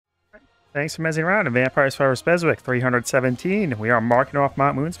Thanks for messing around in Vampire Survivors BESWEC 317. We are marking off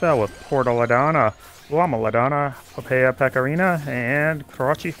Mount Moonspell with Porta, Ladonna, Lama, Ladonna, Poppea, Pecorina, and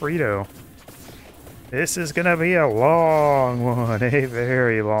Krochi, Freeto. This is gonna be a long one, a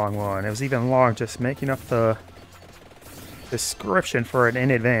very long one. It was even long just making up the description for it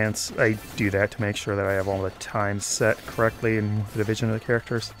in advance. I do that to make sure that I have all the times set correctly and the division of the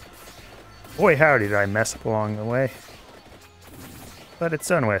characters. Boy howdy did I mess up along the way. But it's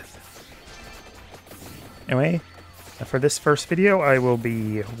done with. Anyway, for this first video, I will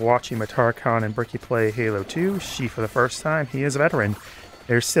be watching Matara-kan and Bricky play Halo 2. She for the first time. He is a veteran.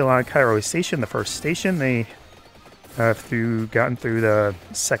 They're still on Cairo Station, the first station. They have gotten through the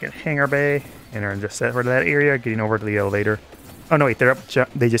second hangar bay and are just over to that area, getting over to the elevator. Oh no, wait, they're up.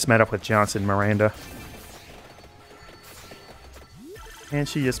 They just met up with Johnson Miranda. And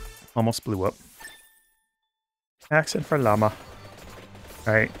she just almost blew up. Accent for Lama.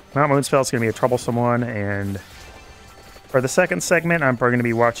 Alright, Mount Moonspell is going to be a troublesome one, and for the second segment, I'm going to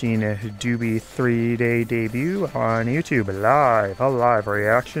be watching Dooby 3-day debut on YouTube live. A live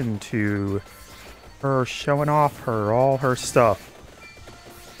reaction to her showing off all her stuff.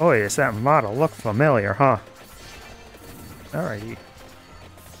 Boy, does that model look familiar, huh? Alrighty.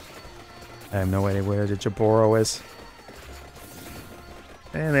 I have no idea where the Jaboro is.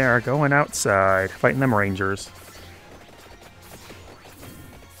 And they are going outside, fighting them Rangers.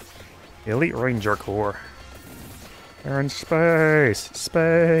 The Elite Ranger Corps. They're in space!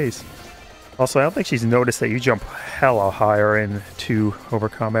 Space! Also, I don't think she's noticed that you jump hella higher in 2 over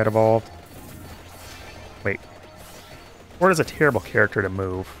Combat Evolved. Wait. Porta's a terrible character to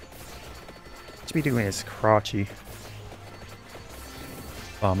move. What should be doing is Krochi.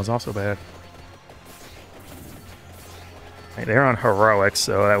 Lama's also bad. Right, they're on heroics,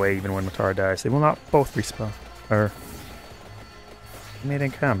 so that way even when Matara dies, they will not both respawn. Or made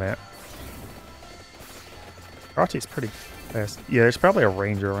in combat. Krochi's pretty fast. Yeah, there's probably a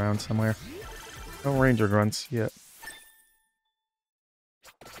ranger around somewhere. No ranger grunts yet.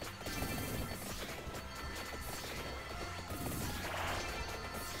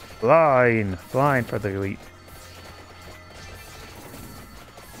 Blind! Blind for the elite.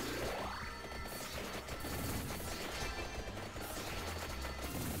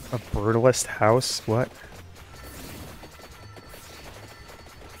 A brutalist house? What?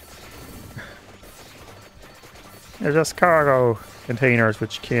 They're just cargo containers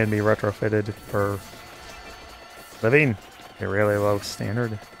which can be retrofitted for living. A really low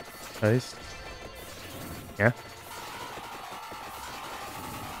standard. Nice. Yeah.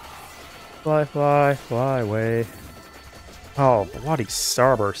 Fly, fly, fly away. Oh, bloody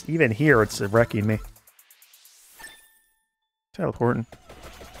starburst. Even here it's wrecking me. Teleporting.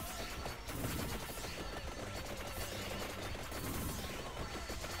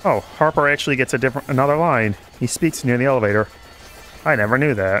 Oh, Harper actually gets another line. He speaks near the elevator. I never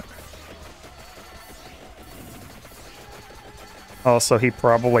knew that. Also, he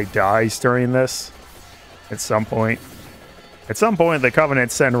probably dies during this. At some point. At some point, the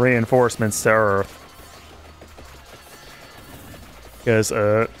Covenant send reinforcements to Earth. Because,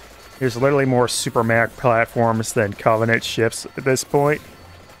 there's literally more Supermac platforms than Covenant ships at this point.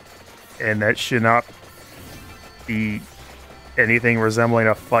 And that should not be anything resembling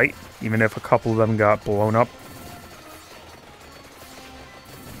a fight, even if a couple of them got blown up.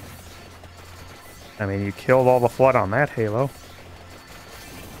 I mean, you killed all the flood on that Halo.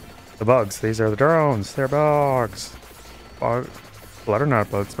 The bugs, these are the drones, they're bugs. Blood are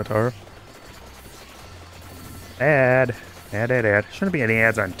not bugs, Matara. Ad. Shouldn't be any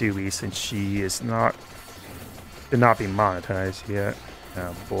ads on Dooby since she is not, did not be monetized yet.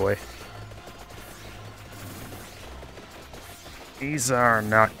 Oh boy. These are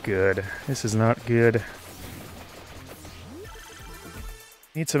not good. This is not good.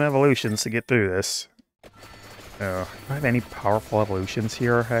 Need some evolutions to get through this. Oh, do I have any powerful evolutions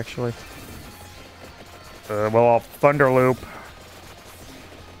here, actually? Well, I'll Thunder Loop.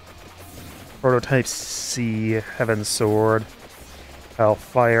 Prototype C, Heaven's Sword.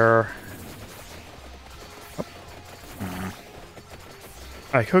 Hellfire. Oh.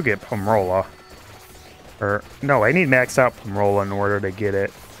 I could get Pomrola. Or, no, I need maxed out Pomrola in order to get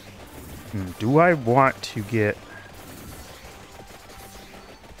it. Do I want to get...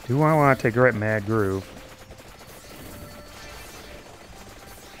 Do I want to grip Mad Groove?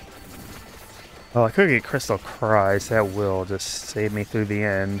 Well, I could get Crystal Cries. That will just save me through the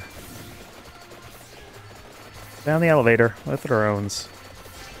end. Down the elevator with the drones.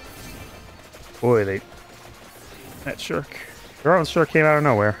 Boy, that drones sure came out of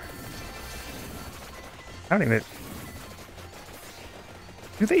nowhere. I don't even...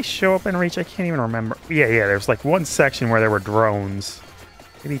 Do they show up in Reach? I can't even remember. Yeah, there's like one section where there were drones.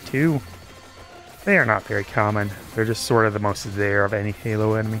 Maybe two. They are not very common. They're just sort of the most there of any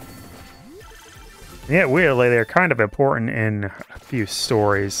Halo enemy. And yet, weirdly, they're kind of important in a few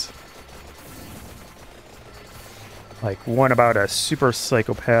stories. Like one about a super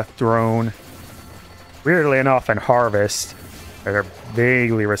psychopath drone. Weirdly enough, in Harvest, they're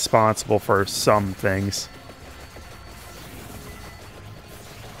vaguely responsible for some things.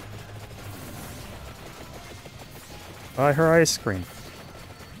 Buy her ice cream.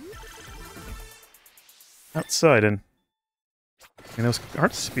 Outside, and those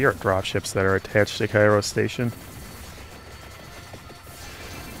aren't spirit dropships that are attached to Cairo Station.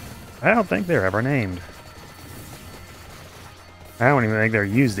 I don't think they're ever named. I don't even think they're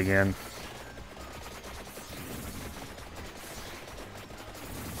used again.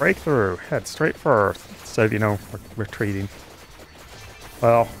 Breakthrough. Head straight for Earth. Instead of, you know, retreating.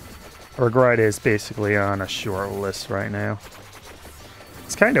 Well, Regret is basically on a short list right now.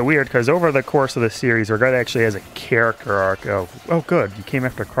 It's kind of weird, because over the course of the series, Regret actually has a character arc. Oh, good. You came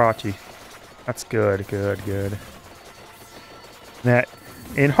after Krochi. That's good. That,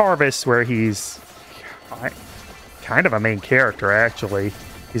 in Harvest, where he's kind of a main character, actually.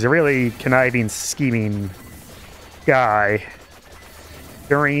 He's a really conniving, scheming guy.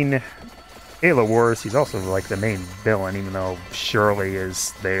 During Halo Wars, he's also like the main villain, even though Shirley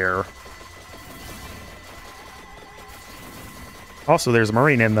is there. Also, there's a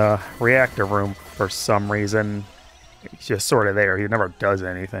Marine in the reactor room for some reason. He's just sort of there. He never does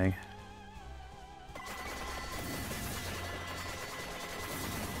anything.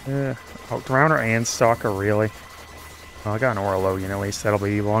 Drowner and Stalker, really? Well, I got an Orlo, you know, at least that'll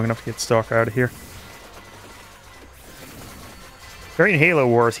be long enough to get Stalker out of here. During Halo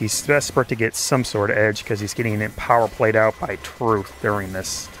Wars, he's desperate to get some sort of edge because he's getting it power played out by Truth during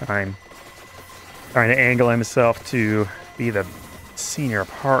this time. Trying to angle himself to be the senior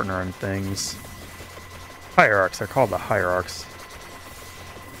partner and things. Hierarchs, they're called the Hierarchs.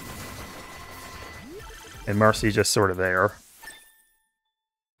 And Mercy's just sort of there.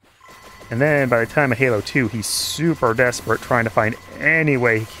 And then by the time of Halo 2, he's super desperate, trying to find any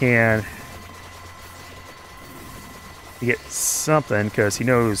way he can to get something, because he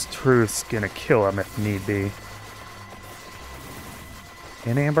knows Truth's gonna kill him if need be.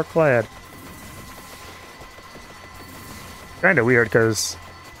 And amber clad. Kinda weird, because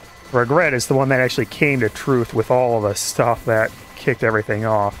Regret is the one that actually came to Truth with all of the stuff that kicked everything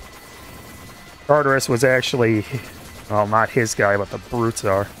off. Tartarus was actually, well, not his guy, but the Brutes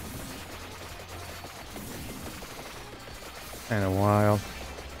are. Kinda wild.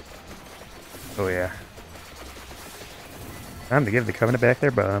 Oh yeah. Time to give the Covenant back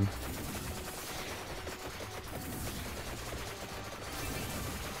their bum.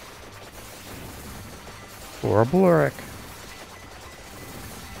 For a Blurick.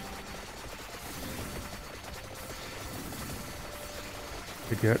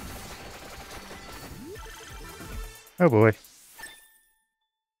 Good. Oh boy.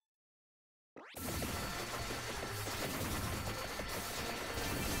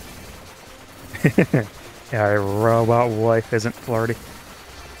 Yeah, robot wife isn't flirty.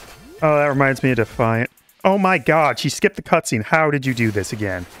 Oh, that reminds me of Defiant. Oh my god, she skipped the cutscene. How did you do this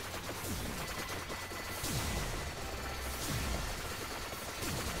again?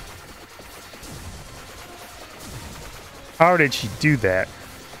 How did she do that?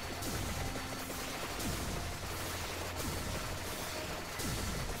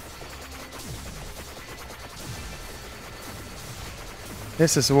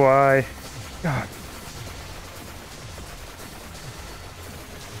 This is why... God.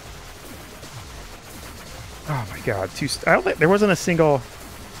 Oh my god, I don't think there wasn't a single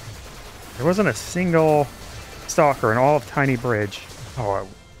stalker in all of Tiny Bridge. Oh,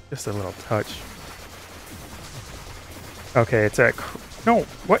 just a little touch. Okay, it's at... No,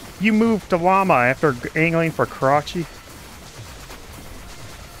 what? You moved to Lama after angling for Krochi?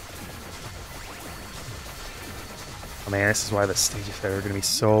 Oh man, this is why the stages there are going to be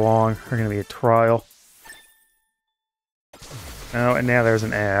so long. They're going to be a trial. Oh, and now there's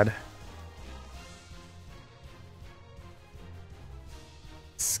an ad.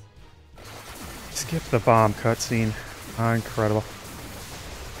 Skip the bomb cutscene. Oh, incredible.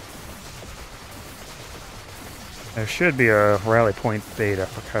 There should be a rally point beta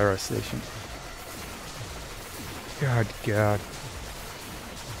for Cairo Station. God.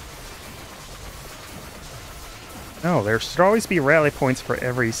 No, there should always be rally points for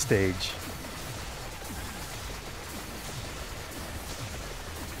every stage.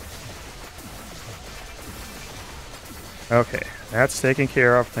 Okay, That's taken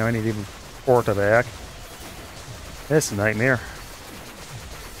care of. Now I need even Porta back. This is a nightmare.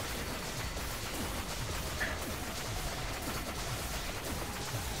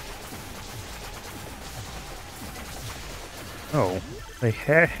 Oh, it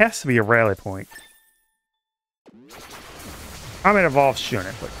has to be a rally point. Comet Evolve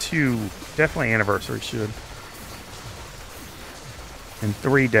shouldn't, but 2 definitely Anniversary should. And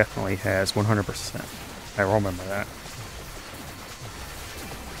 3 definitely has 100%. I remember that.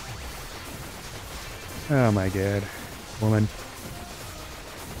 Oh my god. Woman.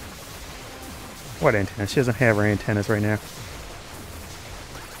 What antenna? She doesn't have her antennas right now.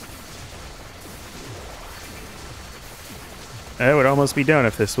 That would almost be done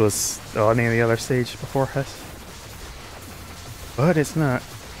if this was on any of the other stage before us. But it's not.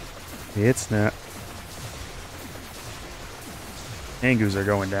 It's not. Angus are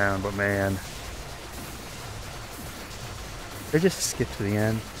going down, but man. They just skip to the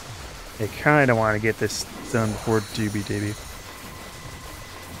end. They kind of want to get this done before Dooby debut.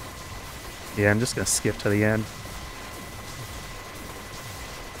 Yeah, I'm just going to skip to the end.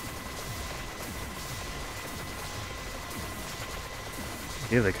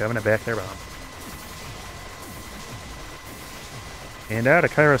 Yeah, they're coming back there behind. And out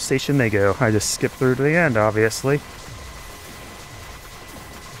of Cairo Station they go. I just skipped through to the end, obviously.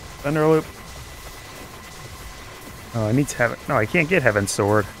 Thunderloop. Oh, I need to have it. No, I can't get Heaven's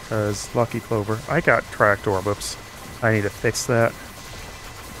Sword, because Lucky Clover. I got Tractor. Whoops. I need to fix that.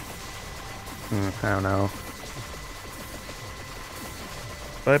 I don't know.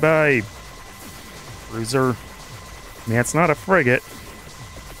 Bye-bye. Cruiser. Man, it's not a frigate.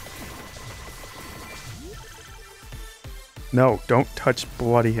 No, don't touch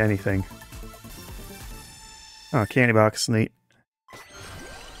bloody anything. Oh, candy box, neat.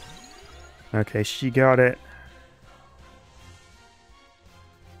 Okay, she got it.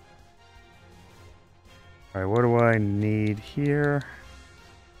 Alright, what do I need here?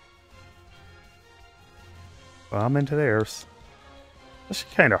 Bomb into theirs. It's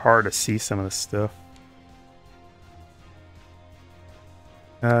kind of hard to see some of this stuff.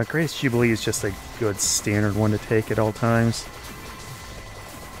 Greatest Jubilee is just a good standard one to take at all times.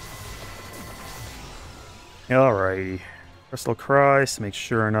 Alrighty. Crystal Cries to make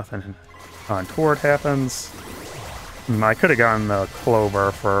sure nothing untoward happens. I could have gotten the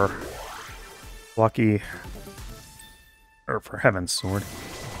Clover for Lucky, or for Heaven's Sword.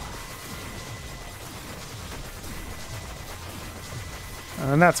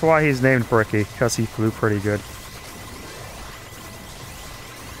 And that's why he's named Bricky, because he flew pretty good.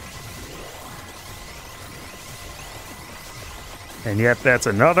 And yet that's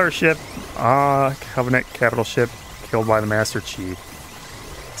another ship, Covenant capital ship, killed by the Master Chief.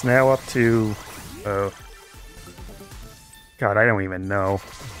 It's now up to, God, I don't even know.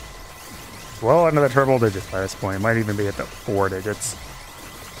 It's well under the triple digits by this point. It might even be at the 4 digits.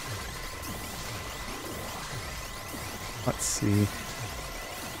 Let's see.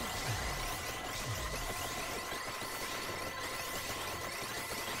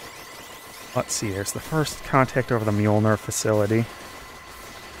 Let's see, there's the first contact over the Mjolnir facility.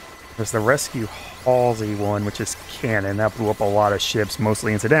 There's the Rescue Halsey one, which is cannon. That blew up a lot of ships,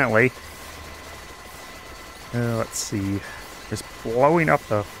 mostly incidentally. Let's see. There's blowing up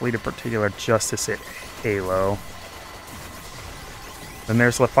the Fleet of Particular Justice at Halo. Then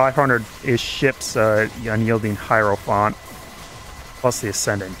there's the 500-ish ships, Unyielding Hierophant, plus the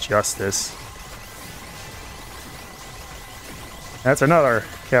Ascendant Justice. That's another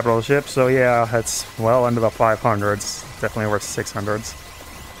capital ship, so yeah, that's well into the 500s. Definitely over 600s.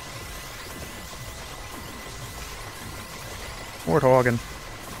 Warthogging.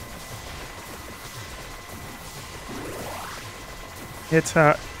 It's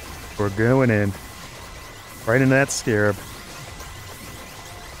hot. We're going in. Right into that scarab.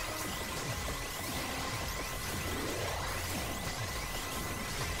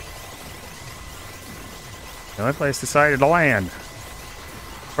 The only place decided to land.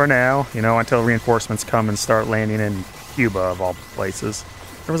 For now, you know, until reinforcements come and start landing in Cuba, of all places.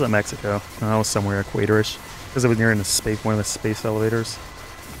 Or was it Mexico? No, it was somewhere equatorish. Because it was near in the space, one of the space elevators.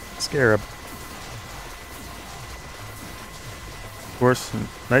 Scarab. Of course,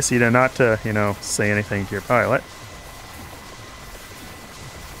 nice of you not to, you know, say anything to your pilot.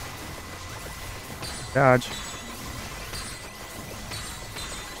 Dodge.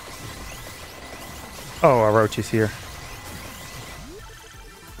 Oh, Orochi's here.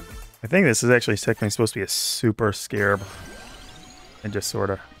 I think this is actually technically supposed to be a super scarab. And just sort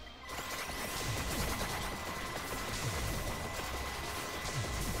of.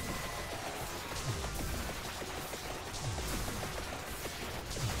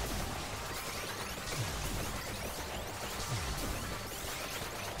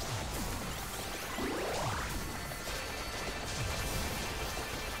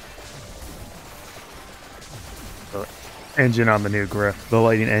 engine on the new the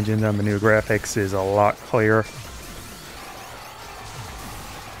lighting engine on the new graphics is a lot clearer.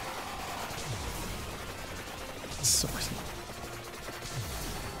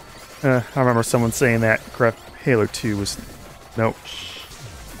 I remember someone saying that Halo 2 was... Nope.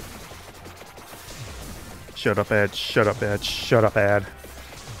 Shut up, ad. Shut up, ad. Shut up, ad.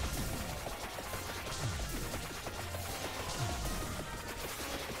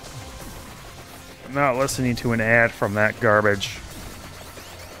 I'm not listening to an ad from that garbage.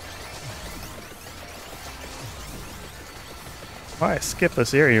 Why skip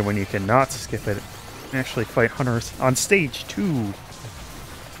this area when you cannot skip it and actually fight hunters on stage 2?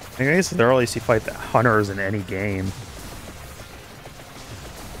 I guess the earliest you fight the hunters in any game.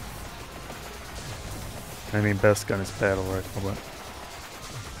 I mean, best gun is battle rifle, but...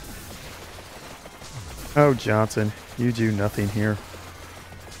 Oh, Johnson, you do nothing here.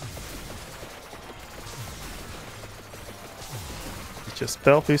 She just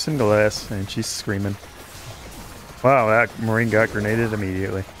fell through some glass, and she's screaming. Wow, that Marine got grenaded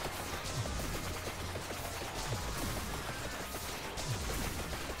immediately.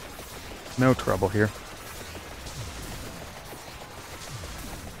 No trouble here.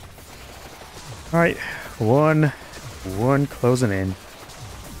 Alright, one closing in.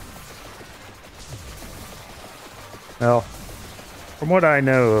 Well, from what I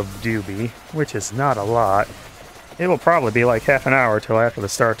know of Dooby, which is not a lot, it will probably be like half an hour till after the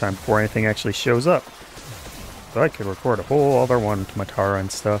start time before anything actually shows up. So I could record a whole other one to Matara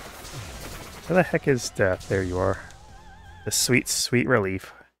and stuff. Where the heck is death? There you are. The sweet, sweet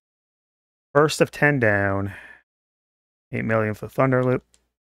relief. First of 10 down. 8 million for Thunder Loop.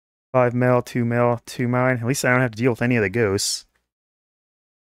 5 mil, 2 mil, 2 mine. At least I don't have to deal with any of the ghosts.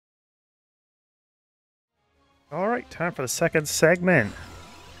 Alright, time for the second segment.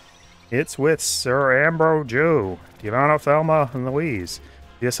 It's with Sir Ambrojoe, Divano, Thelma, and Louise.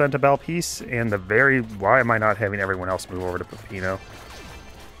 Zi'Assunta, Belpaese, and the very... Why am I not having everyone else move over to Peppino?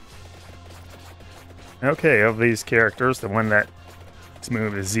 Okay, of these characters, the one that's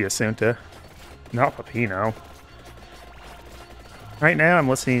moved is Zi'Assunta. Not Peppino. Right now I'm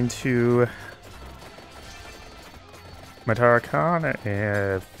listening to Matara-kan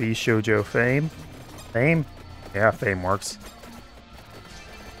and the Shoujo Fame. Fame? Yeah, Fame works.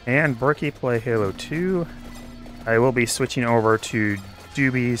 And Bricky play Halo 2. I will be switching over to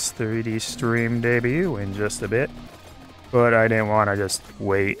Dooby's 3D stream debut in just a bit. But I didn't want to just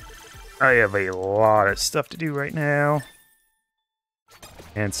wait. I have a lot of stuff to do right now.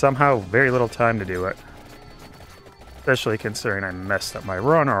 And somehow very little time to do it. Especially considering I messed up my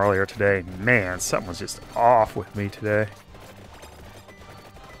run earlier today. Man, something was just off with me today.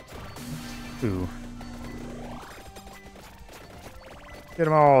 Ooh. Get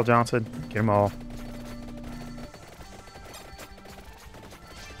them all, Johnson. Get them all.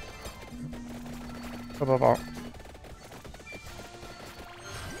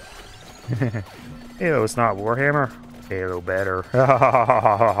 Halo is not Warhammer. Halo better.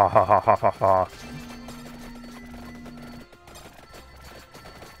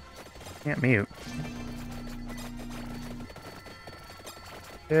 Can't mute.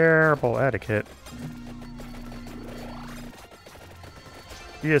 Terrible etiquette.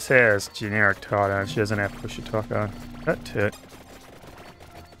 She just has generic talk on. She doesn't have to push your talk on. Cut to it.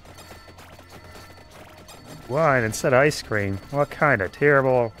 Wine instead of ice cream. What kind of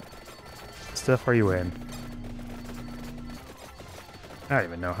terrible stuff are you in? I don't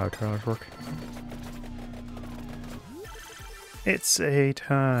even know how trailers work. It's a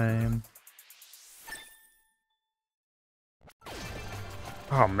time.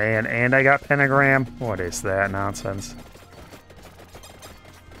 Oh man, and I got pentagram? What is that nonsense?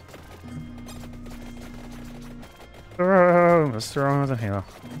 Oh, Mr. Wrong with a Halo.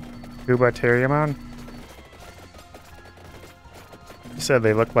 Matara-kan. You said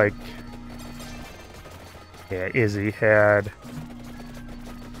they look like... Yeah, Izzy had...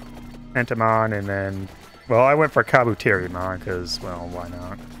 Pentamon and then... Well, I went for Kabuterimon because, well, why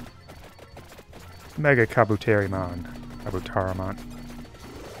not? Mega Kabuterimon. Kabutaramon.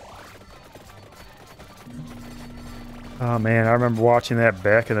 Oh man, I remember watching that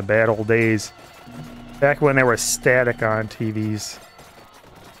back in the bad old days. Back when they were static on TVs.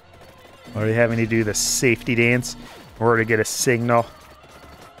 Already having to do the safety dance in order to get a signal.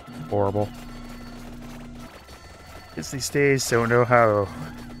 Horrible. Kids these days don't know how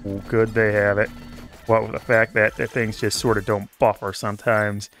good they have it. What with the fact that the things just sort of don't buffer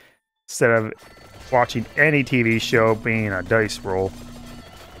sometimes. Instead of watching any TV show being a dice roll.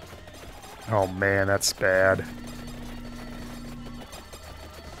 Oh man, that's bad.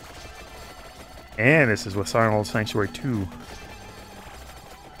 And this is with Silent Hill Sanctuary 2.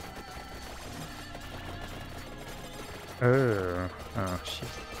 Oh shit.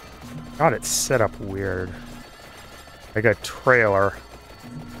 God, it's set up weird. Like a trailer.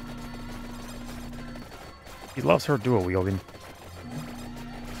 He loves her dual wielding.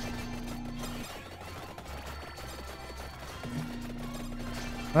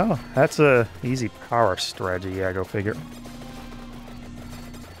 Well, that's a easy power strategy, yeah, go figure.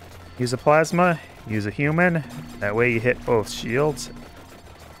 Use a plasma, use a human. That way you hit both shields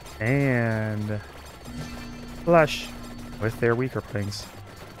and flush with their weaker things.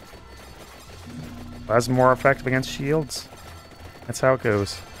 Plasma more effective against shields. That's how it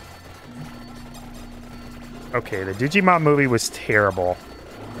goes. Okay, the Digimon movie was terrible.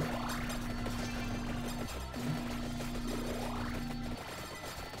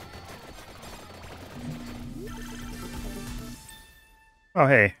 Oh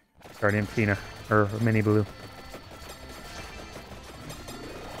hey, Guardian Pina, or Mini Blue.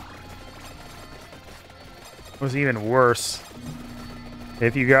 It was even worse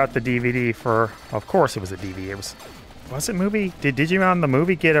if you got the DVD for, of course it was a DVD, was it movie? Did Digimon the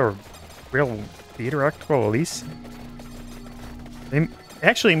movie get a real theatrical release? They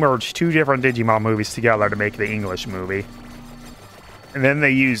actually merged two different Digimon movies together to make the English movie. And then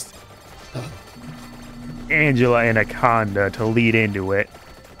they used Angela Anaconda to lead into it,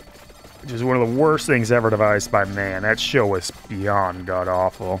 which is one of the worst things ever devised by man. That show was beyond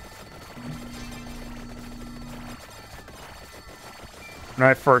god-awful. When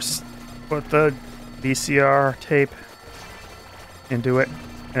I first put the VCR tape into it,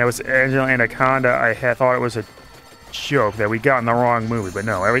 and it was Angela Anaconda, I had thought it was a joke that we got in the wrong movie, but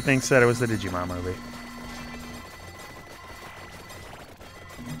no, everything said it was the Digimon movie.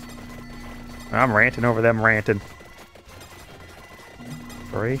 I'm ranting over them ranting.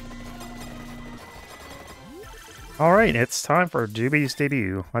 Sorry. Alright, it's time for Dooby's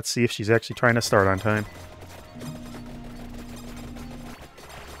debut. Let's see if she's actually trying to start on time.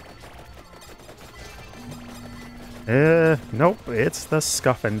 Nope, it's the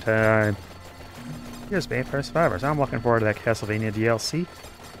scuffing time. Here's Vampire Survivors. I'm looking forward to that Castlevania DLC.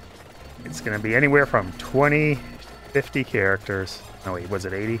 It's gonna be anywhere from 20 to 50 characters. Oh wait, was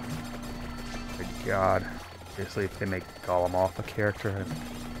it 80? Good God. Seriously, if they make Gollum off a character, how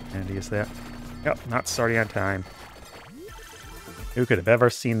handy is that? Yep, not starting on time. Who could have ever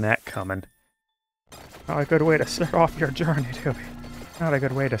seen that coming? Not a good way to start off your journey, Dooby. Not a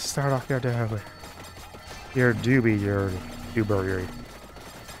good way to start off your Dooby. Your Dooby, your Doobery.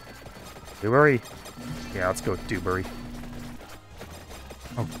 Doobery? Yeah, let's go with Doobery.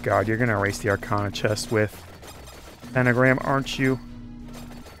 Oh God, you're gonna erase the Arcana chest with Pentagram, aren't you?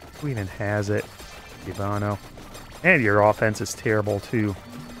 Who even has it? Divano. And your offense is terrible too.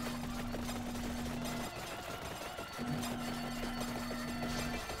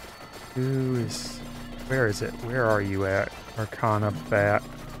 Where is it? Where are you at? Arcana, Bat,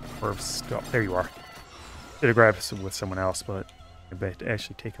 or Skull? There you are. Should have grabbed it with someone else, but I bet it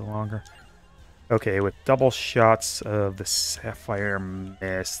actually taken longer. Okay, with double shots of the Sapphire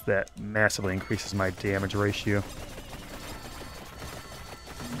Mist, that massively increases my damage ratio.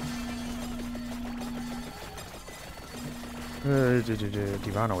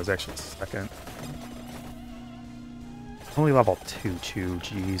 Divano was actually second. Only level 2 too,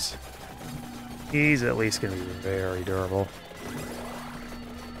 jeez. He's at least going to be very durable.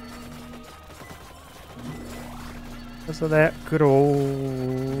 Because of that good old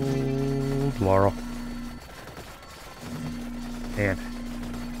Laurel. Man.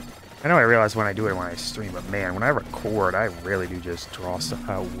 I know I realize when I do it when I stream, but man, when I record, I really do just draw stuff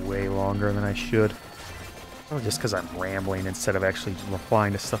out way longer than I should. Probably just because I'm rambling instead of actually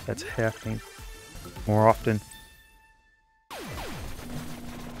replying to stuff that's happening more often.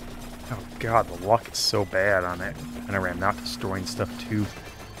 Oh God, the luck is so bad on that pentagram not destroying stuff too.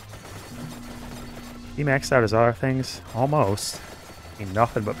 He maxed out his other things? Almost. I mean,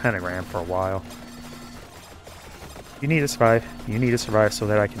 nothing but pentagram for a while. You need to survive. You need to survive so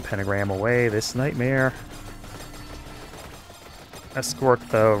that I can pentagram away this nightmare. Escort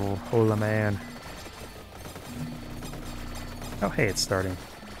the Hola Man. Oh, hey, it's starting.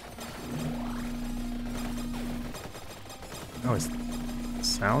 Oh, is the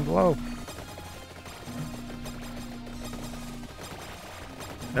sound low?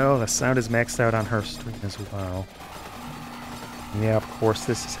 No, the sound is maxed out on her stream as well. Yeah, of course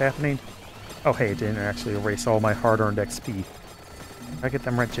this is happening. Oh, hey, it didn't actually erase all my hard-earned XP. I get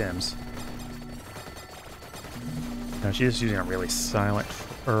them red gems. No, she's just using a really silent,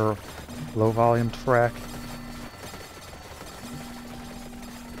 low-volume track.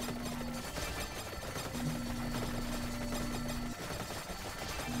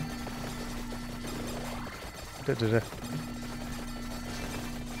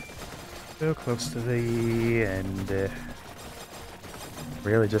 So close to the end.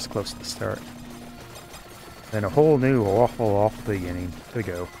 Really just close to the start. Then a whole new awful beginning to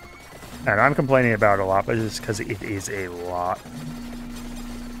go. And I'm complaining about it a lot, but it's because it is a lot.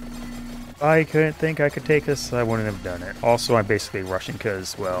 If I couldn't think I could take this, I wouldn't have done it. Also, I'm basically rushing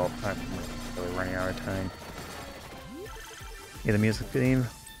because, well, I'm really running out of time. Yeah, the music theme,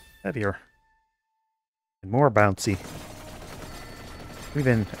 heavier. And more bouncy.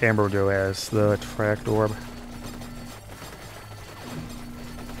 Even Ambrojoe has the tracked orb.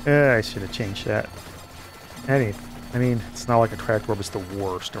 I should have changed that. I mean, it's not like a tracked orb is the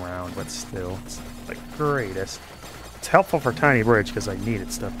worst around, but still, it's the greatest. It's helpful for Tiny Bridge because I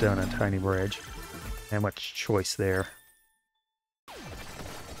needed stuff done on Tiny Bridge. Not much choice there.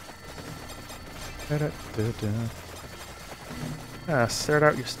 Start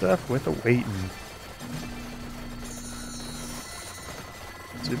out your stuff with a waiting.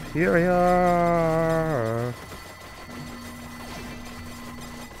 Superior.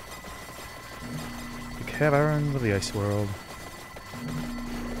 The caverns of the ice world.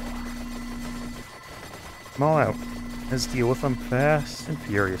 I'm all out. Let's deal with them fast and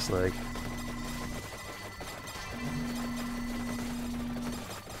furious like.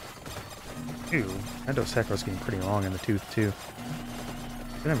 Ooh, Endo Sakura's getting pretty long in the tooth too.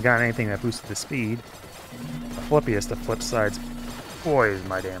 Couldn't have gotten anything that boosted the speed. The flippiest of flip sides. Boy, is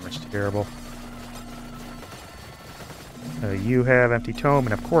my damage terrible. You have Empty Tome,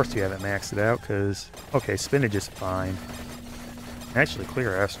 and of course you haven't maxed it out, because... Okay, Spinach is fine. Actually,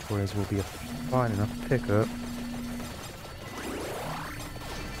 Clear Asteroids will be a fine enough pickup.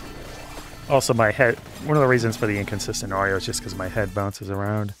 Also, my head... One of the reasons for the inconsistent audio is just because my head bounces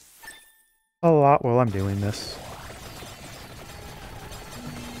around a lot while I'm doing this.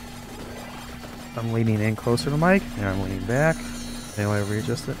 I'm leaning in closer to the mic, and I'm leaning back. Then I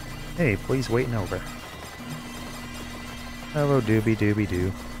readjust it. Hey, please wait and over. Hello, Dooby Dooby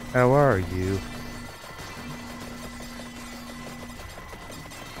Doo. How are you?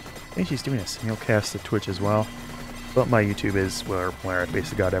 I think she's doing a simulcast to Twitch as well. But my YouTube is where I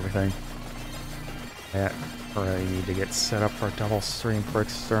basically got everything. That, or I need to get set up for a double stream for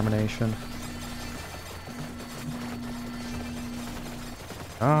extermination.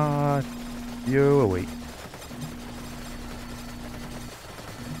 You await.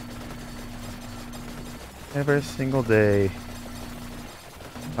 Every single day,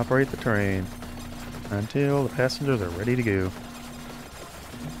 operate the train until the passengers are ready to go.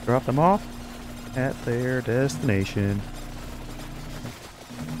 Drop them off at their destination.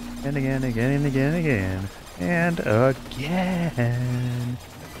 And again, again, and again, again, and again.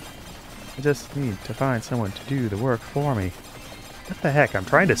 I just need to find someone to do the work for me. What the heck? I'm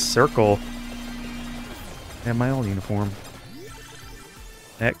trying to circle in my old uniform.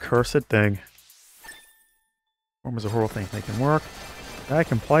 That cursed thing. Form is a horrible thing. They can work. I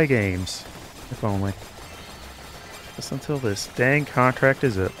can play games. If only. Just until this dang contract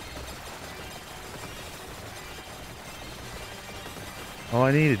is up. All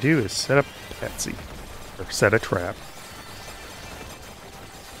I need to do is set up Patsy. Or set a trap.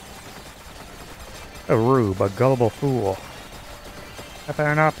 A rube, a gullible fool. I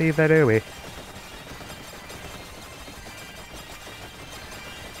better not be the Dooby.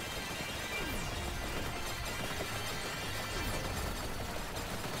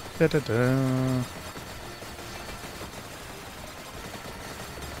 Da-da-da.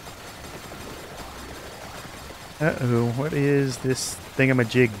 Uh-oh, what is this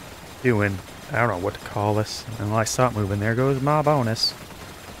thingamajig doing? I don't know what to call this. Until I saw it moving. There goes my bonus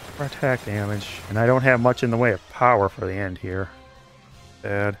for attack damage. And I don't have much in the way of power for the end here.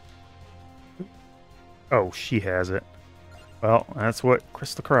 Bad. Oh, she has it. Well, that's what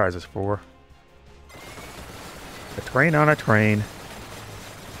Crystal Cries is for. A train on a train.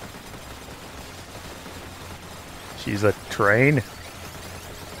 She's a train.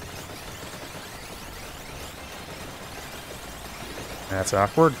 That's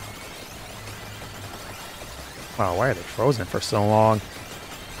awkward. Wow, why are they frozen for so long?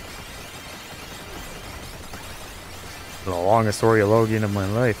 The longest Oriologian of my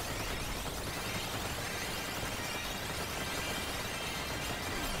life.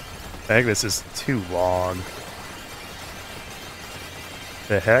 I think this is too long.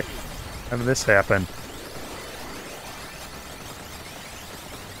 The heck? How did this happen?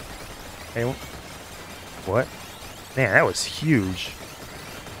 Hey, what? Man, that was huge.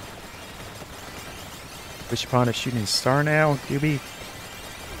 Wish upon a shooting star now, Dooby?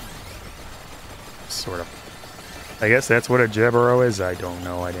 Sort of. I guess that's what a Jabberoo is. I don't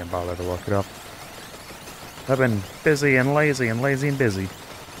know. I didn't bother to look it up. I've been busy and lazy and lazy and busy.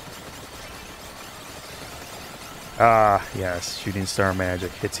 Ah, yes, shooting star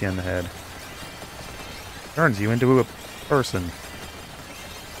magic hits you in the head. Turns you into a person.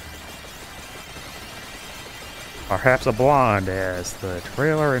 Perhaps a blonde, as the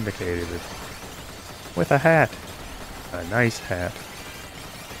trailer indicated. With a hat. A nice hat.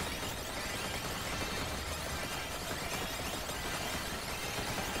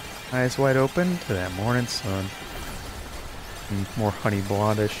 Eyes wide open to that morning sun. More honey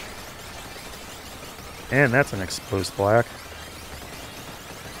blondish. And that's an exposed black.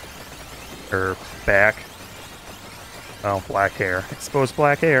 Or back. Oh, black hair. Exposed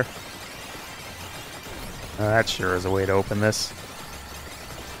black hair. That sure is a way to open this.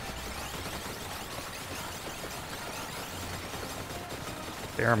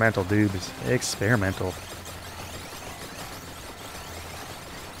 Experimental dubes. Experimental.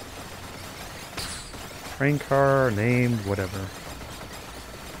 Train car, named, whatever.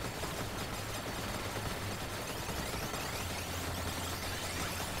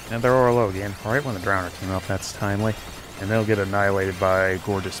 And they're all low again. Right when the Drowner came up, that's timely. And they'll get annihilated by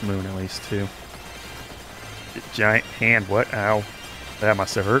Gorgeous Moon at least, too. Giant hand, what? Ow. That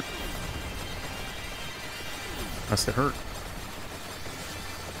must have hurt. Must have hurt.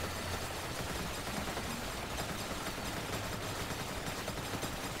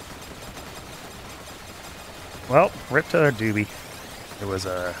 Well, rip to Dooby. It was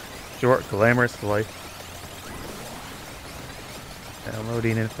a short, glamorous life.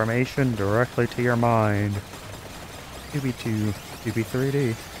 Downloading information directly to your mind. Dooby 2, Dooby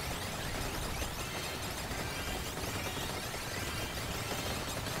 3D.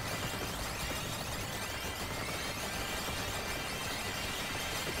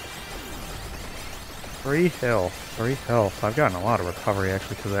 Free health. I've gotten a lot of recovery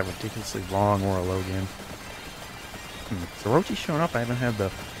actually because of that ridiculously long Royal Logan. So Rochi's showing up. I haven't had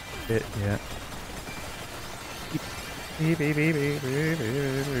the bit yet. Beep, beep, beep, beep, beep,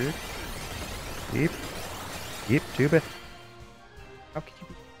 beep, beep. Beep, tube. How can you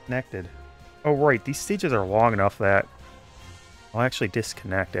be connected? Oh, right. These stages are long enough that I'll actually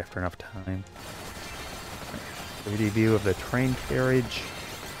disconnect after enough time. 3D view of the train carriage.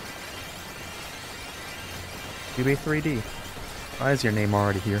 UB 3D. Why is your name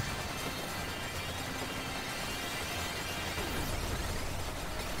already here?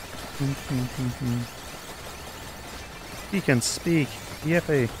 He can speak.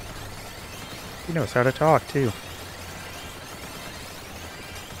 EFA. He knows how to talk, too.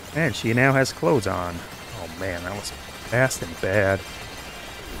 And she now has clothes on. Oh man, that was fast and bad.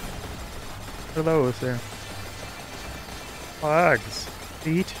 What are those there? Flags.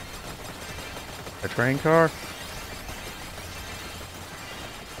 Feet. A train car.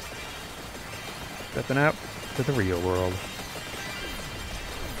 Stepping out to the real world.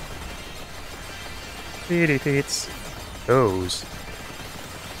 Feety feets. Those.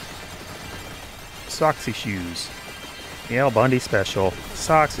 Socksy shoes. The Al Bundy special.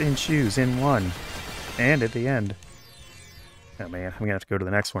 Socks and shoes in one. And at the end. Oh man, I'm gonna have to go to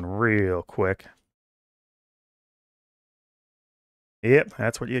the next one real quick. Yep,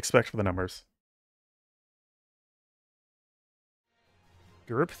 that's what you expect for the numbers.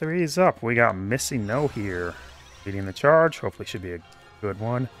 Group 3 is up. We got MissingN here. Leading the charge. Hopefully should be a good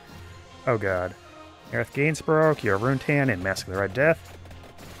one. Oh god. Aerith Gainsborough, Gyoruntin, and Mask of the Red Death.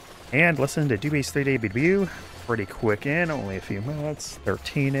 And listen to Dooby's 3D debut. Pretty quick in, only a few minutes.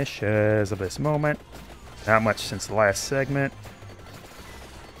 13-ish as of this moment. Not much since the last segment.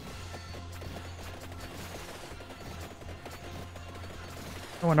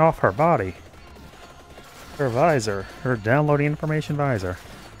 Going off her body. Her visor. Her downloading information visor.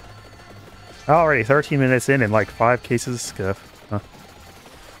 Already 13 minutes in and like 5 cases of scuff. Huh.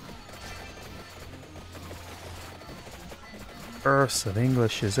 Verse of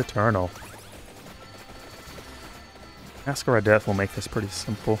English is eternal. Mask of Red Death will make this pretty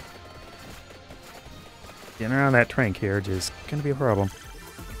simple. Getting around that train carriage is going to be a problem.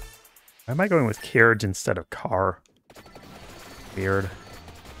 Why am I going with carriage instead of car? Weird.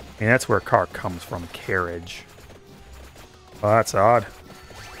 I mean, that's where car comes from, carriage. Well, that's odd.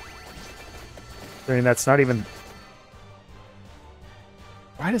 I mean, that's not even...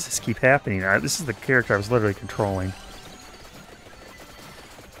 Why does this keep happening? This is the character I was literally controlling.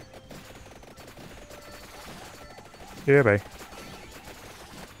 Yeah, babe.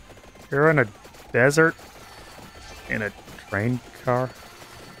 You're in a desert in a train car.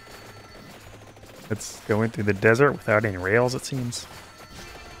 It's going through the desert without any rails, it seems.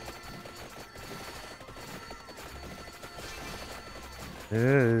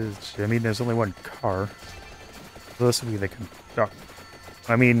 I mean, there's only one car. This would be the conductor.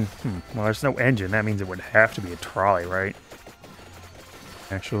 I mean, well, there's no engine. That means it would have to be a trolley, right?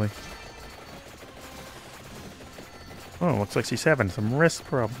 Actually. Oh, looks like she's having some wrist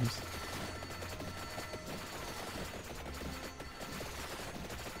problems.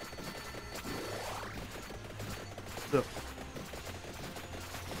 So.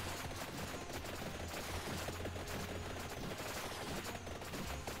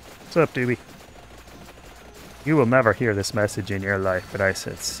 What's up, Dooby? You will never hear this message in your life, but I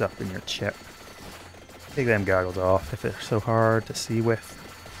said sup in your chat. Take them goggles off if they're so hard to see with.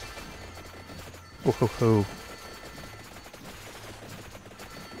 Oh ho ho.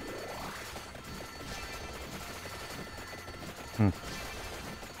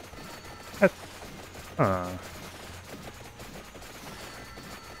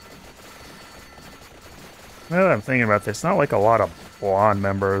 Now that I'm thinking about this, not like a lot of blonde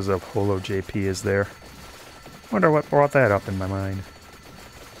members of Holo JP is there. Wonder what brought that up in my mind.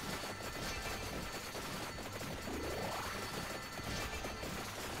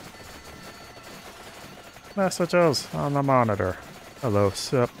 Messages on the monitor. Hello,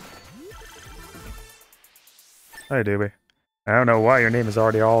 sup. Hi, Dooby. I don't know why your name is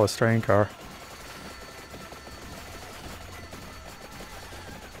already all a train car.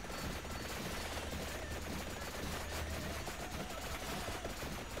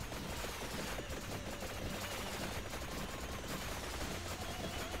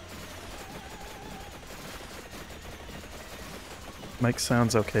 Mic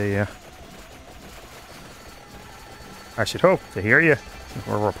sounds okay, yeah. I should hope to hear you.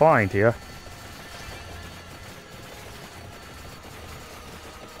 We're replying to you.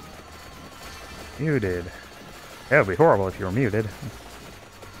 Muted. That would be horrible if you were muted.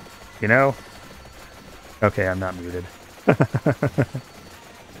 You know? Okay, I'm not muted.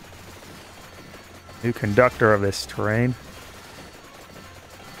 New conductor of this train.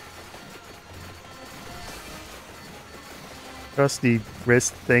 Just the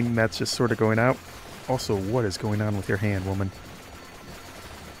wrist thing that's just sort of going out. Also, what is going on with your hand, woman?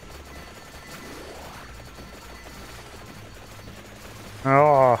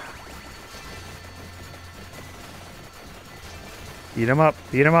 Oh. Beat him up.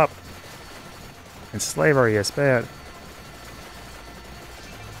 Beat him up. And slavery is bad.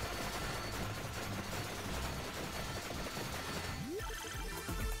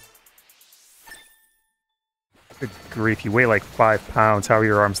 Good grief, you weigh like 5 pounds. How are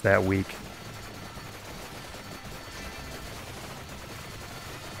your arms that weak?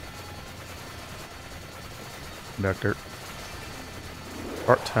 Conductor.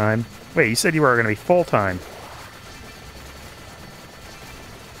 Part-time. Wait, you said you were going to be full-time.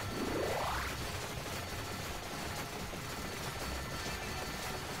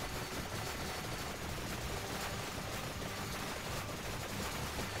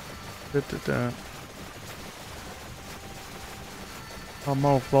 I'll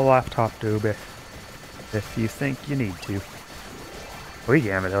move the laptop, Dooby, if you think you need to. We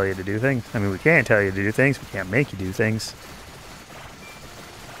can't tell you to do things. I mean, we can tell you to do things. We can't make you do things.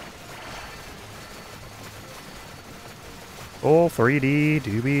 Full 3D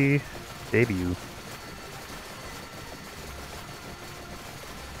Dooby debut.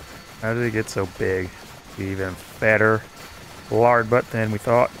 How did it get so big? Even fatter lard butt than we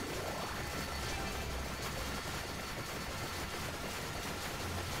thought.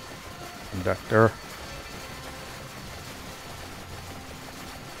 Conductor.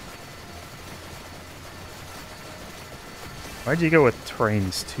 Why'd you go with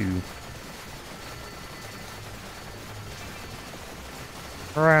trains too?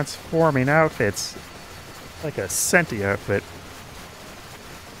 Transforming outfits. Like a Senti outfit.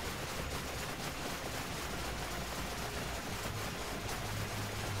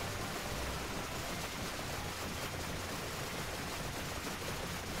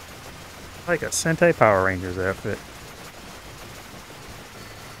 Like a Sentai Power Rangers outfit.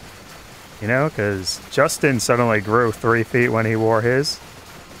 You know, because Justin suddenly grew 3 feet when he wore his.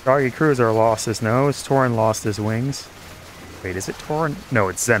 Doggy Cruiser lost his nose. Torin lost his wings. Wait, is it Torin? No,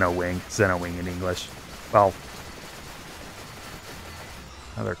 it's Xeno-Wing. Xeno-Wing in English. Well.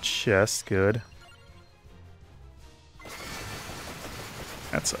 Another chest, good.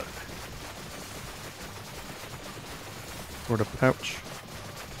 That's a sort of pouch.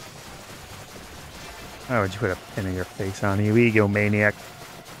 Why would you put a pin in your face on you, egomaniac?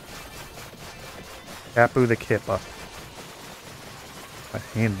 Tapu the Kippa. A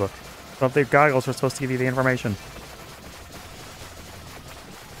handbook. Well, the goggles are supposed to give you the information.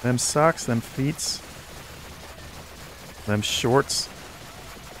 Them socks, them feets. Them shorts.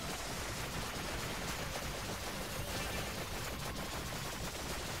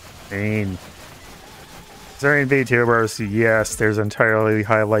 I mean, is there any VTubers? Yes, there's entirely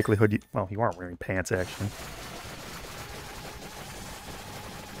high likelihood well, you aren't wearing pants, actually.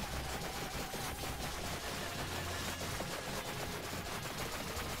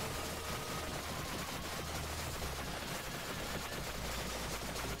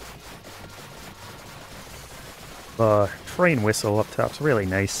 Train whistle up top's really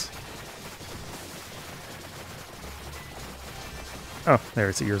nice. Oh,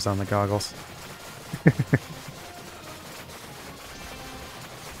 there's ears on the goggles.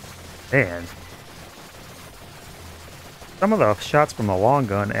 Man. Some of the shots from the long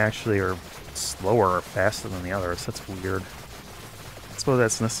gun actually are slower or faster than the others. That's weird. I suppose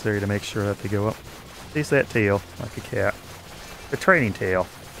that's necessary to make sure that they go up. Chase that tail like a cat. The training tail.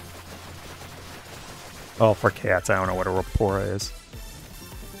 Oh, for cats, I don't know what a Rapora is.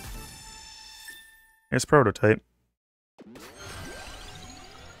 Here's Prototype.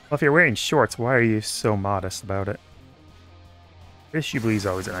 Well, if you're wearing shorts, why are you so modest about it? Fish you is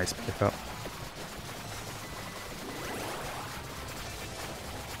always a nice pickup.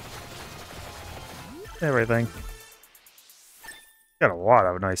 Everything. Got a lot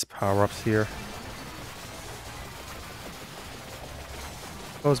of nice power-ups here.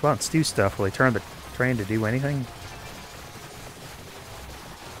 Goes about stew stuff. Will they turn the train to do anything?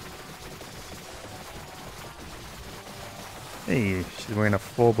 Hey, she's wearing a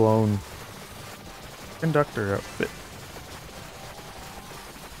full-blown conductor outfit.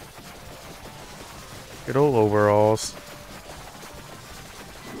 Good old overalls.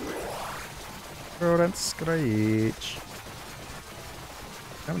 Oh, that's great.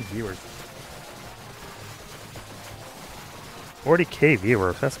 How many viewers? 40k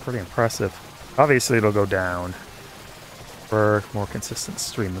viewers, that's pretty impressive. Obviously it'll go down for more consistent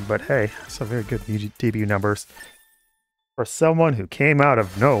streaming, but hey, that's a very good debut numbers for someone who came out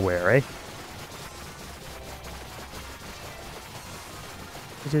of nowhere, eh?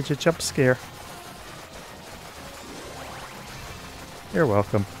 Did you jump scare? You're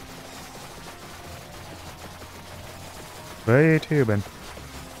welcome. VTubing.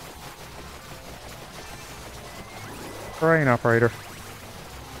 Train operator.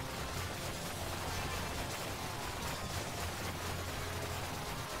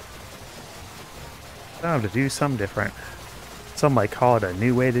 Time to do something different. Some might call it a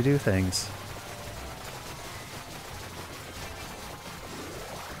new way to do things.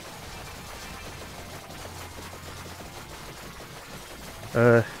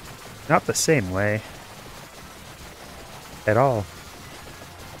 Not the same way. At all.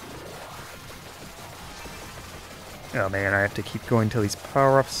 Oh man, I have to keep going till these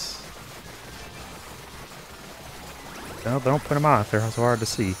power-ups. No, don't put them on if they're so hard to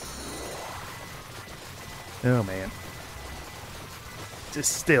see. Oh man. It's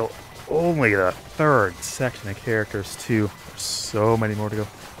still only the third section of characters too. There's so many more to go.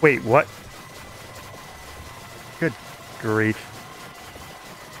 Wait, what? Good grief.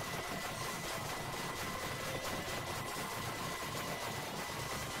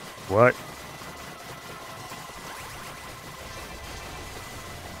 What?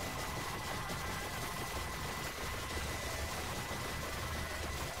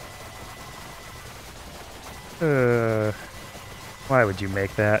 Why would you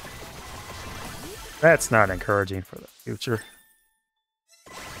make that? That's not encouraging for the future.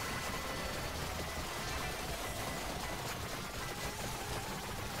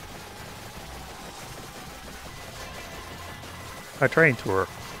 A train tour.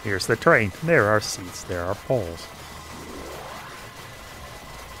 Here's the train. There are seats. There are poles.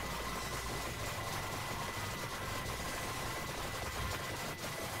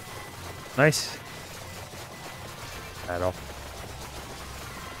 Nice. Battle.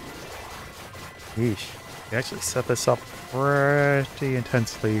 Yeesh. We actually set this up pretty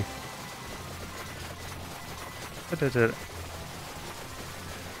intensely.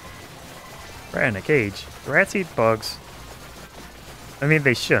 Rat in a cage. Rats eat bugs. I mean,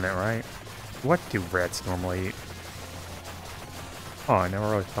 they shouldn't, right? What do rats normally eat? Oh, I never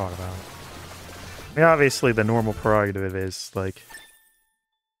really thought about it. I mean, obviously, the normal prerogative is, like...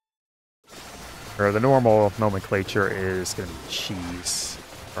 Or the normal nomenclature is going to be cheese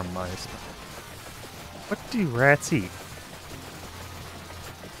from mice. What do rats eat?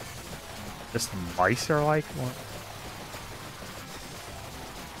 Just mice are like? What?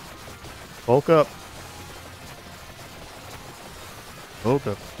 Bulk up. Bulk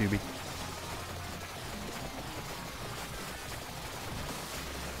up, Dooby.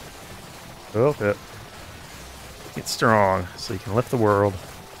 Bulk up. Get strong so you can lift the world.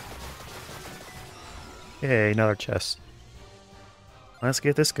 Yay, another chest. Let's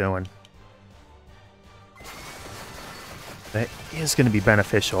get this going. That is going to be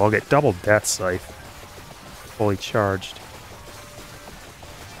beneficial. I'll get double Death Scythe. Fully charged.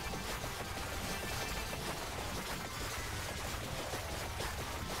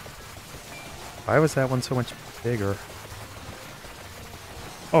 Why was that one so much bigger?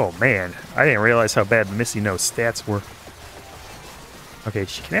 Oh man, I didn't realize how bad Missy No's stats were. Okay,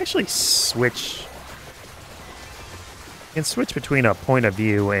 she can actually switch. You can switch between a point of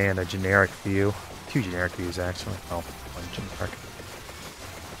view and a generic view. 2 generic views, actually. Oh, 1 generic.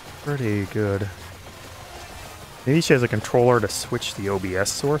 Pretty good. Maybe she has a controller to switch the OBS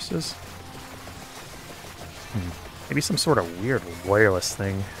sources. Maybe some sort of weird wireless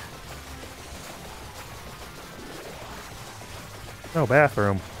thing. No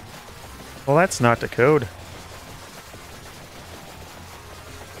bathroom. Well, that's not the code.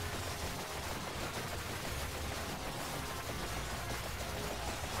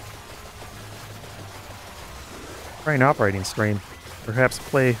 Try an operating stream. Perhaps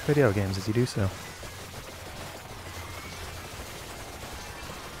play video games as you do so.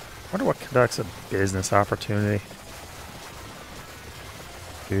 Wonder what conducts a business opportunity.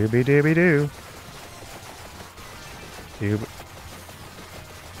 Dooby dooby doo. Doob.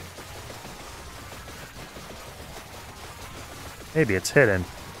 Maybe it's hidden.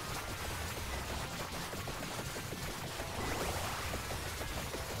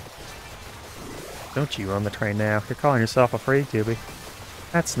 Don't you run the train now. You're calling yourself a freak, Dooby.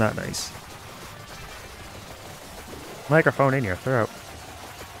 That's not nice. Microphone in your throat.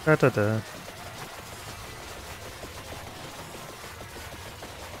 Da da da.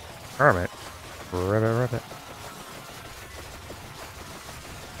 Hermit. Ribbit, ribbit.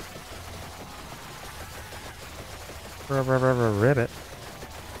 Ribbit.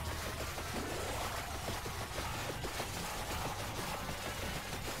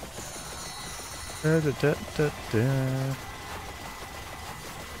 Da, da, da, da, da.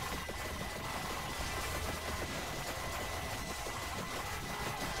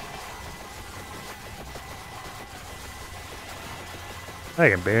 I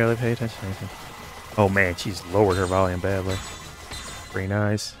can barely pay attention to anything. Oh man, she's lowered her volume badly. Green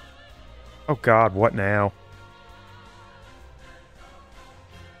eyes. Oh god, what now?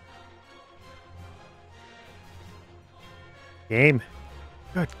 Game.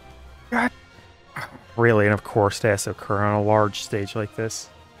 Good god. Really, and of course it has to occur on a large stage like this.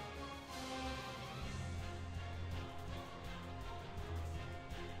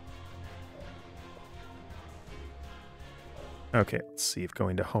 Okay, let's see if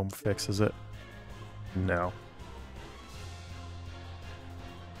going to home fixes it. No.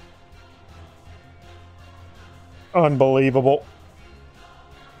 Unbelievable.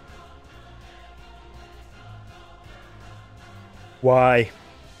 Why?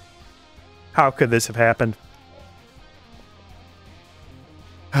 How could this have happened?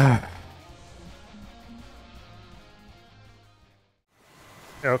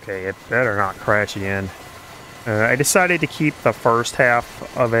 Okay, it better not crash again. I decided to keep the first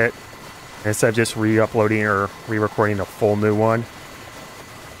half of it instead of just re-uploading or re-recording a full new one.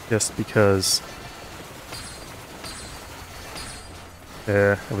 Just because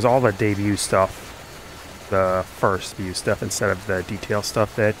it was all the debut stuff. The first view stuff instead of the detail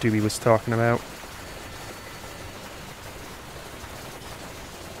stuff that Dooby was talking about.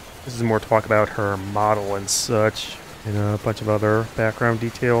 This is more talk about her model and such, and a bunch of other background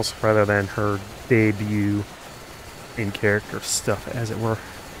details, rather than her debut in-character stuff, as it were.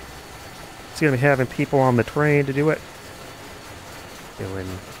 She's going to be having people on the train to do it.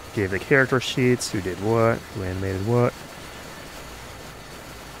 Gave the character sheets, who did what, who animated what.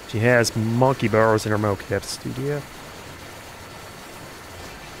 She has monkey bars in her mocap studio.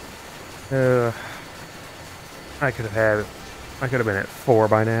 I could have been at 4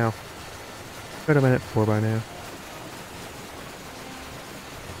 by now. Could have been at 4 by now.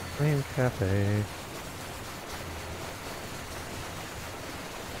 Flame Cafe.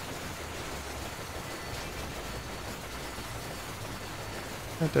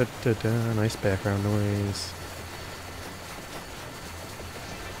 Da, da, da, da. Nice background noise.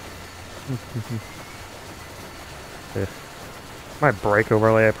 Yeah. My break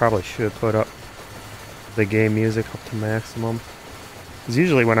overlay I probably should put up the game music up to maximum. Because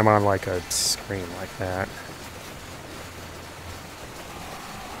usually when I'm on like a screen like that.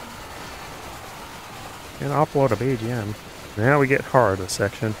 And upload a BGM. Now we get hard this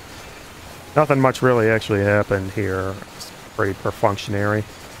section. Nothing much really actually happened here. It's pretty perfunctionary.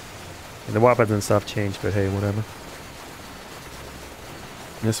 And the weapons and stuff changed, but hey, whatever.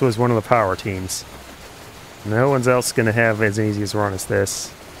 This was one of the power teams. No one's else going to have as easy as run as this.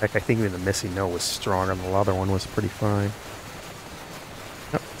 In fact, I think even the MissingN was stronger, and the other one was pretty fine.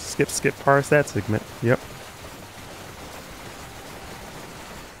 Oh, skip, parse that segment. Yep.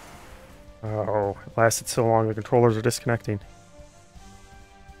 Oh, it lasted so long the controllers are disconnecting.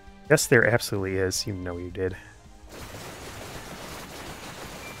 Yes, there absolutely is. You know you did.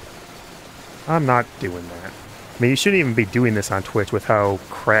 I'm not doing that. I mean, you shouldn't even be doing this on Twitch with how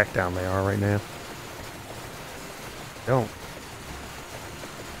cracked down they are right now. Don't.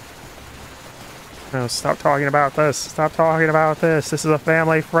 No, stop talking about this. Stop talking about this. This is a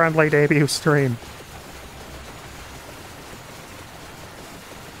family-friendly debut stream.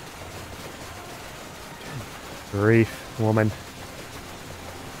 Grief, woman.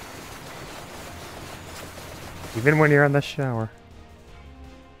 Even when you're in the shower.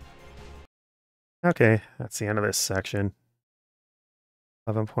 Okay, that's the end of this section.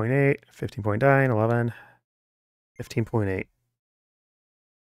 11.8, 15.9, 11, 15.8.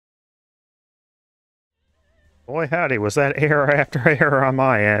 Boy howdy, was that error after error on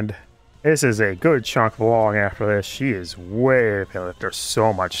my end. This is a good chunk of long after this. She is way pale. There's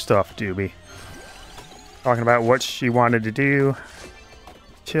so much stuff, Dooby. Talking about what she wanted to do.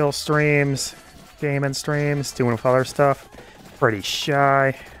 Chill streams, gaming streams, doing with other stuff. Pretty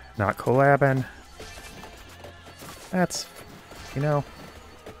shy, not collabing. That's, you know,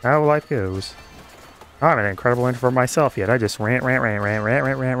 how life goes. I have an incredible intro for myself yet. I just rant.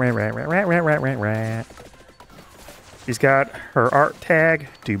 She's got her art tag,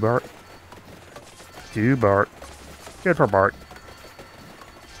 Doobart. Doobart. Good for Bart.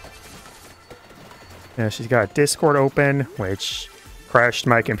 Yeah, she's got Discord open, which crashed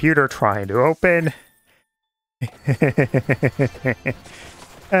my computer trying to open.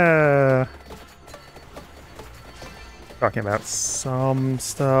 Talking about some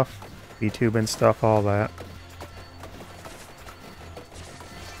stuff, VTubing stuff, all that.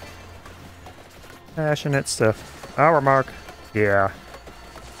 Passionate stuff. Hour mark. Yeah.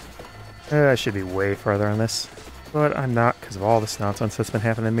 I should be way further on this, but I'm not because of all this nonsense that's been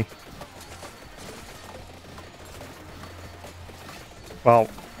happening to me. Well,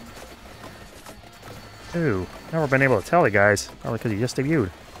 ooh, never been able to tell you guys, probably because you just debuted.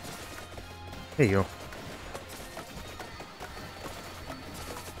 Hey, you.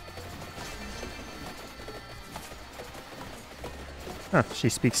 Huh, she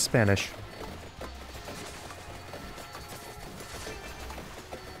speaks Spanish.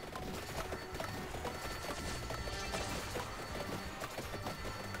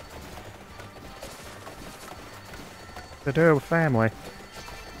 The Dooby family.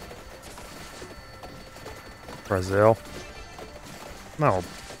 Brazil. No,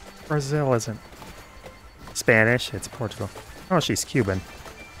 Brazil isn't Spanish, it's Portugal. Oh, she's Cuban.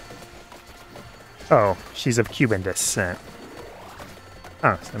 Oh, she's of Cuban descent.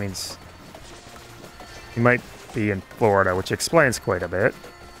 Oh, so that means you might be in Florida, which explains quite a bit.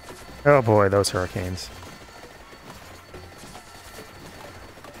 Oh boy, those hurricanes.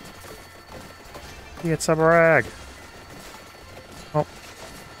 It's a brag. Oh,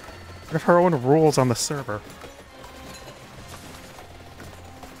 what if her own rules on the server?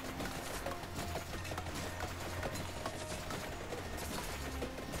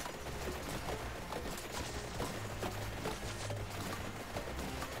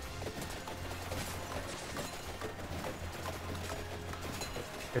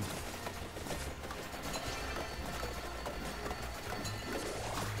 Good.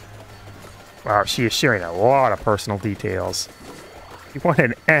 Wow, she is sharing a lot of personal details. You want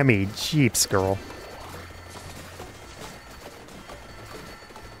an Emmy, jeeps, girl.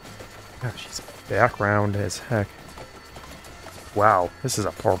 Oh, she's background as heck. Wow, this is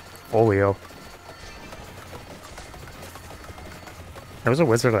a portfolio. There was a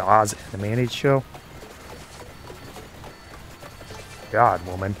Wizard of Oz animated show. God,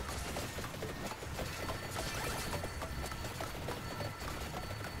 woman.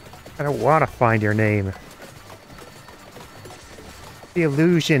 I don't want to find your name. The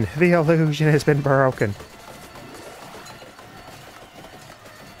illusion has been broken.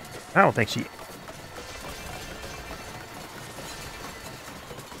 I don't think she...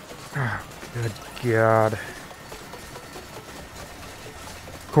 Oh, good God.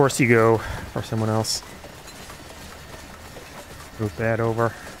 Of course you go for someone else. Move that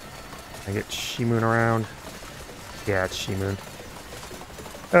over. I get Shimoon around. Yeah, it's Shimoon.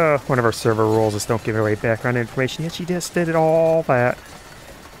 One of our server rules is don't give away background information. Yet she just did it all that.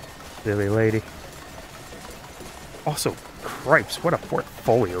 Silly lady. Also, cripes, what a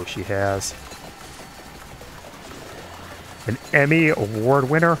portfolio she has. An Emmy Award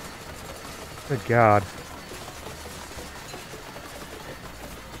winner? Good God.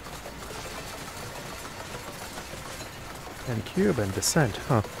 And Cuban descent,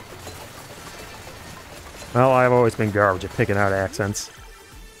 huh? Well, I've always been garbage at picking out accents.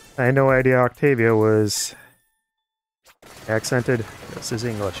 I had no idea Octavia was accented. Yes, his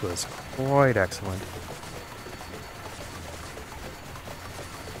English was quite excellent.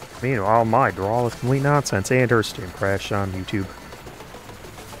 Meanwhile, my drawl is complete nonsense, and her stream crashed on YouTube.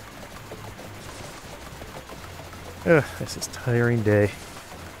 Ugh, this is a tiring day.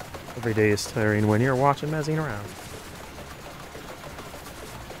 Every day is tiring when you're watching messing around.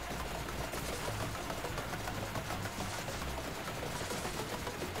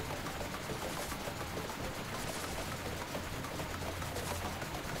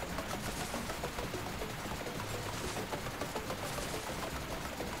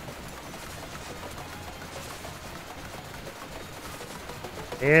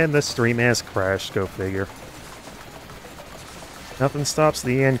 And the stream has crashed, go figure. Nothing stops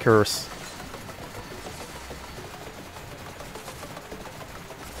the end curse.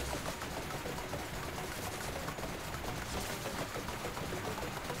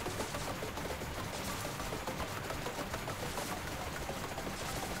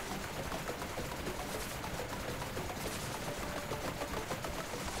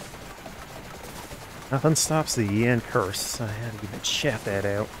 Nothing stops the end curse. I had to even chat that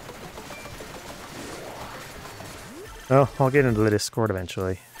out. Oh, I'll get into the Discord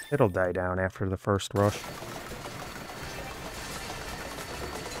eventually. It'll die down after the first rush.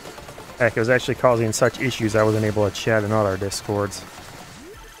 Heck, it was actually causing such issues I wasn't able to chat in other Discords.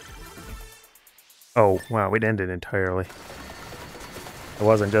 Oh, wow, it ended entirely. It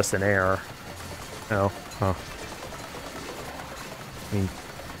wasn't just an error. No, huh. I mean,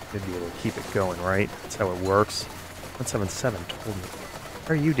 you'd be able to keep it going, right? That's how it works. 177 told me.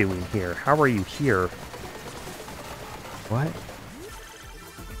 What are you doing here? How are you here? What?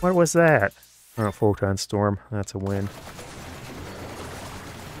 What was that? Oh, Photon Storm. That's a win.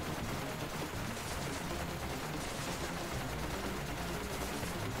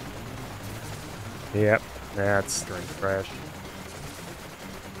 Yep, that's Stream Crash.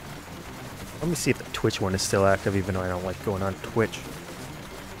 Let me see if the Twitch one is still active, even though I don't like going on Twitch.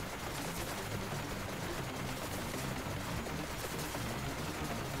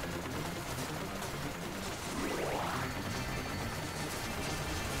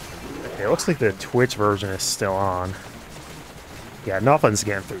 Okay, it looks like the Twitch version is still on. Yeah, nothing's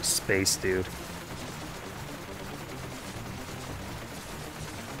getting through space, dude.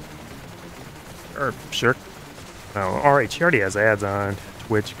 Sure. Oh, alright, she already has ads on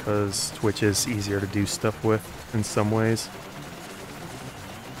Twitch because Twitch is easier to do stuff with in some ways.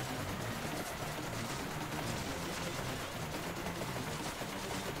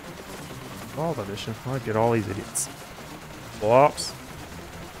 All the mission. I get all these idiots. Flops.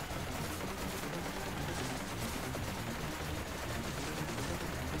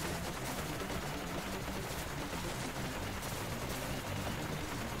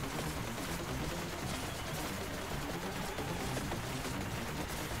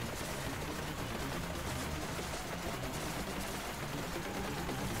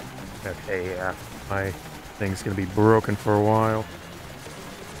 Okay, yeah, my thing's gonna be broken for a while.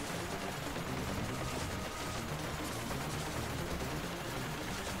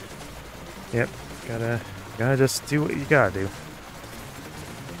 Yep, gotta just do what you gotta do.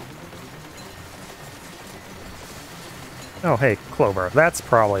 Oh, hey, Clover, that's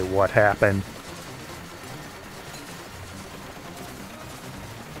probably what happened.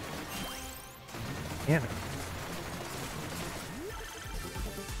 Damn it.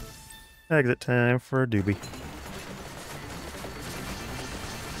 Exit time for Dooby.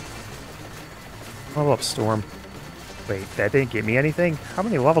 Level up Storm. Wait, that didn't get me anything? How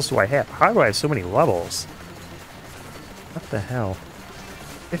many levels do I have? How do I have so many levels? What the hell?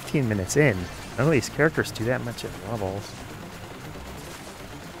 15 minutes in. None of these characters do that much in levels.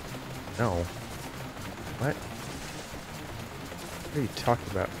 No. What? What are you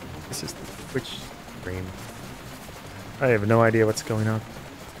talking about? This is the Twitch stream. I have no idea what's going on.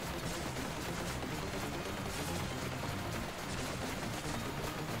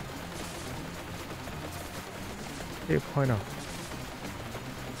 2.0.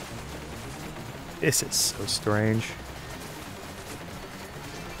 This is so strange.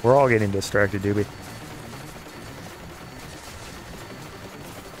 We're all getting distracted, Dooby.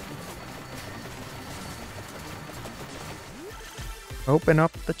 Open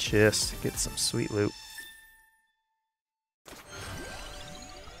up the chest, get some sweet loot.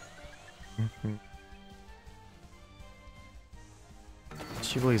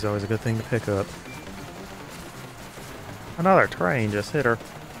 Jubilee's always a good thing to pick up. Another train just hit her.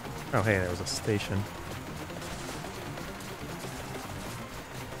 Oh, hey, there was a station.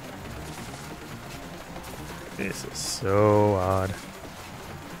 This is so odd.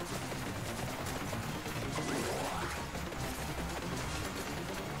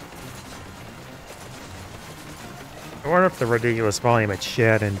 I wonder if the ridiculous volume of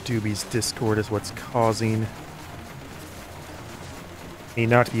chat in Dooby's Discord is what's causing me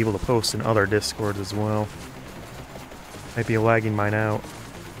not to be able to post in other Discords as well. Might be lagging mine out.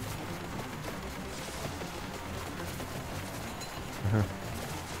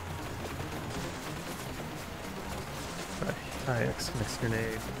 IX next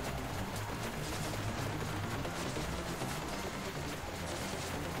grenade.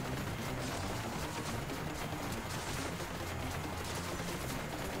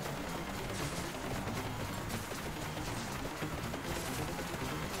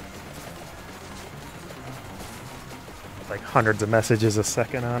 Like hundreds of messages a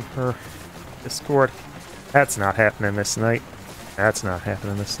second on her Discord. That's not happening this night. That's not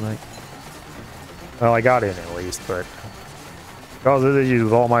happening this night. Well, I got in at least, but because of the use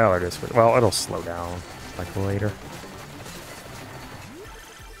of all my other Discord, well, it'll slow down like later.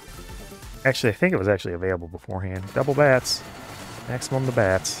 Actually, I think it was actually available beforehand. Double bats, maximum the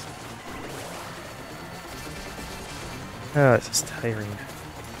bats. Oh, this is tiring.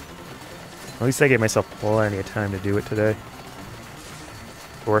 At least I gave myself plenty of time to do it today.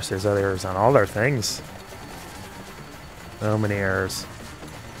 Of course, there's other errors on all their things. So many errors.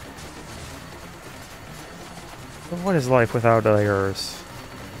 But what is life without errors?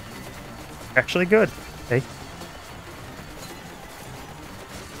 Actually good. Hey.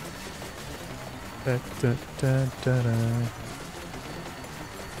 Da, da, da, da, da.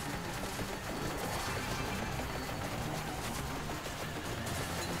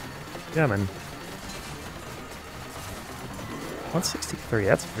 Yeah, man. 163,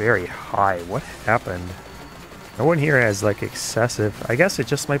 that's very high. What happened? No one here has, like, excessive. I guess it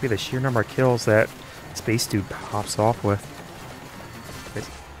just might be the sheer number of kills that Space Dude pops off with.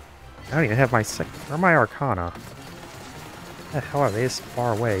 I don't even have my where are my Arcana? What the hell are they this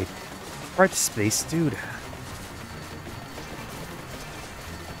far away? Right, Space Dude.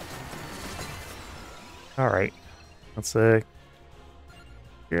 Alright. Let's, yeah.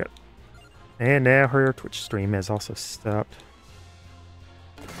 And now her Twitch stream has also stopped.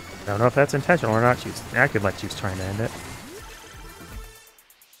 I don't know if that's intentional or not. She's acted like she was trying to end it.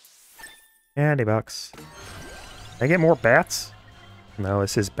 Candy bucks. Can I get more bats? No,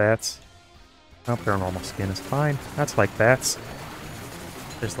 this is bats. Oh, their normal skin is fine. That's like bats.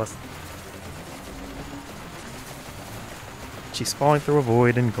 There's less. She's falling through a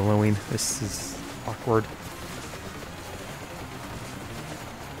void and glowing. This is awkward.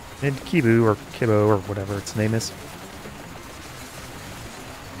 And Kibu, or Kibo, or whatever its name is.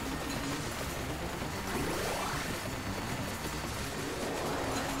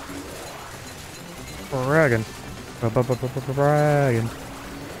 Dragon. Dragon.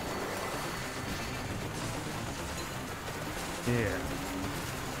 Yeah.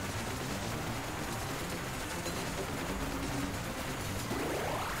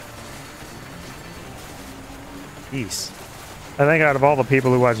 Jeez. I think out of all the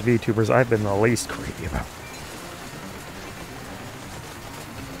people who watch VTubers, I've been the least creepy about.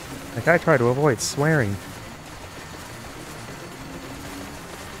 Like, I try to avoid swearing.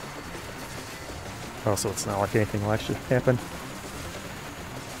 Also, it's not like anything like should happen.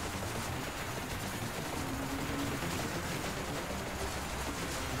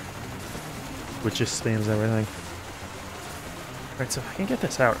 Which just spams everything. Alright, so if I can get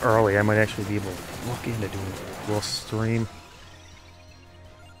this out early, I might actually be able to look into doing a full stream.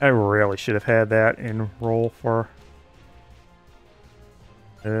 I really should have had that in roll for...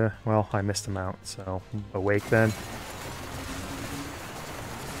 well, I missed him out, so awake then.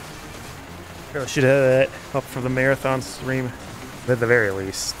 Really should have that up for the marathon stream, at the very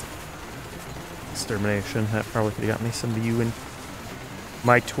least. Extermination, that probably could have got me some viewing.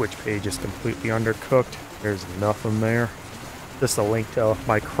 My Twitch page is completely undercooked. There's nothing there. Just a link to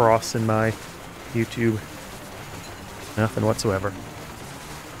my cross in my YouTube. Nothing whatsoever.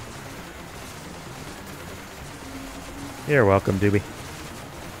 You're welcome, Dooby.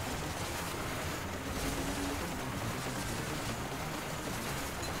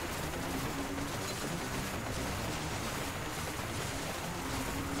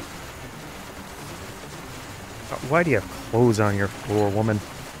 Why do you have clothes on your floor, woman?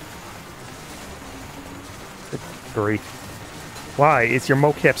 Good grief. Why? It's your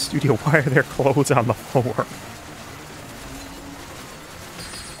mocap studio. Why are there clothes on the floor?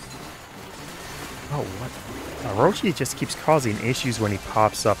 Oh, what? Krochi just keeps causing issues when he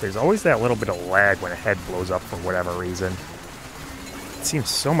pops up. There's always that little bit of lag when a head blows up for whatever reason. It seems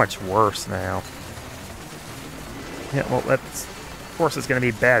so much worse now. Yeah, well, that's... Of course it's going to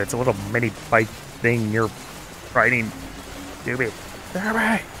be bad. It's a little mini bite thing you're fighting. Dooby.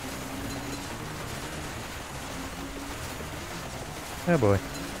 Dooby! Oh boy.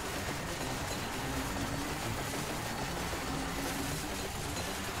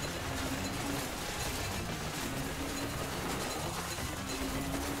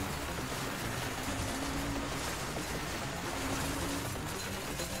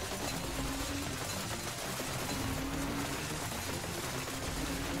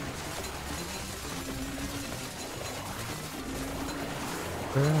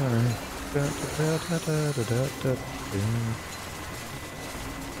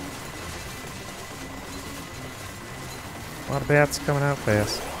 A lot of bats coming out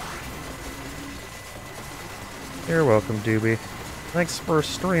fast. You're welcome, Dooby. Thanks for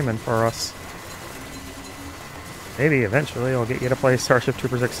streaming for us. Maybe eventually I'll get you to play Starship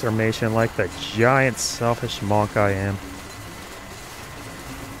Troopers Extermination like the giant selfish monk I am.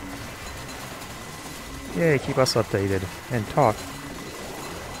 Yay, keep us updated. And talk.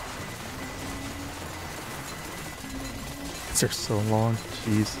 These are so long.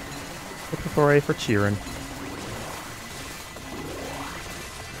 Jeez. Look for A for cheering.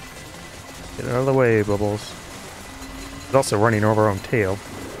 Get out of the way, Bubbles. She's also running over her own tail.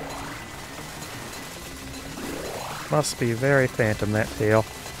 Must be very phantom, that tail.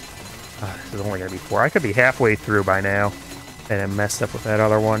 This is only going to be 4. I could be halfway through by now. And I messed up with that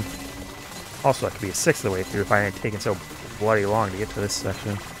other one. Also, I could be a sixth of the way through if I hadn't taken so bloody long to get to this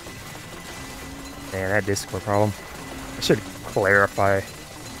section. Man, that Discord problem. I should clarify.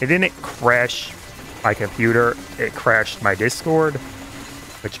 It didn't crash my computer. It crashed my Discord,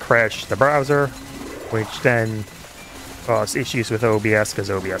 which crashed the browser, which then caused issues with OBS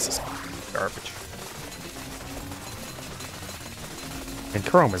because OBS is garbage. And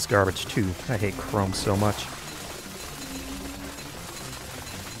Chrome is garbage too. I hate Chrome so much.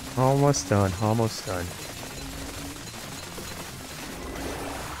 Almost done, almost done.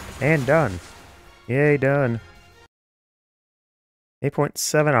 And done. Yay, done.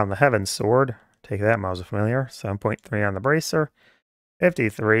 8.7 on the Heaven Sword. Take that, Mouse Familiar. 7.3 on the Bracer.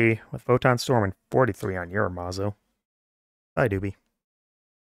 53 with Photon Storm and 43 on your Mazo. Bye, Dooby.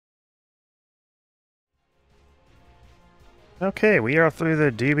 Okay, we are through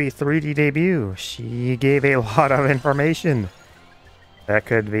the Dooby 3D debut. She gave a lot of information. That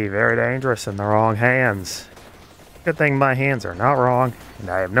could be very dangerous in the wrong hands. Good thing my hands are not wrong,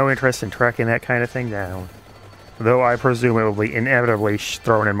 and I have no interest in tracking that kind of thing down. Though I presume it will be inevitably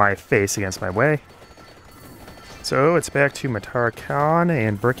thrown in my face against my way. So it's back to Matara-kan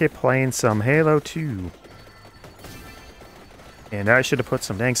and Bricky playing some Halo 2. And I should have put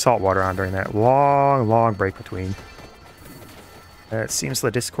some dang salt water on during that long break between. It seems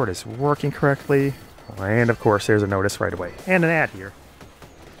the Discord is working correctly. And of course there's a notice right away. And an ad here.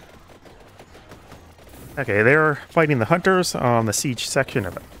 Okay, they're fighting the hunters on the siege section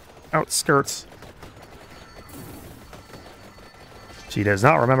of the outskirts. She does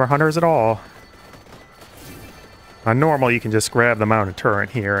not remember hunters at all. On normal, you can just grab the mounted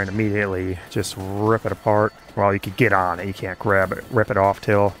turret here and immediately just rip it apart. Well, you could get on it. You can't grab it, rip it off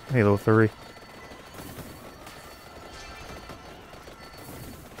till Halo 3.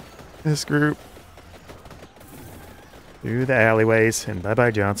 This group through the alleyways and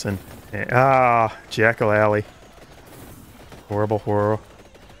bye-bye Johnson. And, Jekyll Alley. Horrible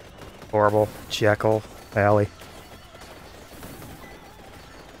Jekyll Alley.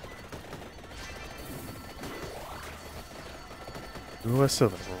 List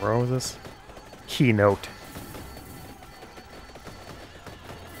of the Roses. Keynote.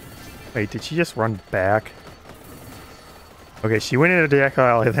 Wait, did she just run back? Okay, she went into Jekyll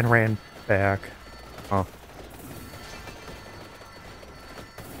Alley, then ran back. Oh.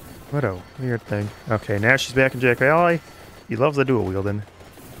 What a weird thing. Okay, now she's back in Jekyll Alley. He loves the dual wielding.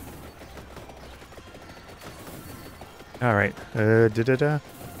 Alright. Alright,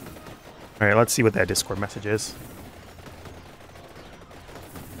 let's see what that Discord message is.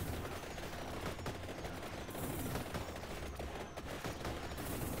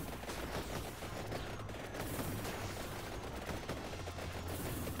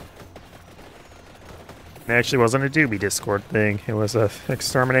 It actually wasn't a Dooby Discord thing. It was a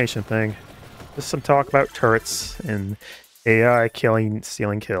extermination thing. Just some talk about turrets and AI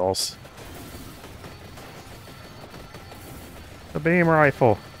stealing kills. The beam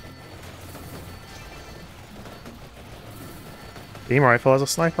rifle. Beam rifle is a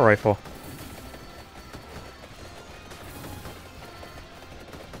sniper rifle.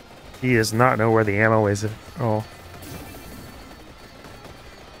 He does not know where the ammo is at all.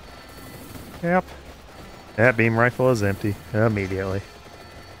 Yep. That beam rifle is empty immediately.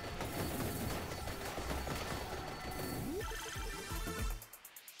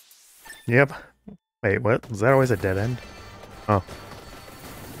 Yep. Wait, what? Was that always a dead end? Oh.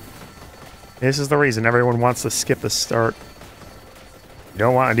 This is the reason everyone wants to skip the start. You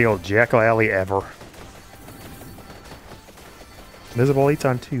don't want to deal with Jackal Alley ever. Visible Eats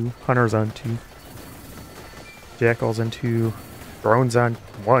on 2, Hunter's on 2, Jackal's on 2, Drone's on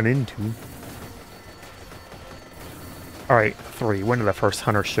 1 and 2. Alright, 3. When did the first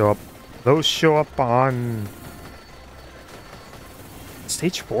Hunters show up? Those show up on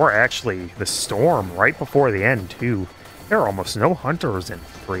Stage 4, actually. The Storm, right before the end, too. There are almost no Hunters in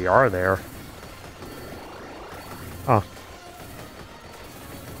 3, are there? Huh.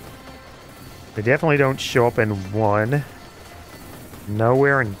 They definitely don't show up in 1.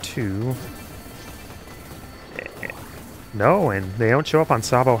 Nowhere in 2. No, and they don't show up on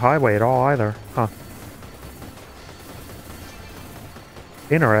Sabo Highway at all either. Huh.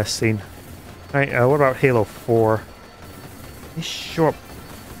 Interesting. Alright, what about Halo 4? They show up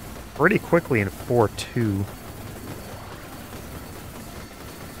pretty quickly in 4 too.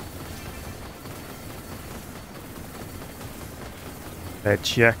 That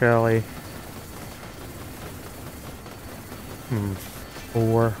Jack Alley.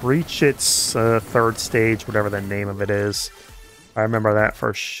 4. Reach its third stage, whatever the name of it is. I remember that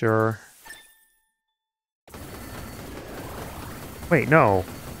for sure. Wait, no.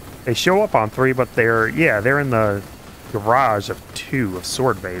 They show up on 3, but they're in the garage of 2 of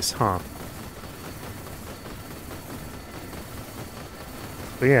Sword Base, huh?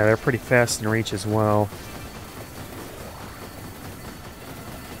 But yeah, they're pretty fast in reach as well.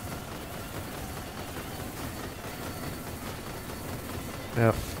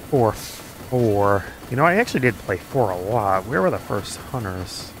 Yeah, 4. You know, I actually did play 4 a lot. Where were the first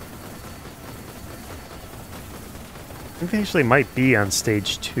Hunters? I think they actually might be on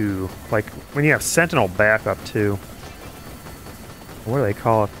stage 2. Like, when you have Sentinel backup, too. What do they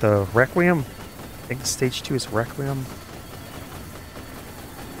call it? The Requiem? I think stage 2 is Requiem.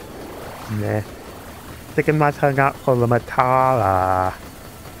 Nah. Sticking my tongue out for the Matara.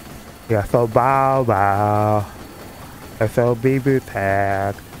 Yeah, so bow. I so baby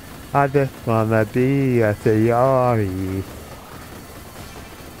tag. I just wanna be a Sayori.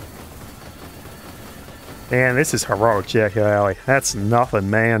 Man, this is heroic, Jackal Alley. That's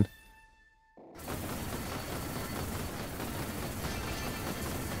nothing, man.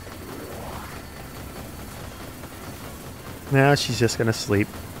 Now she's just gonna sleep.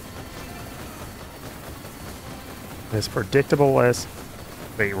 As predictable as...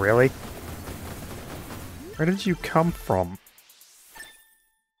 Wait, really? Where did you come from?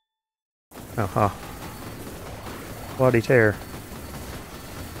 Uh-huh. Bloody tear.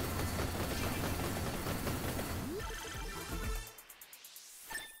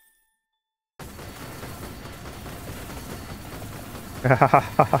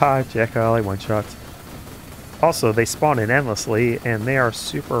 Jack Alley one-shots. Also, they spawn in endlessly, and they are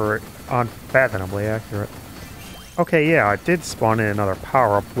super unfathomably accurate. Okay, yeah, I did spawn in another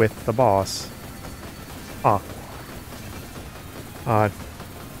power-up with the boss. Huh.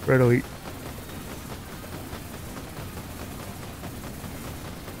 Readily.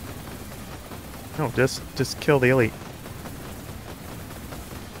 No, just kill the elite.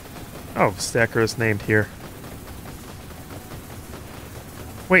 Oh, Stacker is named here.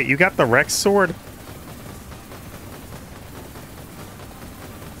 Wait, you got the Rex sword?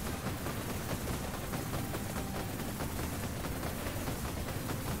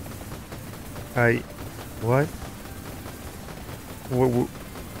 What?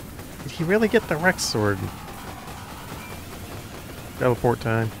 Did he really get the Rex sword? Teleport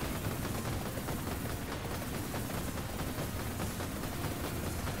time.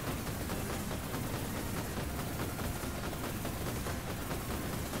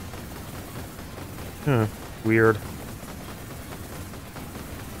 Huh. Weird.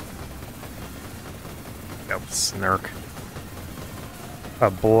 Oh, snark. A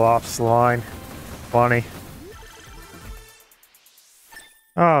bluffs line. Funny.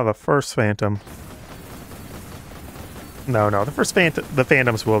 Oh, the first Phantom. No, the first Phantom. The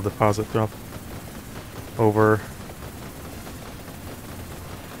Phantoms will deposit stuff over.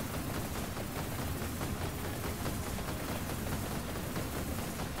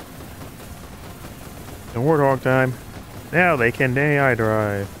 The Warthog time. Now they can AI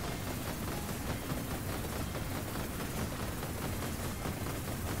drive.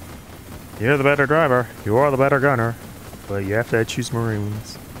 You're the better driver. You are the better gunner. But you have to choose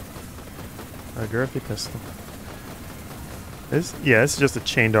Maroons. A girthy pistol. This is just a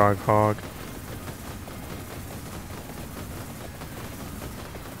chain dog hog.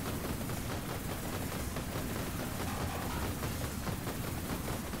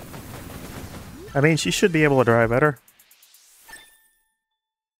 I mean, she should be able to drive better.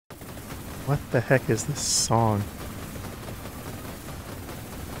 What the heck is this song?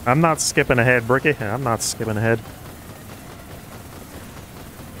 I'm not skipping ahead, Bricky. I'm not skipping ahead.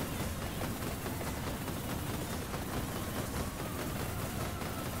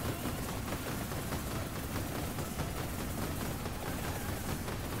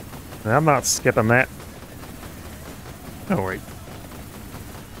 I'm not skipping that. Oh, wait.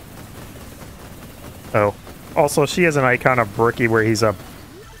 Oh. Also, she has an icon of Bricky where he's a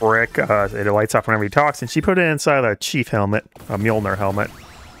brick. It lights up whenever he talks, and she put it inside a chief helmet, a Mjolnir helmet.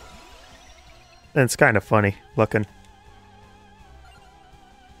 And it's kind of funny looking.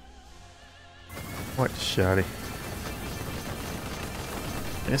 What shoddy.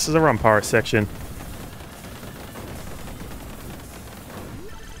 This is a run power section.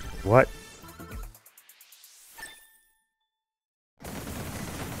 What?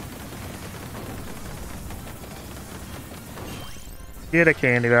 Get a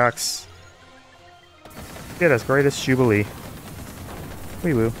candy box. Get us greatest jubilee.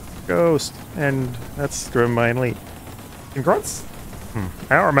 Wee woo. Ghost. And that's driven by an elite. Can grunts?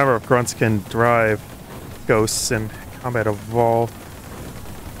 I don't remember if grunts can drive ghosts in Combat Evolved.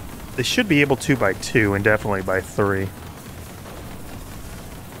 They should be able to by 2 and definitely by 3.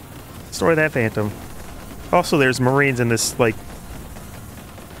 Destroy that phantom. Also, there's marines in this, like,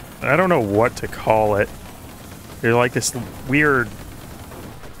 I don't know what to call it. They're like this weird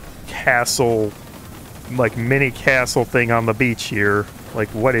castle, like mini castle thing on the beach here. Like,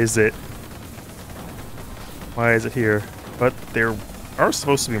 what is it? Why is it here? But there are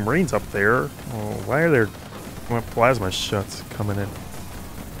supposed to be marines up there. Oh, why are there plasma shots coming in?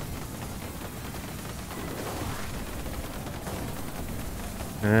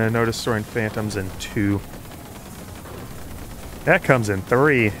 No destroying phantoms in 2. That comes in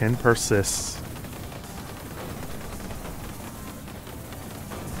 3 and persists.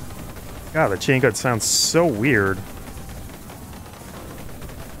 God, the chain gun sounds so weird.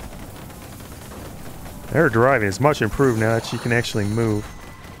 Her driving is much improved now that she can actually move.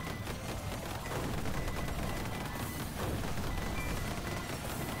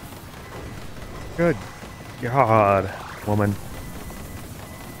 Good God, woman.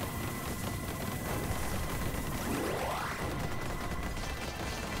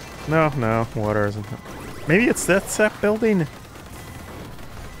 No, water isn't. Maybe it's that building?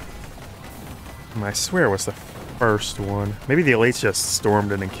 I swear it was the first one. Maybe the elites just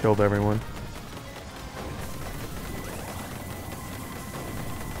stormed in and killed everyone.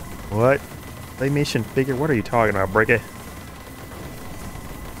 What? Claymation figure? What are you talking about, Bricky?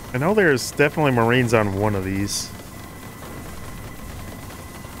 I know there's definitely marines on one of these.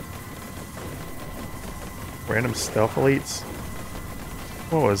 Random stealth elites?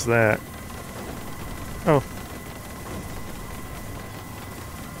 What was that? Oh.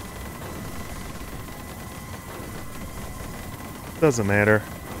 Doesn't matter.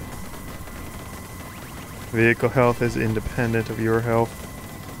 Vehicle health is independent of your health.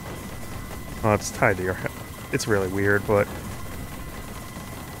 Oh, it's tied to your health. It's really weird, but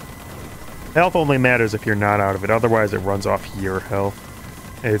health only matters if you're not out of it. Otherwise, it runs off your health.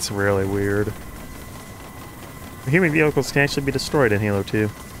 It's really weird. Human vehicles can actually be destroyed in Halo 2.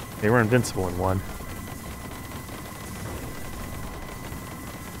 They were invincible in 1.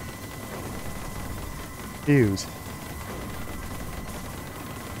 Fuse.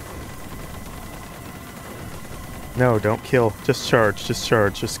 No, don't kill. Just charge,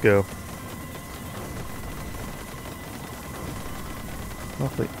 just go.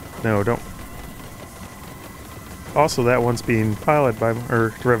 Lovely. No, don't. Also, that one's being piloted by, or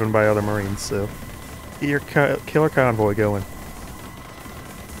driven by other Marines, so get your killer convoy going.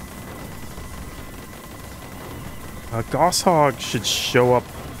 Gosshog should show up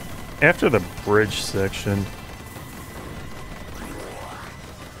after the bridge section.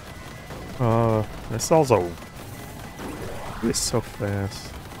 This also is so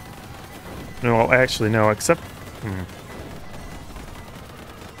fast. No, actually, no, except...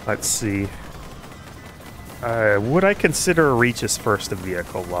 Let's see. Would I consider Reach's first a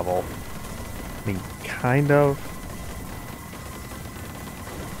vehicle level? I mean, kind of.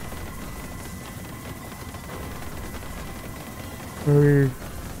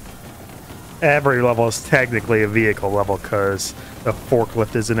 Every level is technically a vehicle level because the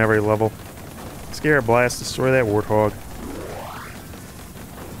forklift is in every level. Scare Blast, destroy that warthog.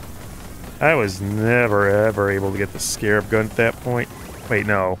 I was never ever able to get the Scarab gun at that point. Wait,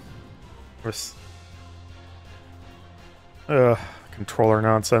 no. Controller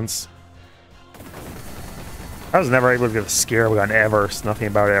nonsense. I was never able to get a Scarab gun ever, so nothing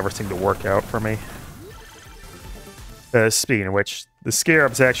about it ever seemed to work out for me. Speaking of which, the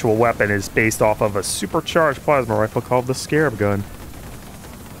Scarab's actual weapon is based off of a supercharged plasma rifle called the Scarab gun.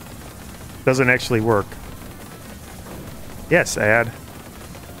 Doesn't actually work. Yes, ad.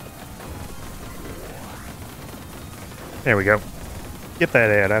 There we go. Get that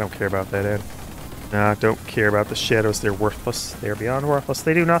ad. I don't care about that ad. Nah, don't care about the shadows. They're worthless. They're beyond worthless.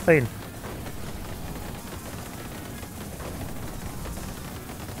 They do nothing.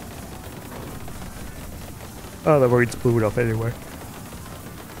 Oh, the Marines blew it up anyway.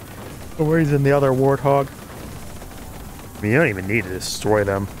 The Marines in the other Warthog. I mean, you don't even need to destroy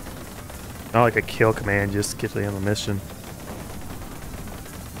them. Not like a kill command, just get to the end of the mission. In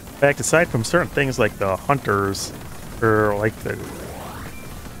fact, aside from certain things like the Hunters, or like the...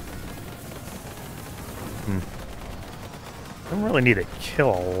 don't really need to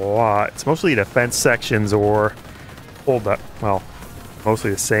kill a lot. It's mostly defense sections or hold up. Well, mostly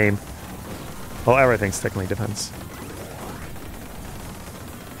the same. Well, everything's technically defense.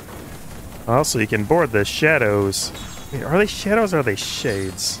 Also, you can board the shadows. Wait, are they shadows or are they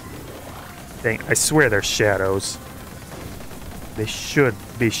shades? Dang, I swear they're shadows. They should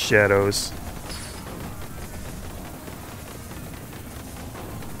be shadows.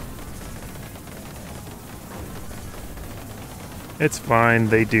 It's fine,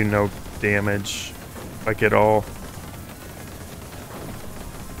 they do no damage, like at all.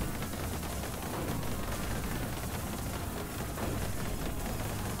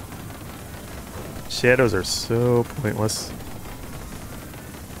 Shadows are so pointless.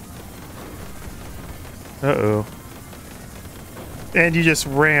 Uh-oh. And you just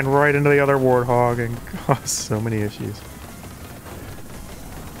ran right into the other Warthog and caused so many issues.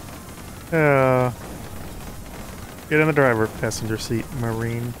 Get in the driver passenger seat,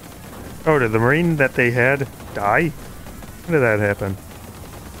 Marine. Oh, did the Marine that they had die? When did that happen?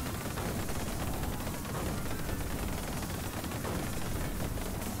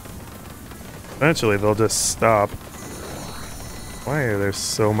 Eventually they'll just stop. Why are there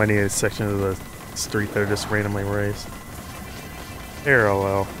so many sections of the street that are just randomly raised?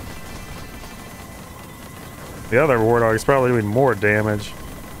 Parallel. The other Warthog is probably doing more damage.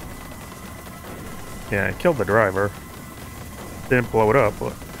 Yeah, I killed the driver. Didn't blow it up,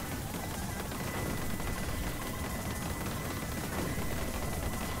 but...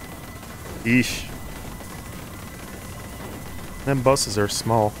 Eesh. Them buses are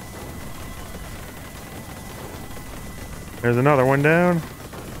small. There's another one down.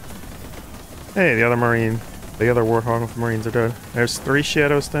 Hey, the other Marine. The other Warthog with the Marines are dead. There's 3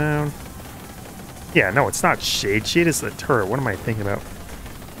 shadows down. Yeah, no, it's not Shade. Shade is the turret. What am I thinking about?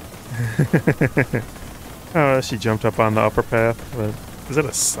 Oh, she jumped up on the upper path. Is it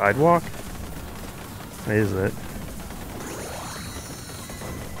a sidewalk? Is it?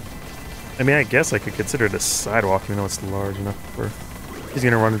 I mean, I guess I could consider it a sidewalk, even though it's large enough for... She's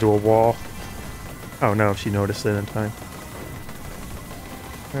gonna run into a wall. Oh no, she noticed it in time.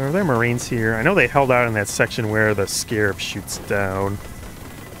 Are there Marines here? I know they held out in that section where the Scarab shoots down.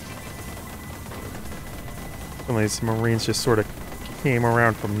 Some of these Marines just sort of came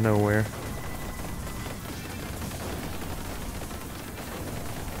around from nowhere.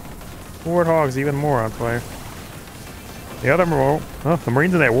 Warthogs even more on fire. The other the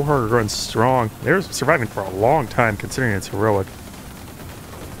Marines in that Warthog are growing strong. They're surviving for a long time, considering it's heroic.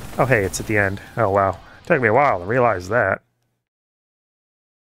 Oh hey, it's at the end. Oh wow. It took me a while to realize that.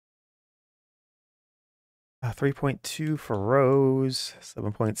 3.2 for Rose,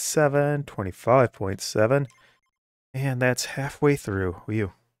 7.7, 25.7, and that's halfway through.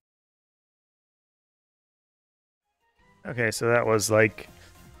 Whew. Okay, so that was like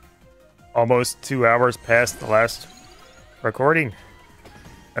almost 2 hours past the last recording.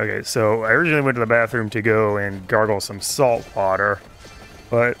 Okay, so I originally went to the bathroom to go and gargle some salt water,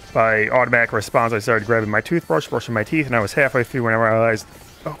 but by automatic response I started grabbing my toothbrush, brushing my teeth, and I was halfway through when I realized,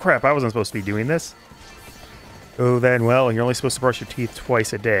 oh crap, I wasn't supposed to be doing this. Oh then, well, you're only supposed to brush your teeth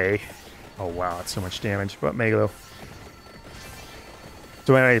twice a day. Oh wow, that's so much damage, but Megalo.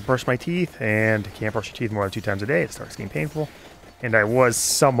 So when I brush my teeth, and can't brush your teeth more than 2 times a day, it starts getting painful. And I was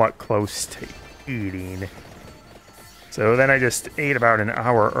somewhat close to eating. So then I just ate about an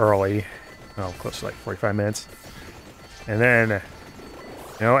hour early. Oh, close to like 45 minutes. And then,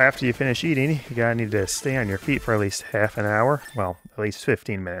 you know, after you finish eating, you gotta need to stay on your feet for at least half an hour. Well, at least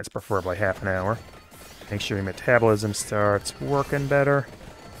 15 minutes, preferably half an hour. Make sure your metabolism starts working better.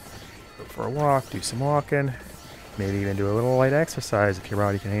 Go for a walk, do some walking. Maybe even do a little light exercise if your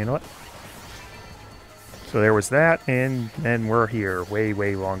body can handle it. So there was that, and we're here way,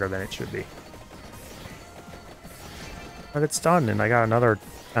 way longer than it should be. But it's done, and I got another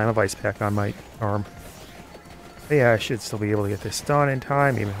Time of Ice pack on my arm. But yeah, I should still be able to get this done in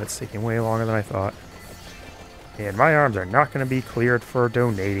time, even if it's taking way longer than I thought. And my arms are not going to be cleared for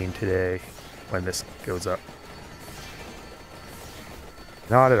donating today when this goes up.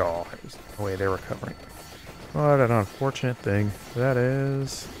 Not at all. There's no way they're recovering. What an unfortunate thing. That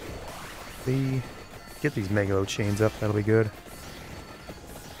is... Get these Megalo chains up, that'll be good.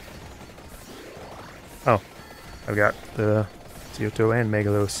 Oh, I've got the Syuuto and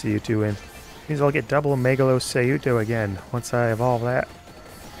Megalo Syuuto in. Means I'll get double Megalo Syuuto again once I evolve that.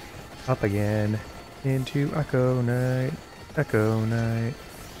 Up again. Into Echo Knight. Echo Knight.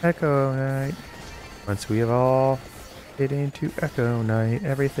 Echo Knight. Once we evolve it into Echo Knight,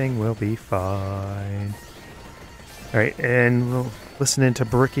 everything will be fine. Alright, and we'll listen to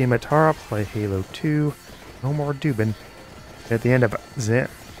Bricky and Matara play Halo 2. No more Dubin. At the end of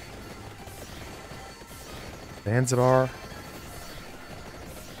Zanzibar.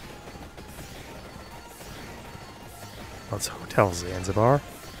 Well, it's Hotel Zanzibar.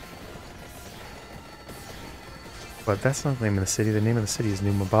 But that's not the name of the city. The name of the city is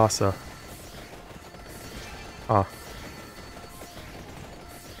New Mombasa. Ah.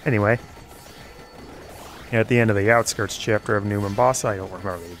 Anyway. At the end of the Outskirts chapter of New Mombasa, I don't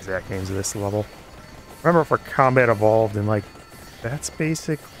remember the exact names of this level. Remember for Combat Evolved, and like, that's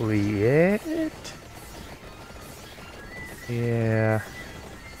basically it? Yeah.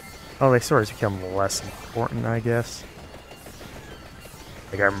 Oh, they sort of become less important, I guess.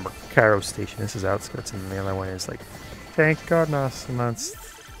 Like, I remember Cairo Station, this is Outskirts, and the other one is like, thank goodness, and that's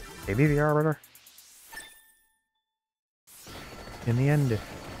maybe the Arbiter? In the end.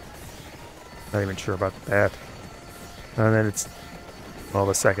 Not even sure about that. And then it's, well,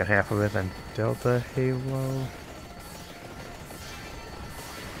 the second half of it, then Delta Halo.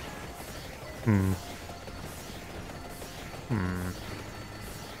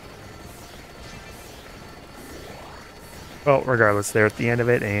 Well, regardless, they're at the end of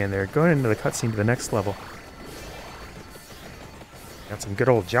it, and they're going into the cutscene to the next level. Got some good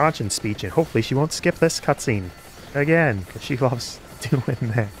old Johnson speech, and hopefully she won't skip this cutscene again, because she loves doing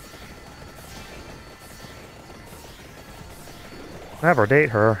that. Never date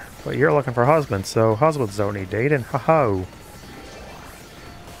her, but you're looking for husbands, so husbands don't need dating. Ha-ho.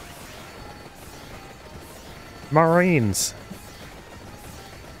 Marines.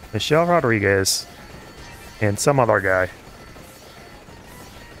 Michelle Rodriguez. And some other guy.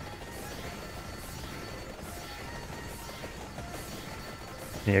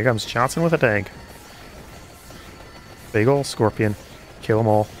 Here comes Johnson with a tank. Big ol' scorpion. Kill them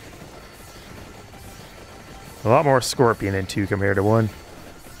all. A lot more scorpion in 2 compared to 1.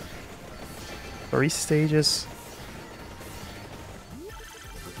 3 stages.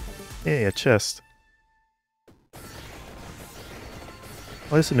 Yeah, a chest.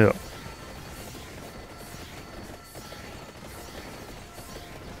 Listen up.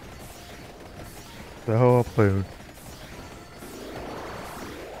 The whole balloon.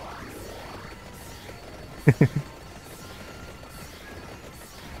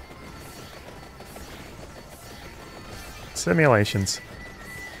 Simulations.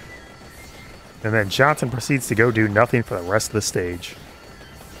 And then Johnson proceeds to go do nothing for the rest of the stage.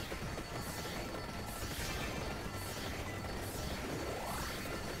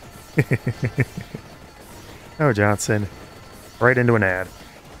 Oh, Johnson. Right into an ad.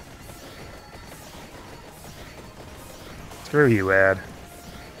 Screw you, ad.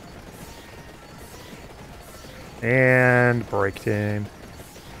 And break time.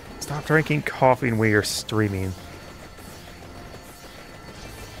 Stop drinking coffee when you're streaming.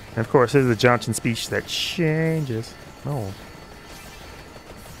 And of course, this is the Johnson speech that changes. Oh.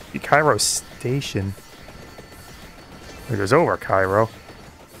 The Cairo Station. It goes over Cairo.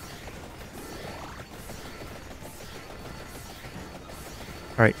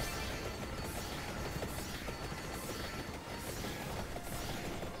 Alright.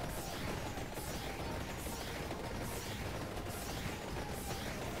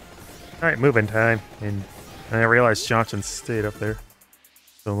 Alright, moving time. And I realized Johnson stayed up there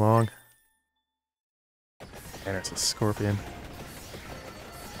so long. And it's a scorpion.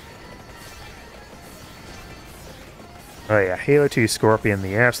 Oh yeah, Halo 2 Scorpion,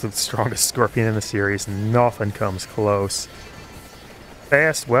 the absolute strongest scorpion in the series. Nothing comes close.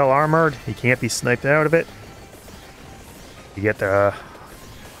 Fast, well armored, you can't be sniped out of it. You get the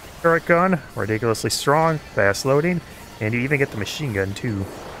turret gun, ridiculously strong, fast loading, and you even get the machine gun too.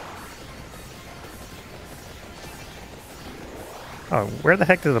 Oh, where the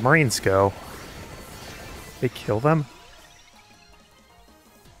heck did the Marines go? They kill them?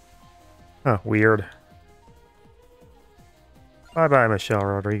 Huh, weird. Bye-bye, Michelle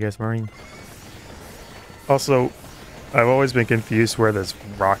Rodriguez Marine. Also, I've always been confused where those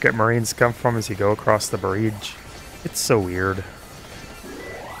rocket marines come from as you go across the bridge. It's so weird.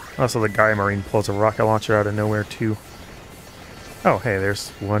 Also, the guy marine pulls a rocket launcher out of nowhere, too. Oh, hey, there's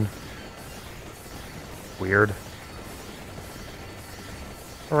one. Weird.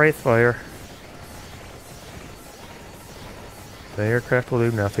 Wraith fire. The aircraft will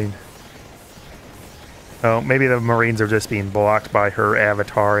do nothing. Oh, maybe the marines are just being blocked by her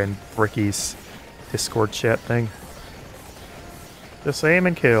avatar and Bricky's Discord chat thing. Just aim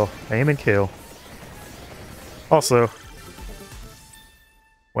and kill. Aim and kill. Also,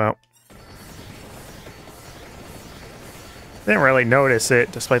 well, didn't really notice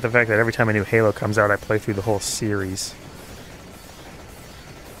it, despite the fact that every time a new Halo comes out, I play through the whole series.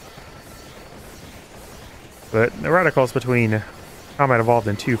 But the radicals between Combat Evolved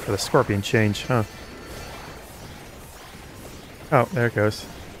and 2 for the Scorpion change, huh? Oh, there it goes.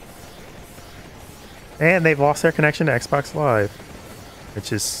 And they've lost their connection to Xbox Live,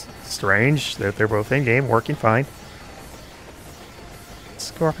 which is strange that they're both in-game, working fine.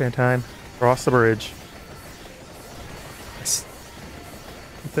 Scorpion time. Cross the bridge.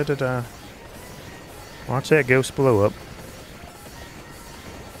 Da-da-da. Watch that ghost blow up.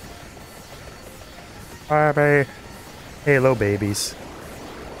 Bye-bye. Halo babies.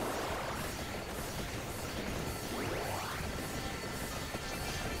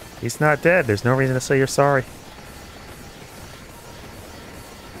 He's not dead. There's no reason to say you're sorry.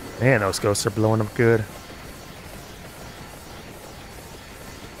 Man, those ghosts are blowing up good.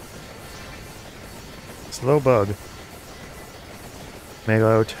 Slow bug.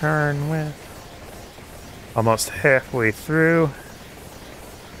 Megalo turn with. Almost halfway through.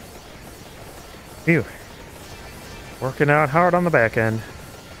 Phew. Working out hard on the back end.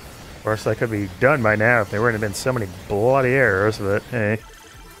 Of course, I could be done by now if there wouldn't have been so many bloody errors, but hey.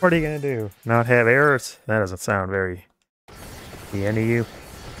 What are you gonna do? Not have errors? That doesn't sound very the end of you.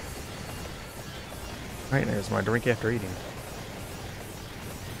 Right, there's my drink after eating.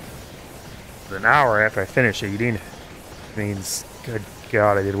 An hour after I finish eating means, good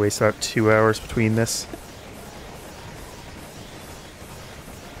God, I did waste about 2 hours between this.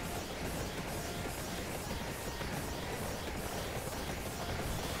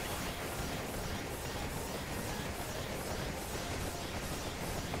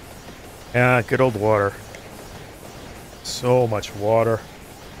 Yeah, good old water. So much water.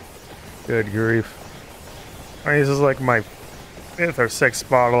 Good grief. I mean, this is like my 5th or 6th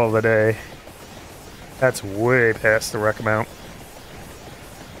bottle of the day. That's way past the rec amount.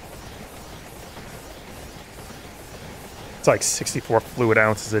 It's like 64 fluid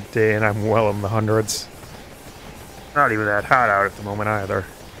ounces a day, and I'm well in the hundreds. Not even that hot out at the moment either.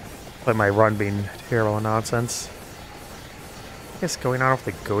 But my run being terrible nonsense. What's going on with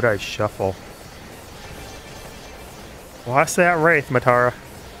the Godai shuffle? What's that wraith, Matara?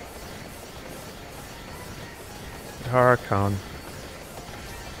 Matara-kan.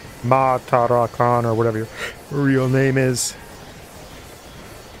 Matara-kan, or whatever your real name is.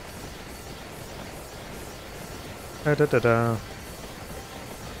 Da-da-da-da.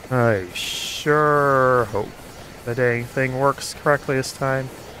 I sure hope the dang thing works correctly this time.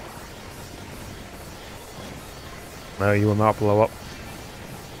 No, you will not blow up.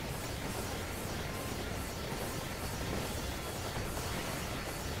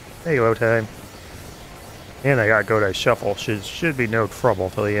 Halo time. And I got Godai Shuffle. Should be no trouble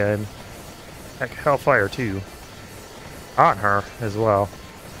till the end. Heck, Hellfire too. On her as well.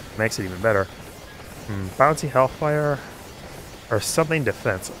 Makes it even better. Bouncy Hellfire or something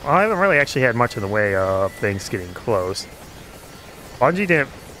defense. Well, I haven't really actually had much in the way of things getting close. Bungie didn't.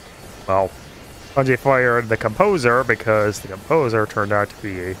 Well, Bungie fired the Composer because the Composer turned out to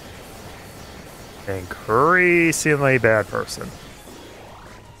be an increasingly bad person.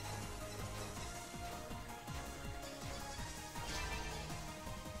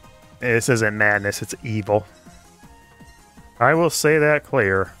 This isn't madness, it's evil. I will say that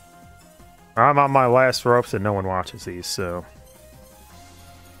clear. I'm on my last ropes and no one watches these, so.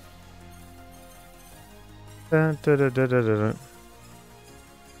 Dun, dun, dun, dun, dun, dun.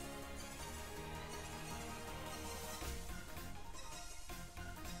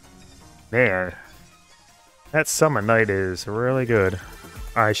 Man, that Summon Knight is really good.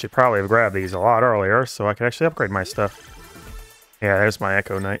 I should probably have grabbed these a lot earlier so I could actually upgrade my stuff. Yeah, there's my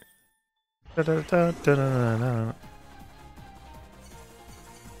Echo Knight. Da, da, da, da, da, da.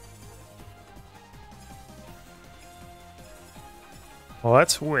 Well,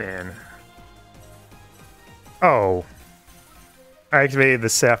 let's win. Oh. I activated the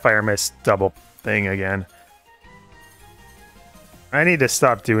Sapphire Mist double thing again. I need to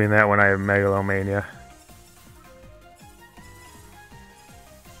stop doing that when I have Megalomania.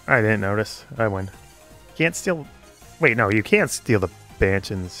 I didn't notice. I win. Can't steal... Wait, no, you can't steal the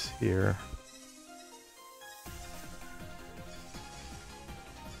Banchins here.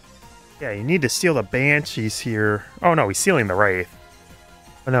 Yeah, you need to steal the Banshees here. Oh no, he's stealing the Wraith.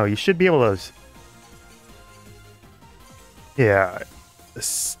 Oh no, you should be able to... Yeah,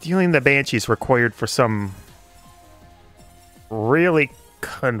 stealing the Banshees required for some really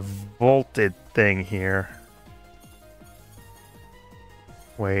convoluted thing here.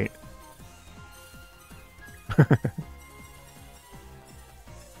 Wait.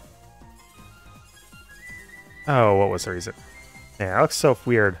 Oh, what was the reason? Yeah, it looks so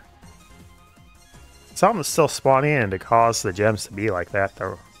weird. Something's still spawning in to cause the gems to be like that,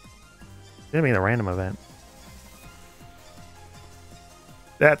 though. It's gonna be the random event.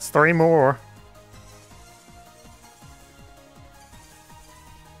 That's 3 more.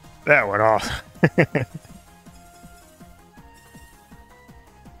 That went off.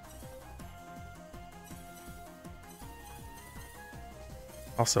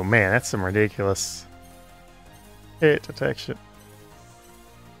 Also, man, that's some ridiculous hit detection.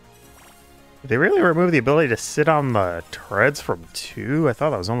 Did they really remove the ability to sit on the treads from 2? I thought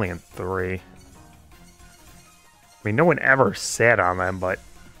that was only in 3. I mean, no one ever sat on them, but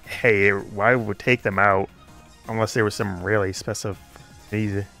hey, why would take them out unless there was some really specific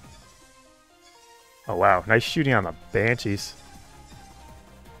need? Oh wow, nice shooting on the Banshees.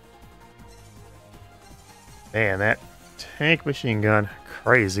 Man, that tank machine gun,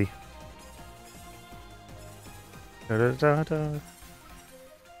 crazy. Da, da, da, da.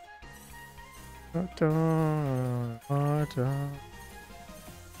 Da, da, da,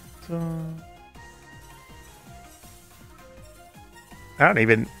 da. I don't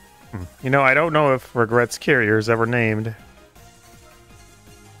even... You know, I don't know if Regret's Carrier is ever named.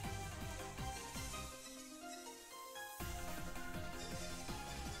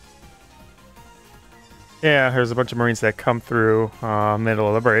 Yeah, there's a bunch of Marines that come through middle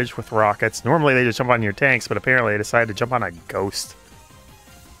of the bridge with rockets. Normally they just jump on your tanks, but apparently they decided to jump on a ghost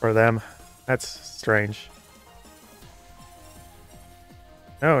for them. That's strange.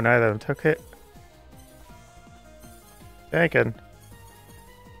 No, neither of them took it. Taken.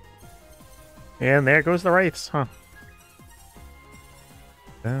 And there goes the Wraiths, huh?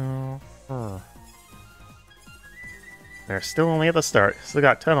 No. They're still only at the start. Still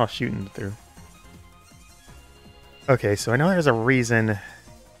got tunnel shooting through. Okay, so I know there's a reason.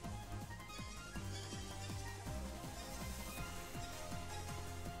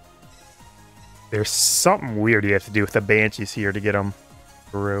 There's something weird you have to do with the Banshees here to get them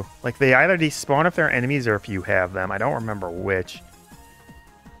through. Like, they either despawn if they're enemies or if you have them. I don't remember which.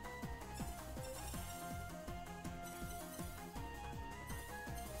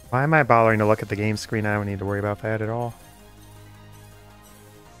 Why am I bothering to look at the game screen? I don't need to worry about that at all.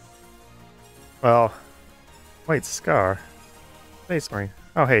 Well, wait, Scar. Space Marine.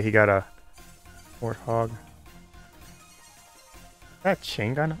 Oh, hey, he got a Warthog. Is that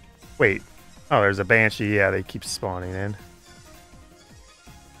chain gun? Wait. Oh, there's a Banshee. Yeah, they keep spawning in.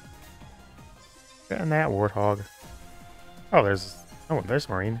 Getting that Warthog. Oh, there's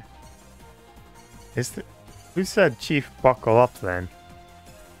Marine. Who said Chief buckle up then?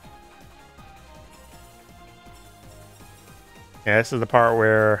 Yeah, this is the part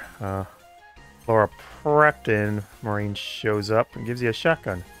where Laura Prepton Marine shows up and gives you a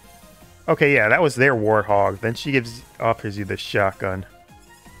shotgun. Okay, yeah, that was their Warthog. Then she offers you the shotgun.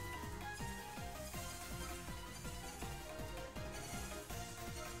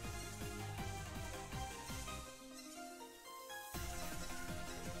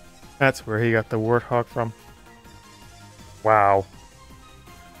 That's where he got the Warthog from. Wow.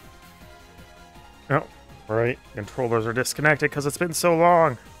 Oh, right. Controllers are disconnected because it's been so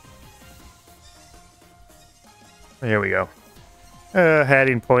long. Here we go.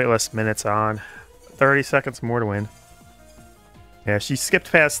 Adding pointless minutes on. 30 seconds more to win. Yeah, she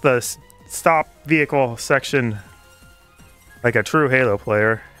skipped past the stop vehicle section like a true Halo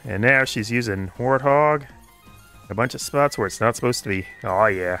player. And now she's using Warthog. A bunch of spots where it's not supposed to be. Oh,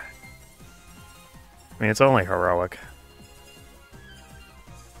 yeah. I mean, it's only heroic.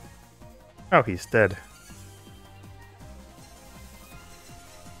 Oh, he's dead.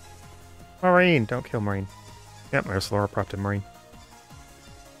 Marine! Don't kill Marine. Yep, there's Laura Prepton Marine.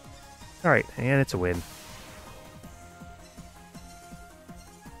 Alright, and it's a win.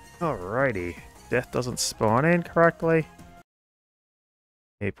 Alrighty. Death doesn't spawn in correctly.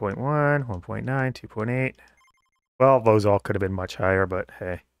 8.1, 1.9, 2.8. Well, those all could have been much higher, but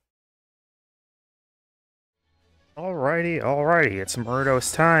hey. Alrighty, it's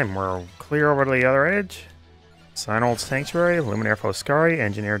Ambrojoe's time. We're clear over to the other edge. Sign Old Sanctuary, Luminaire Foscari,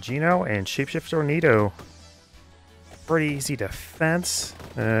 Engineer Gino, and Shapeshifter Nito. Pretty easy defense.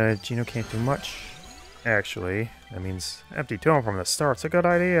 Gino can't do much. Actually, that means empty tome from the start's a good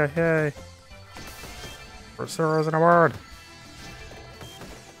idea. Yay. Pursuers in a word.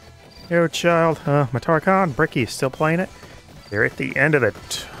 Yo, child. Matara-kan, Bricky, still playing it? They're at the end of the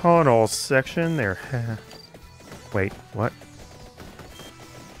tunnel section. They're... Wait, what?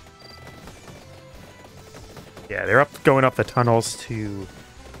 Yeah, they're going up the tunnels to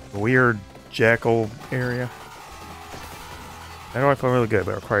the weird jackal area. I know I feel really good,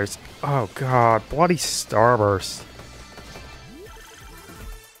 but it requires... Oh god, bloody starburst.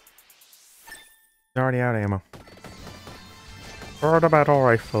 Already out of ammo. Porta battle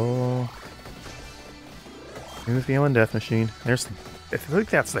rifle. Smooth feeling death machine. There's the... I think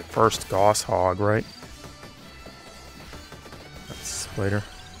that's the first Gauss hog, right? That's Splitter.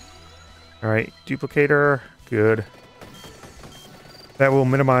 Alright, duplicator. Good. That will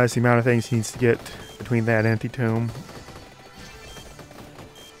minimize the amount of things he needs to get between that anti-tome.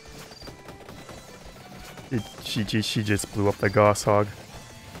 She just blew up the Gauss hog.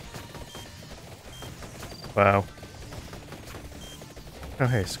 Wow. Oh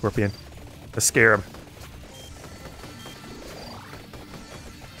hey, Scorpion. The Scarab.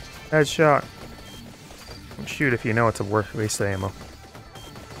 Headshot. Don't shoot if you know it's a waste of ammo.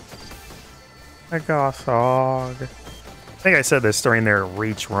 A Gauss hog. I think I said this during their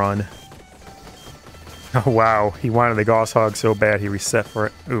reach run. Oh wow, he wanted the Gauss hog so bad he reset for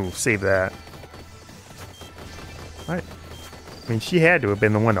it. Ooh, save that. What? I mean, she had to have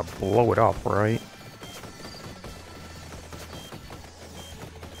been the one to blow it up, right?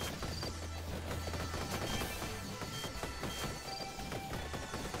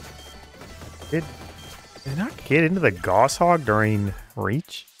 Did not get into the Gauss hog during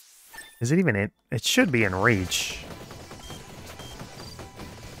reach? Is it even in? It should be in reach.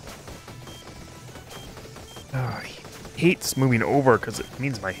 Oh, I hate moving over because it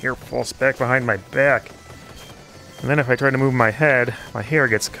means my hair falls back behind my back. And then if I try to move my head, my hair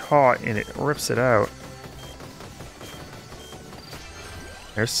gets caught and it rips it out.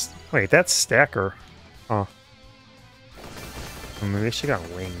 Wait, that's Stacker. Huh. Maybe she got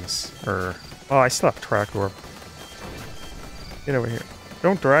wings. Or... Oh, I still have Tractor. Get over here.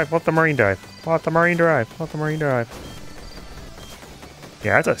 Don't drive. Let the Marine dive. Let the Marine drive. Let the Marine drive.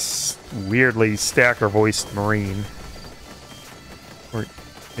 Yeah, that's a weirdly Stacker-voiced Marine. Or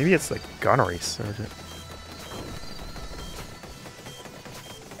maybe it's the Gunnery Sergeant.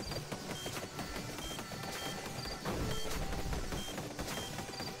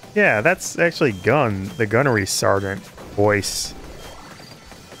 Yeah, that's actually the Gunnery Sergeant voice.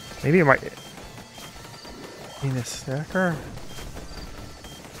 Maybe it might... In a Stacker?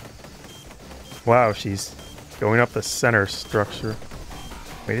 Wow, she's going up the center structure.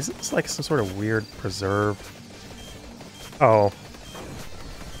 Wait, is this like some sort of weird preserve? Oh.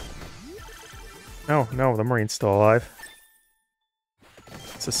 No, the Marine's still alive.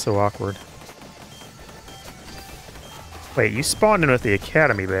 This is so awkward. Wait, you spawned in with the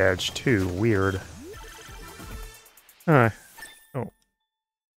Academy badge too. Weird. Huh. Oh.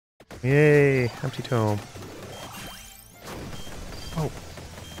 Yay, empty tome. Oh.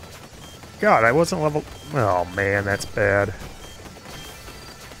 God, I wasn't level... Oh man, that's bad.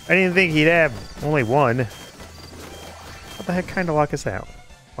 I didn't think he'd have only one. What the heck kind of luck is that?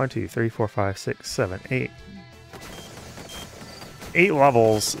 1, 2, 3, 4, 5, 6, 7, 8. 8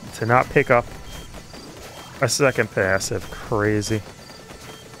 levels to not pick up a second passive. Crazy.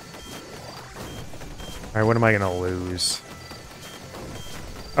 Alright, what am I gonna lose?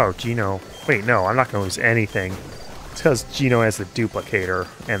 Oh, Gino. Wait, no, I'm not gonna lose anything. It's because Gino has the duplicator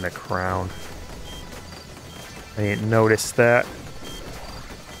and the crown. I didn't notice that.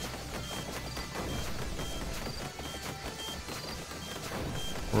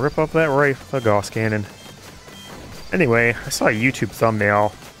 Rip up that rifle, the Gauss cannon. Anyway, I saw a YouTube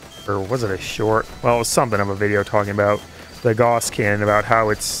thumbnail, or was it a short? Well, it was something of a video talking about the Gauss cannon, about how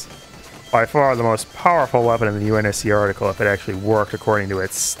it's by far the most powerful weapon in the UNSC article if it actually worked according to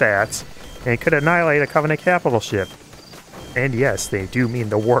its stats, and could annihilate a Covenant capital ship. And yes, they do mean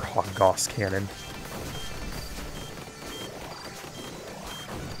the Warthog Gauss cannon.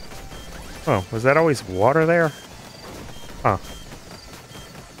 Oh, was that always water there? Huh.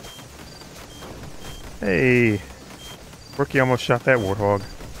 Hey, Rookie almost shot that Warthog.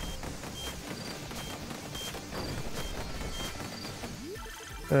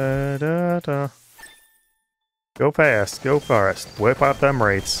 Da, da, da. Go fast, go fast. Whip out them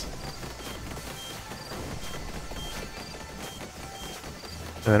rates.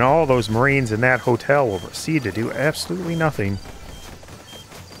 And then all those Marines in that hotel will proceed to do absolutely nothing.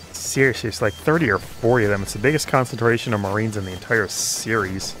 Seriously, it's like 30 or 40 of them. It's the biggest concentration of Marines in the entire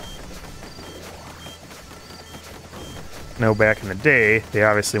series. Now, back in the day, they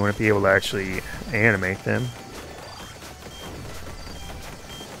obviously wouldn't be able to actually animate them.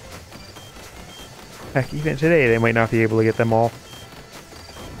 Heck, even today, they might not be able to get them all.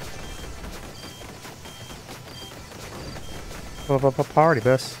 Party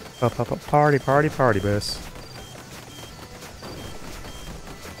bus. Party bus.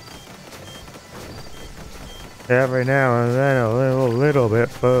 Every now and then a little bit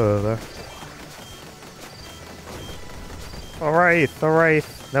further. The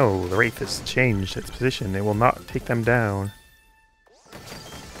Wraith. No, the Wraith has changed its position. It will not take them down.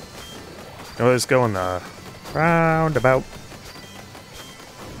 No, let's go in the roundabout.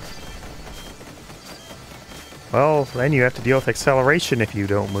 Well, then you have to deal with acceleration if you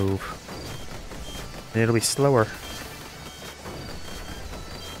don't move. And it'll be slower.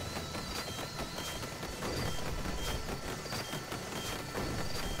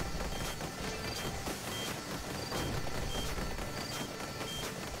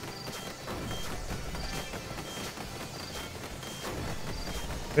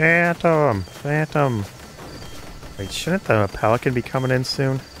 Phantom. Wait, shouldn't the Pelican be coming in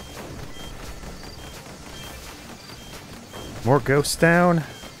soon? More ghosts down.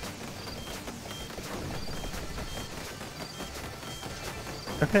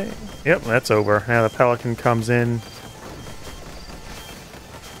 Okay. Yep, that's over. Now the Pelican comes in.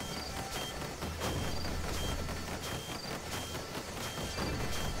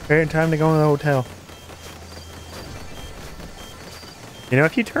 Okay, time to go to the hotel. You know,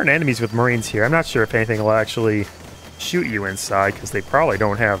 if you turn enemies with Marines here, I'm not sure if anything will actually shoot you inside, because they probably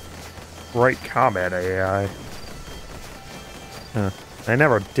don't have right combat AI. Huh. I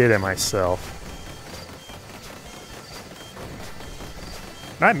never did it myself.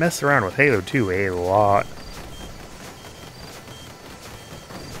 I mess around with Halo 2 a lot.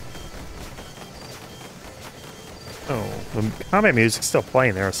 Oh, the combat music's still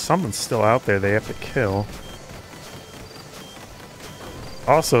playing there. Something's still out there they have to kill.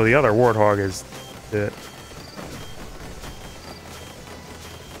 Also, the other Warthog is dead.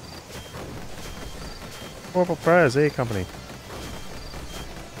 Belpaese company.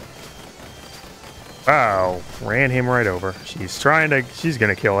 Wow, ran him right over. She's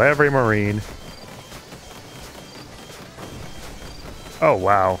gonna kill every Marine. Oh,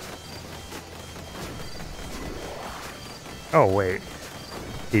 wow. Oh, wait.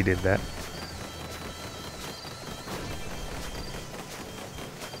 He did that.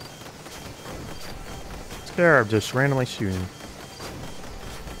 Scarab just randomly shooting.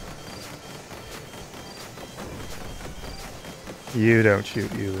 You don't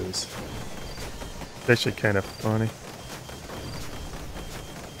shoot, you lose. It's actually kind of funny.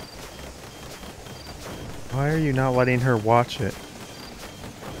 Why are you not letting her watch it?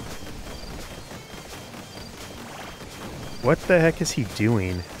 What the heck is he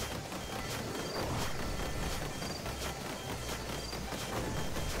doing?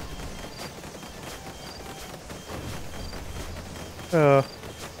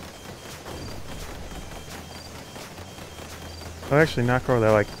 I'll actually knock over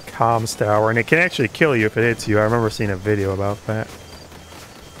that, like, comms tower, and it can actually kill you if it hits you. I remember seeing a video about that.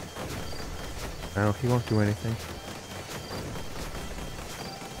 No, he won't do anything.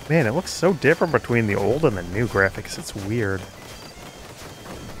 Man, it looks so different between the old and the new graphics. It's weird.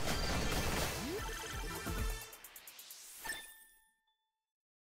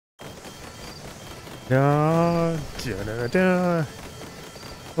 Da, da, da, da.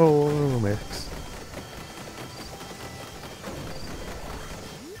 Oh, mix.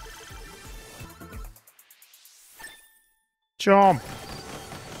 Jump!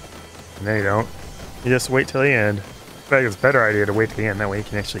 No, you don't. You just wait till the end. I think it's a better idea to wait till the end. That way you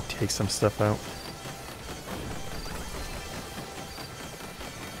can actually take some stuff out.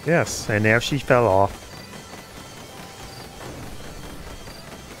 Yes, and now she fell off.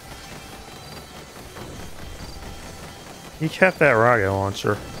 He kept that rocket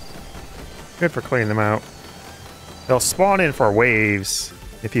launcher. Good for cleaning them out. They'll spawn in for waves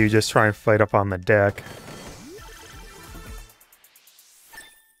if you just try and fight up on the deck.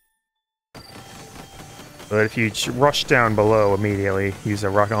 But if you rush down below immediately, use a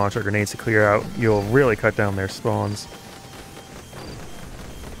rocket launcher grenades to clear out, you'll really cut down their spawns.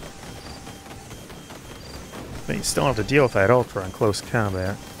 But you still have to deal with that Ultra in close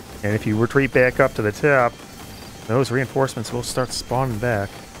combat. And if you retreat back up to the top, those reinforcements will start spawning back.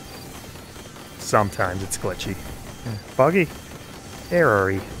 Sometimes it's glitchy. Buggy?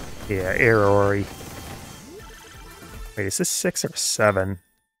 Errory. Yeah, Errory. Wait, is this 6 or 7?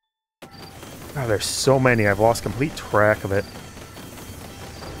 Oh, there's so many, I've lost complete track of it.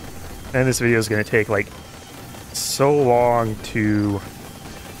 And this video is going to take, like, so long to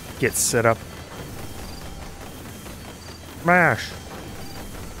get set up. Smash!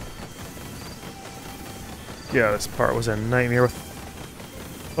 Yeah, this part was a nightmare with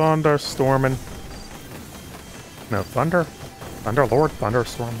thunderstorming. No, thunder? Thunderlord?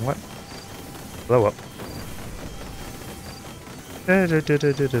 Thunderstorm? What? Blow up.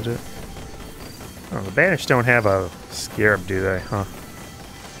 Oh, the Banished don't have a scarab, do they? Huh.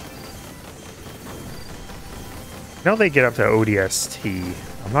 No, they get up to ODST.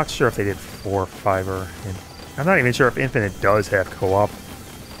 I'm not sure if they did 4 or 5 or... I'm not even sure if Infinite does have co-op.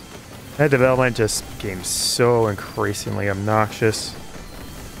 That development just became so increasingly obnoxious.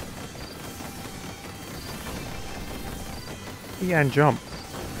 Yeah, and jump.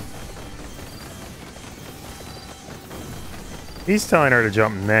 He's telling her to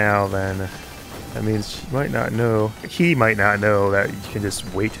jump now, then that means she might not know. He might not know that you can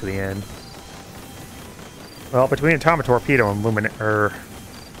just wait to the end. Well, between Atomic Torpedo and Luminaire,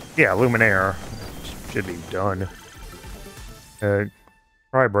 Luminaire should be done.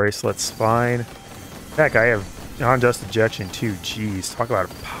 Pry bracelet's fine. Heck, I have unjust ejection too. Jeez, talk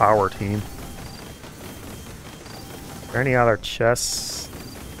about a power team. Are there any other chests?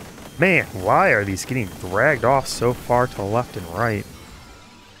 Man, why are these getting dragged off so far to the left and right?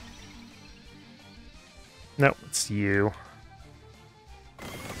 Nope, it's you.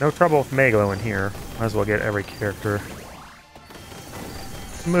 No trouble with Megalo in here. Might as well get every character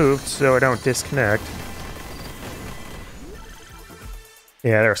moved so I don't disconnect.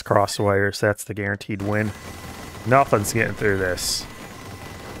 Yeah, there's crosswires. That's the guaranteed win. Nothing's getting through this.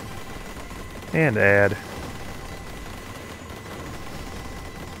 And add.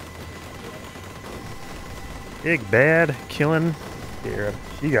 Big bad killing here.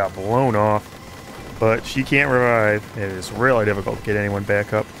 She got blown off, but she can't revive. It is really difficult to get anyone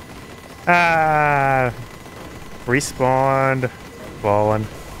back up. Ah! Respawned. Fallen.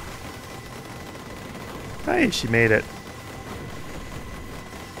 Hey, she made it.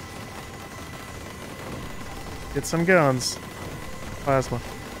 Get some guns. Plasma.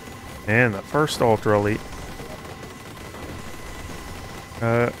 And the first Ultra Elite.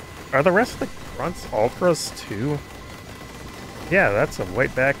 Are the rest of the grunts Ultras too? Yeah, that's a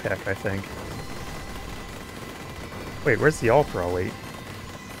white backpack, I think. Wait, where's the Ultra Elite?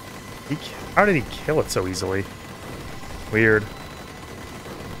 How did he kill it so easily? Weird.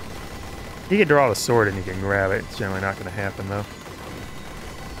 He can draw the sword and he can grab it. It's generally not going to happen, though.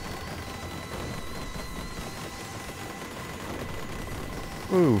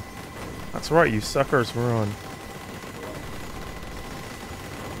 Ooh. That's right, you suckers, run.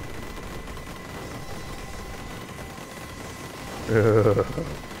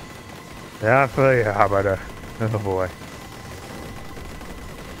 Yeah, but oh boy.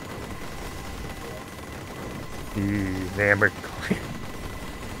 Amber.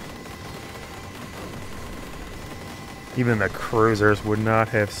 Even the cruisers would not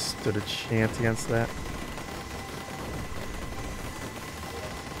have stood a chance against that.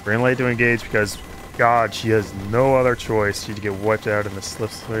 Green light to engage because, God, she has no other choice. She'd get wiped out in the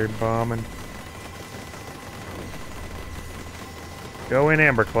slipstream bomb and go in,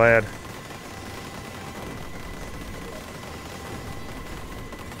 Amberclad.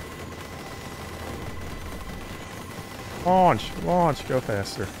 Launch, launch, go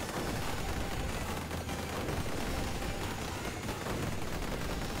faster.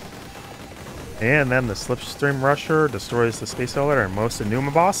 And then the Slipstream Rusher destroys the Space Elevator and most of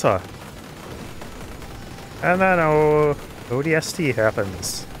Numabasa. And then ODST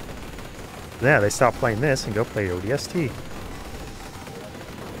happens. Yeah, they stop playing this and go play ODST.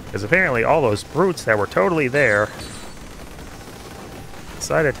 Because apparently all those brutes that were totally there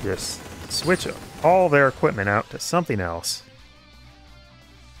decided to just switch all their equipment out to something else.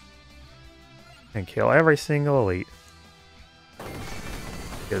 And kill every single elite.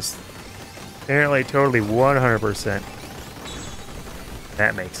 Because apparently totally 100%.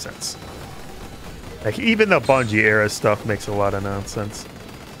 That makes sense. Like, even the Bungie era stuff makes a lot of nonsense.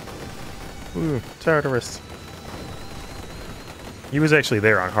 Ooh, Tartarus. He was actually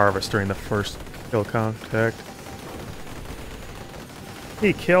there on Harvest during the first kill contact.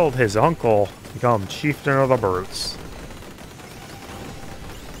 He killed his uncle to become chieftain of the brutes.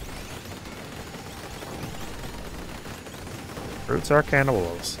 Brutes are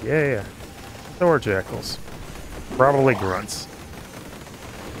cannibals. Yeah. Thor jackals. Probably grunts.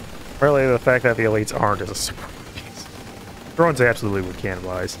 Really, the fact that the elites aren't is a surprise. Drones absolutely would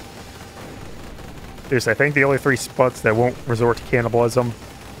cannibalize. Seriously, I think the only 3 spots that won't resort to cannibalism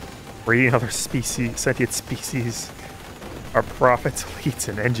or eating other species, sentient species, are prophets, elites,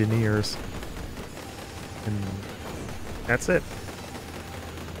 and engineers. And that's it.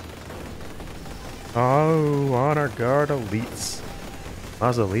 Oh, honor guard elites.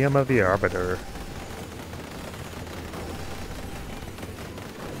 Mausoleum of the Arbiter.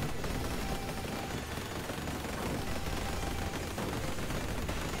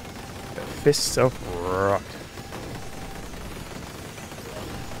 The Fists of Rot.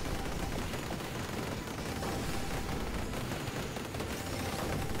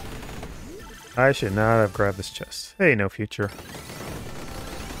 I should not have grabbed this chest. Hey, no future.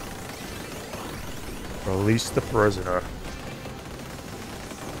 Release the prisoner.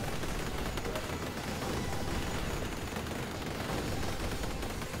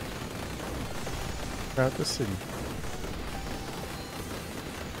 Out the city.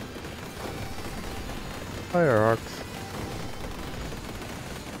 Hierarchs.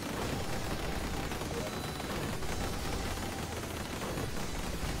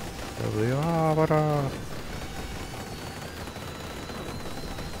 The Arbiter.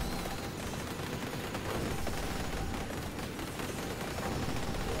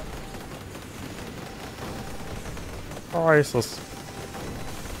 Priceless.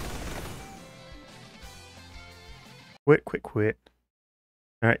 Quit.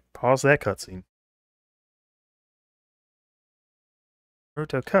 Alright, pause that cutscene.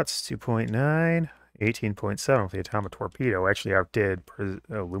 Roto cuts 2.9, 18.7 with the atomic torpedo. Actually outdid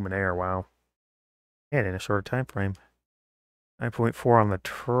Luminaire, wow. And in a short time frame. 9.4 on the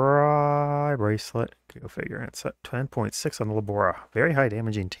tri-bracelet. Go figure. It's at 10.6 on the Labora. Very high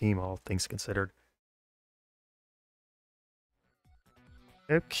damaging team, all things considered.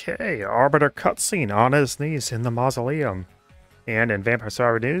 Okay, Arbiter cutscene on his knees in the mausoleum. And in Vampire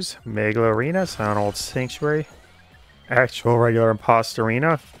Survivor news, Mega Arenas on Old Sanctuary. Actual regular Imposter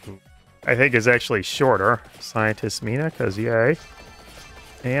Arena, I think is actually shorter. Scientist Mina, because yay.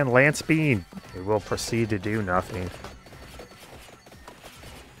 And Lance Bean, it will proceed to do nothing.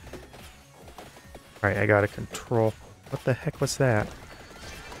 Alright, I gotta control. What the heck was that?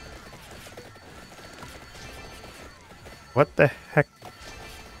 What the heck?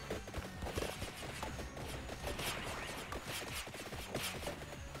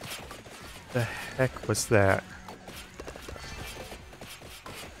 The heck was that?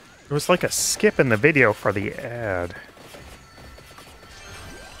 There was like a skip in the video for the ad.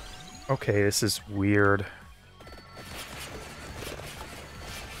 Okay, this is weird.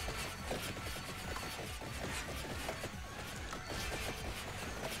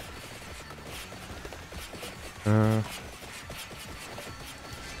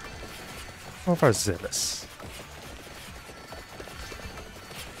 Overzealous.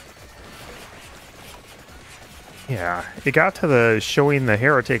 Yeah, it got to the showing the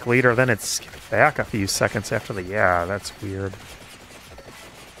heretic leader, then it skipped back a few seconds after the yeah, that's weird.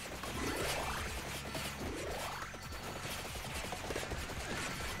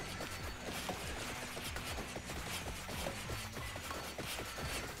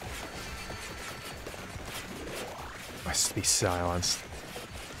 Must be silenced.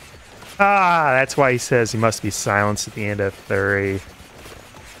 Ah, that's why he says he must be silenced at the end of 3.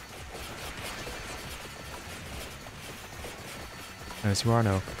 As you are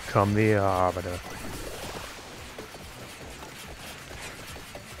now, come the Arbiter.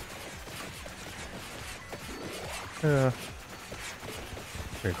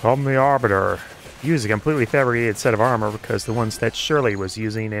 Come the Arbiter. Use a completely fabricated set of armor because the ones that Shirley was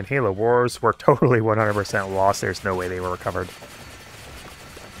using in Halo Wars were totally 100% lost. There's no way they were recovered.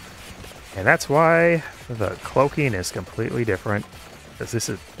 And that's why the cloaking is completely different, because this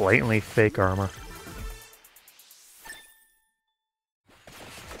is blatantly fake armor.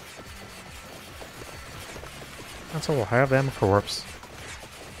 That's all we'll have them corpse.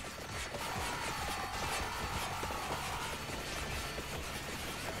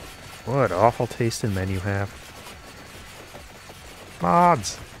 What awful taste in men you have.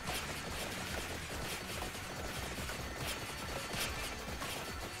 Mods!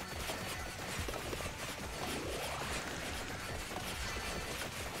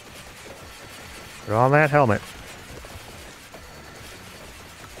 Put on that helmet.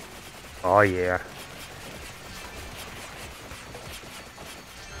 Oh yeah.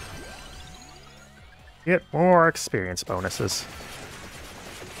 Get more experience bonuses.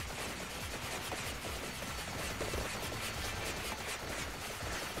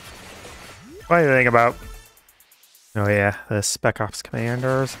 What do you think about... Oh yeah, the Spec Ops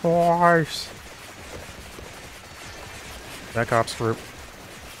Commander's voice. Back ops group.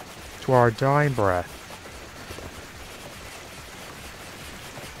 To our dying breath.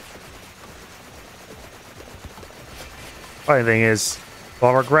 Funny thing is,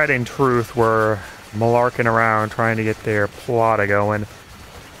 while regretting truth, we're malarking around trying to get their plot going.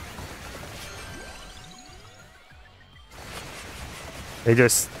 They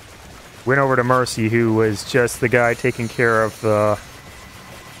just went over to Mercy, who was just the guy taking care of the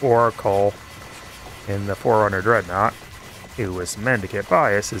Oracle in the Forerunner Dreadnought, who was Mendicant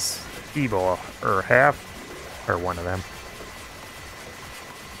Bias, is evil, or half, or one of them.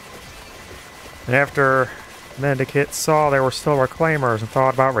 And after Mendicant saw there were still Reclaimers and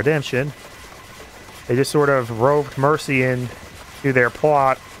thought about redemption, they just sort of roped Mercy into their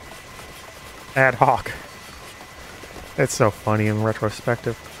plot ad hoc. It's so funny in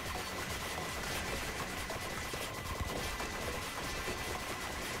retrospective.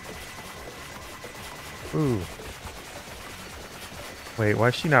 Ooh. Wait, why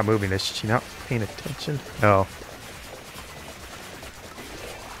is she not moving? Is she not paying attention? No.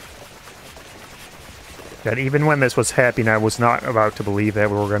 And even when this was happening, I was not about to believe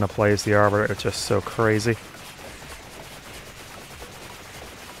that we were going to play as the Arbiter. It's just so crazy.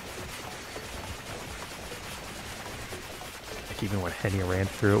 Like even when Henny ran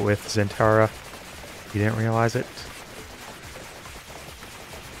through it with Zentara, you didn't realize it?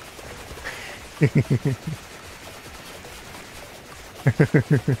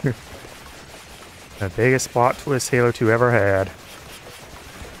 The biggest plot twist Halo 2 ever had.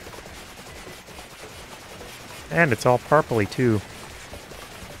 And it's all purpley too.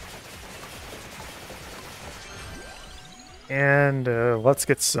 And let's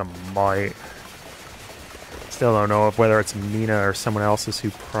get some might. Still don't know whether it's Mina or someone else's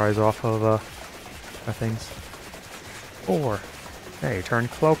who pries off of things. Or, hey, turn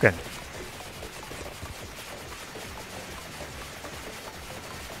cloaking.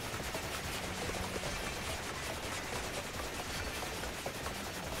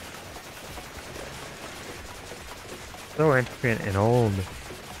 So intricate and old.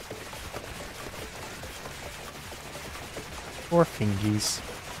 Poor fingies.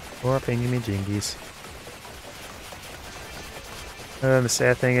 Poor fingy-jingies. And the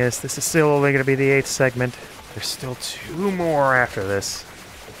sad thing is, this is still only going to be the 8th segment. There's still 2 more after this.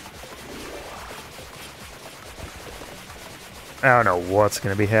 I don't know what's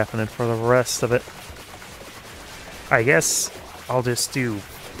going to be happening for the rest of it. I guess I'll just do...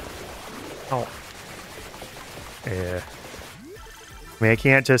 Oh. Yeah. I mean, I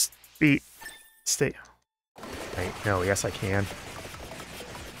can't just beat... Stay... Wait, no, yes I can.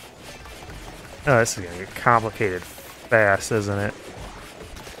 Oh, this is gonna get complicated fast, isn't it?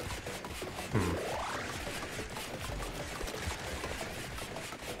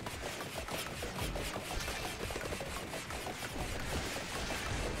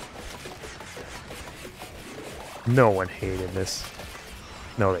 No one hated this.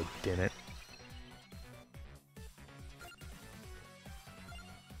 No, they didn't.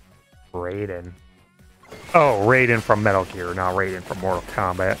 Raiden. Oh, Raiden from Metal Gear, not Raiden from Mortal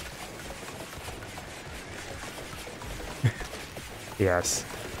Kombat. Yes.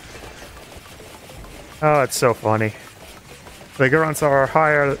 Oh, it's so funny. The Gyorunts are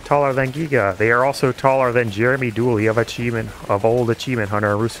taller than Giga. They are also taller than Jeremy Dooley of Old Achievement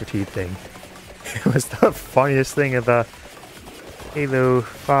Hunter Rooster Teeth thing. It was the funniest thing of the Halo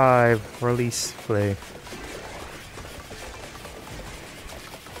 5 release play.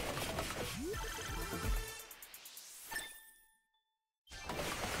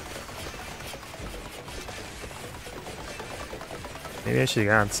 Maybe I should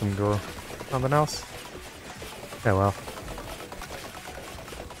have gotten something else. Oh well.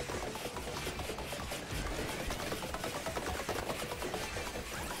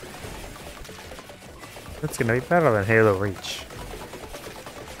 It's gonna be better than Halo Reach.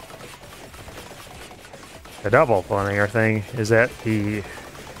 The double funnier thing is that the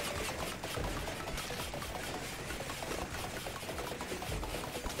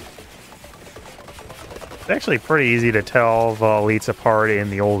it's actually pretty easy to tell the elites apart in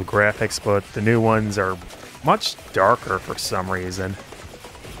the old graphics, but the new ones are much darker for some reason.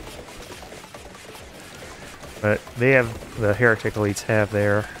 But they have, the Heretic elites have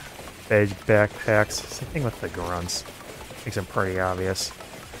their edge backpacks. Same thing with the grunts. Makes them pretty obvious.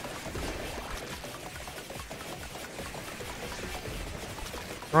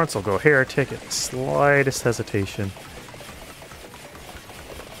 Grunts will go Heretic at the slightest hesitation.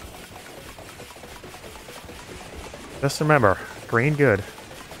 Just remember, green good.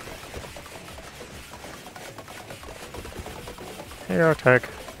 Heretic,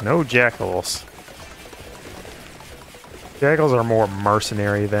 no jackals. Jackals are more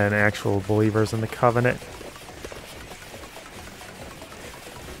mercenary than actual believers in the Covenant.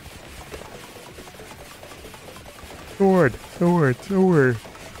 Sword, sword, sword.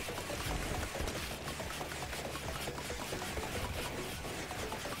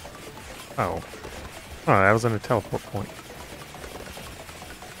 Oh. Oh, that was in a teleport point.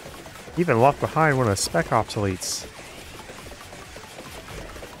 Even left behind one of the Spec obsoletes.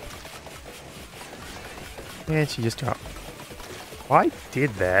 And she just dropped. Why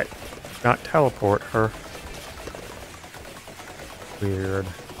did that not teleport her? Weird.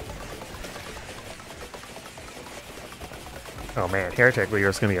 Oh man, Heretic Leader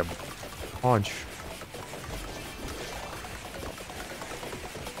is gonna be a punch.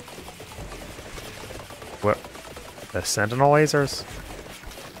 What? The Sentinel lasers?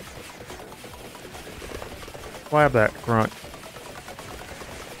 Slap that grunt.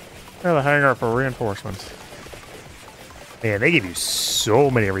 Yeah, the hangar for reinforcements. Man, they give you so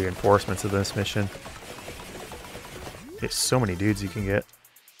many reinforcements in this mission. There's so many dudes you can get.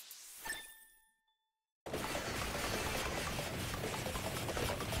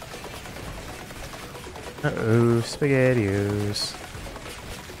 Uh-oh, SpaghettiOs.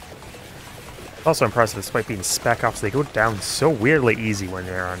 Also impressive despite being spec ops, they go down so weirdly easy when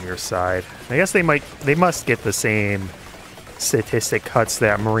they're on your side. I guess they must get the same statistic cuts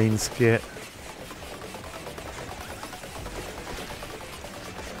that Marines get.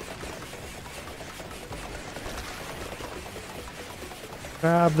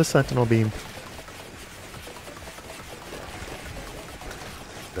 Grab the Sentinel beam.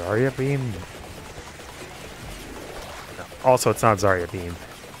 Zarya beam? No. Also, it's not Zarya beam.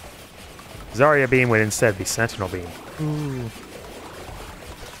 Zarya beam would instead be Sentinel beam. Ooh.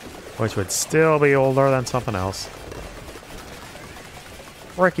 Which would still be older than something else.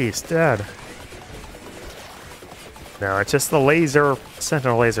 Bricky's dead. No, it's just the laser,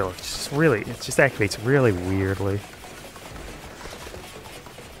 Sentinel laser, which is really, it just activates really weirdly.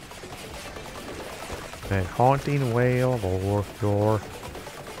 A haunting wail of Orthor.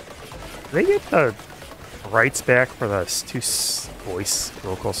 Did they get the rights back for the two voice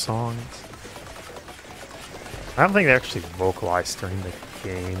vocal songs? I don't think they actually vocalized during the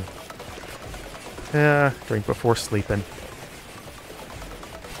game. Yeah, drink before sleeping.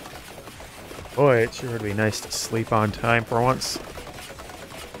 Boy, it sure would be nice to sleep on time for once.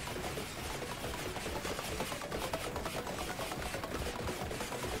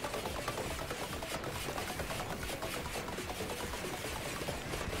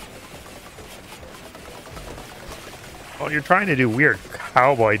 Well, you're trying to do weird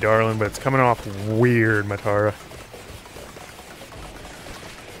cowboy, darling, but it's coming off weird, Matara.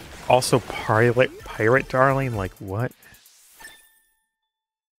 Also, pirate, darling? Like, what?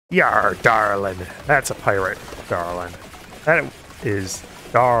 Yar, darling. That's a pirate, darling. That is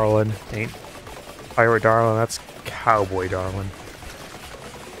darling. Ain't pirate, darling. That's cowboy, darling.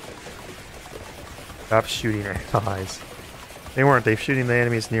 Stop shooting allies. They weren't. They're shooting the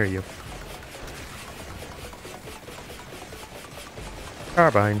enemies near you.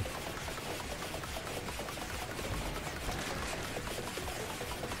 Carbine.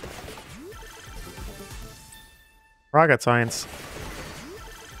 Rocket science.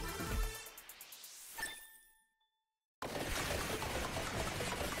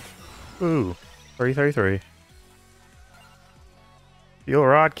 Ooh, 333. Steel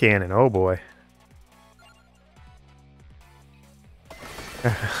rod cannon, oh boy.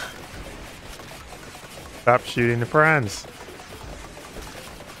 Stop shooting the friends.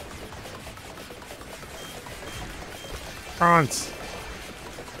 Fronts.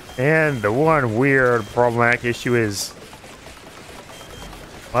 And the one weird problematic issue is,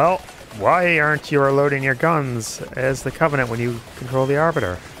 well, why aren't you reloading your guns as the Covenant when you control the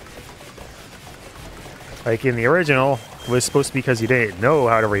Arbiter? Like in the original, it was supposed to be because you didn't know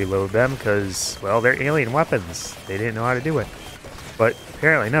how to reload them because, well, they're alien weapons. They didn't know how to do it. But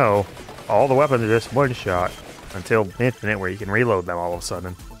apparently no, all the weapons are just one shot until Infinite where you can reload them all of a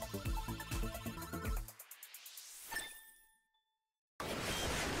sudden.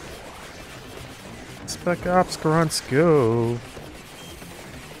 Spec Ops grunts go.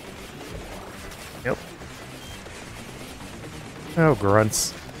 Yep. Oh,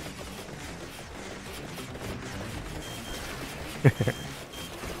 grunts.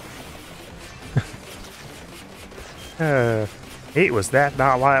 It was that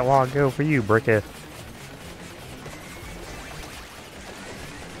not long ago for you, Bricky.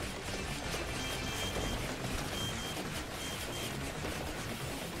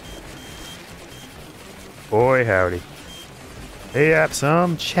 Boy, howdy. They have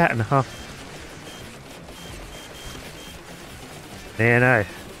some chatting, huh? Man,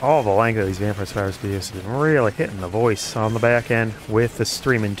 all the length of these Vampire Survivors videos have been really hitting the voice on the back end with the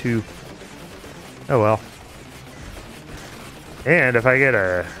streaming too. Oh well. And if I get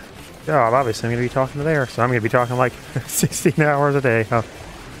a job, obviously I'm going to be talking to there, so I'm going to be talking like 16 hours a day. Huh?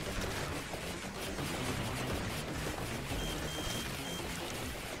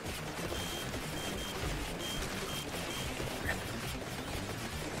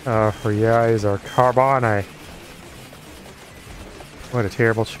 For your eyes or Carboni. What a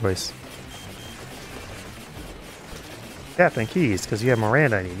terrible choice. Captain Keys, because you have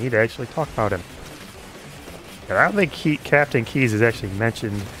Miranda and you need to actually talk about him. But I don't think Captain Keys is actually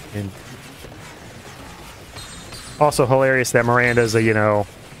mentioned in... Also hilarious that Miranda's a, you know...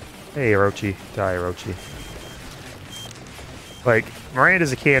 Hey, Orochi. Die, Orochi. Like,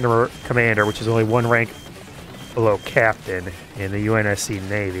 Miranda's a commander, which is only one rank below captain in the UNSC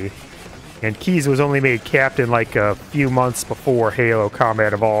Navy. And Keys was only made captain like a few months before Halo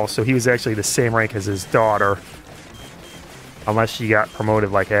Combat Evolved, so he was actually the same rank as his daughter. Unless she got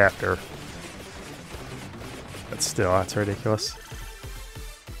promoted like after. But still, that's ridiculous.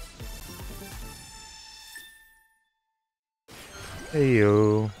 Hey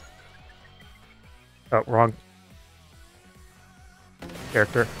yo. Oh, wrong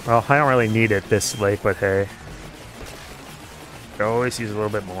character. Well, I don't really need it this late, but hey. I always use a little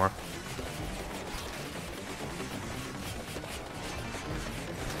bit more.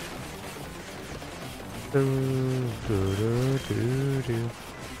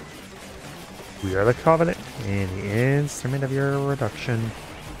 We are the Covenant and the instrument of your reduction.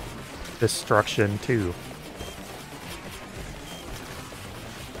 Destruction, too.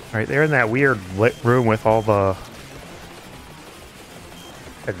 Alright, they're in that weird lit room with all the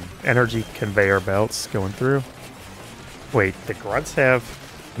energy conveyor belts going through. Wait, the grunts have...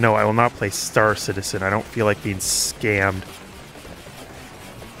 No, I will not play Star Citizen. I don't feel like being scammed.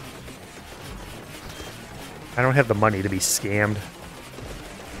 I don't have the money to be scammed.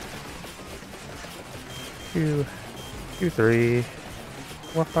 2, 3,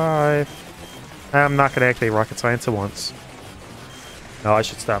 4, 5. I'm not going to activate rocket science at once. No, I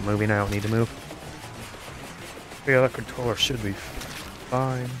should stop moving. I don't need to move. The other controller should be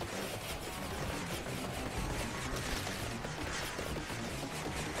fine.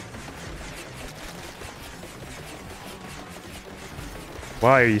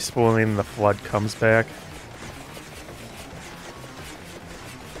 Why are you spoiling the flood comes back?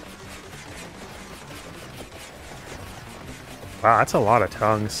 Wow, that's a lot of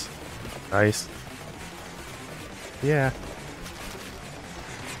tongues. Nice. Yeah.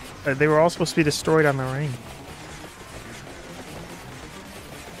 They were all supposed to be destroyed on the ring.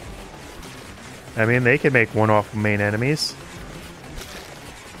 I mean, they could make one off of main enemies.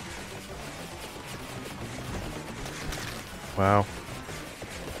 Wow.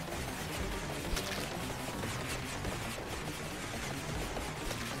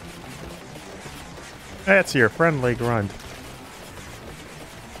 That's your friendly grunt.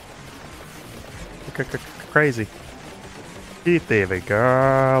 Crazy. Keith David,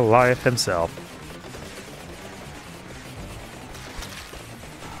 Goliath himself.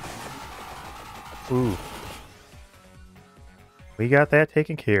 Ooh. We got that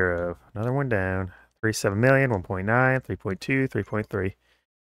taken care of. Another one down. 3.7 million, 1.9, 3.2, 3.3.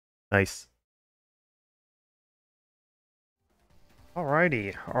 Nice.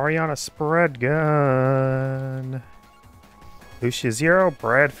 Alrighty. Ariana spread gun. Lucia Zero,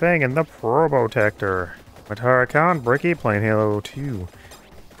 Brad Fang, and the Probotector. Matara-kan, Bricky, playing Halo 2.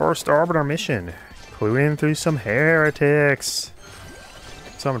 First Arbiter mission. Clue in through some heretics.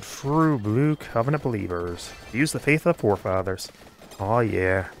 Some true blue covenant believers. Use the faith of forefathers. Oh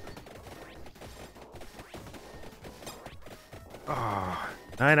yeah. Oh,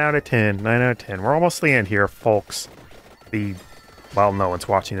 9 out of 10. 9 out of 10. We're almost the end here, folks. Well, no one's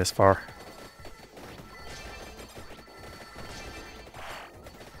watching this far.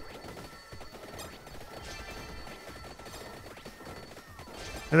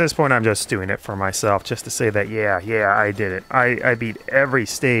 At this point, I'm just doing it for myself, just to say that, yeah, I did it. I beat every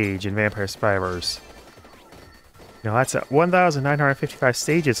stage in Vampire Survivors. You know, that's 1,955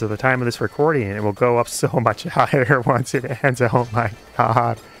 stages at the time of this recording, and it will go up so much higher once it ends. Oh my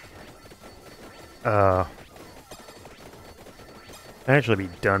god. I'll actually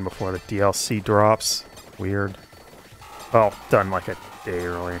be done before the DLC drops. Weird. Well, done like a day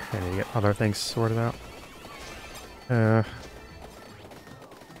early. I need to get other things sorted out. Where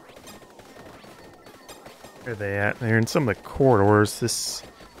are they at? They're in some of the corridors.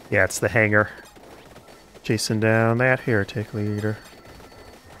 Yeah, it's the hangar. Chasing down that heretic leader.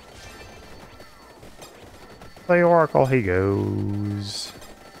 Play Oracle, he goes.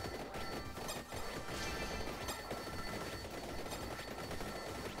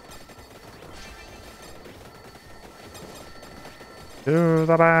 To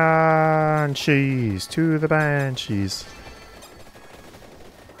the Banshees! To the Banshees!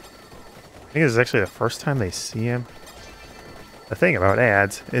 I think this is actually the first time they see him. The thing about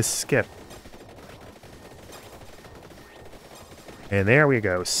ads is skip. And there we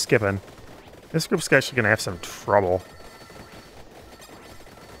go, skipping. This group's actually going to have some trouble.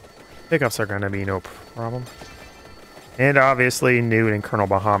 Pickups are going to be no problem. And obviously, Newt and Colonel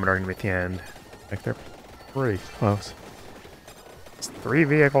Bahamut are going to be at the end. Like, they're pretty close. It's 3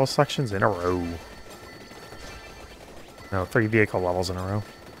 vehicle sections in a row. No, 3 vehicle levels in a row.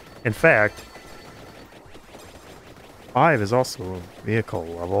 In fact, 5 is also a vehicle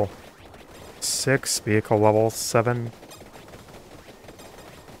level. 6 vehicle level. 7...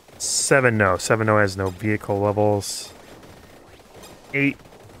 7 no. 7 no has no vehicle levels. 8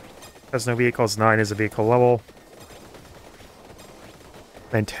 has no vehicles. 9 is a vehicle level.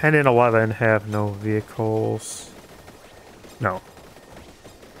 And 10 and 11 have no vehicles. No.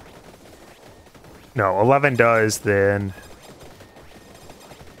 No, 11 does, then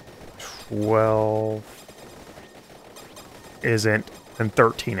 12 isn't, and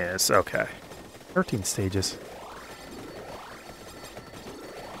 13 is. Okay. 13 stages.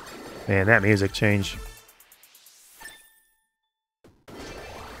 Man, that music change.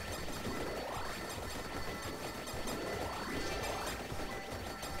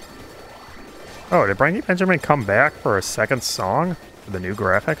 Oh, did Brandy Benjamin come back for a second song? For the new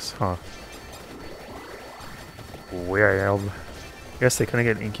graphics? Huh. Weird. Guess they couldn't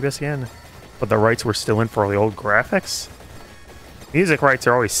get Incubus again. But the rights were still in for the old graphics? Music rights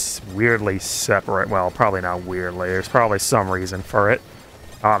are always weirdly separate. Well, probably not weirdly. There's probably some reason for it.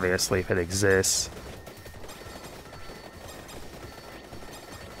 Obviously, if it exists.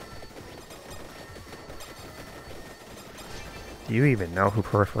 Do you even know who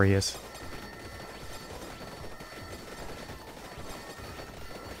Periphery is?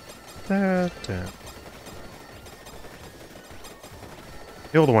 Da, da.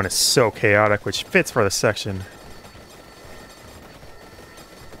 The old one is so chaotic, which fits for the section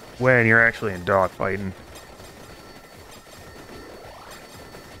when you're actually in dogfighting.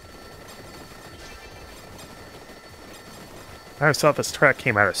 I always thought this track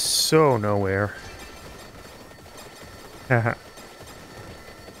came out of so nowhere. Yeah,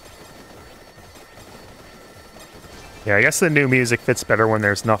 I guess the new music fits better when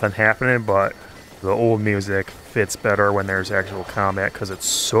there's nothing happening, but the old music fits better when there's actual combat because it's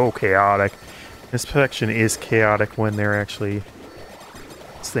so chaotic. This section is chaotic when there actually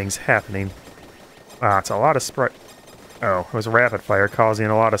is things happening. Wow, it's a lot of spread. Oh, it was a rapid fire causing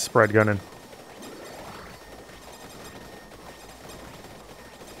a lot of spread gunning.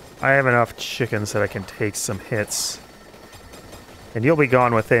 I have enough chickens that I can take some hits. And you'll be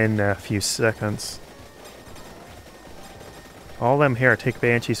gone within a few seconds. All them here take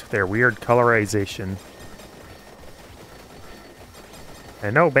Banshees with their weird colorization.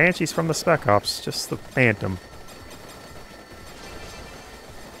 And no Banshees from the Spec Ops, just the Phantom.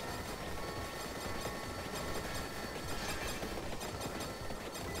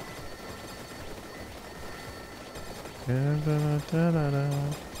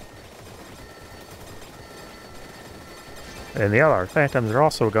 And the other Phantoms are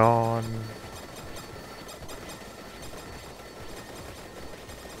also gone.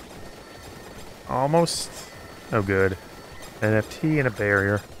 Almost. Oh, good. An FT and a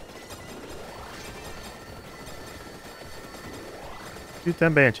barrier. Shoot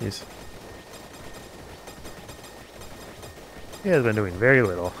them Banshees. He has been doing very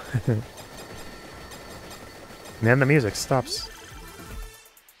little. And then the music stops.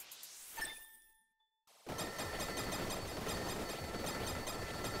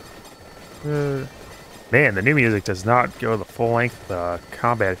 Man, the new music does not go the full length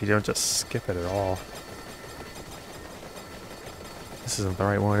combat if you don't just skip it at all. This isn't the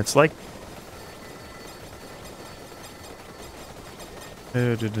right one. It's like...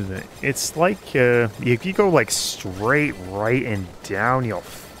 It's like, if you go like straight right and down, you'll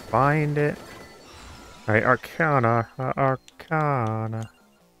find it. Alright, Arcana. Arcana.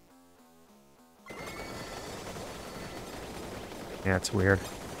 Yeah, it's weird.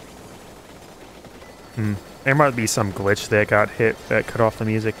 There might be some glitch that got hit that cut off the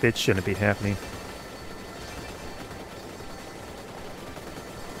music. It shouldn't be happening.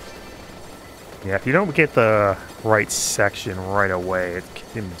 Yeah, if you don't get the right section right away,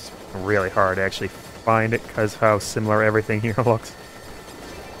 it's really hard to actually find it because how similar everything here looks.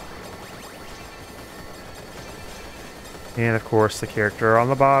 And of course, the character on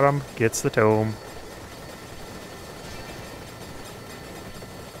the bottom gets the tome.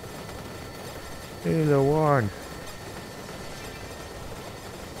 Hey, the one.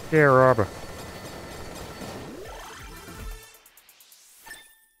 Yeah, Robbert.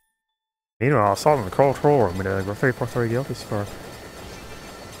 Meanwhile, assault in the control room. Go 3430 guilty spark.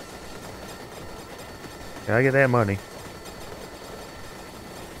 Gotta get that money.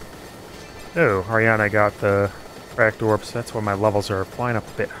 Oh, Ariana got the cracked orbs. That's why my levels are flying up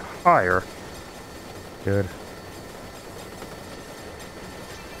a bit higher. Good.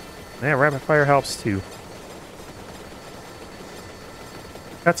 Yeah, rapid fire helps too.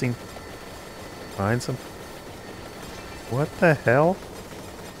 Cutscene. Find some. What the hell?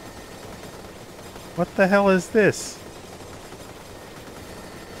 What the hell is this?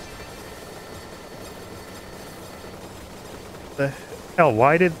 The hell?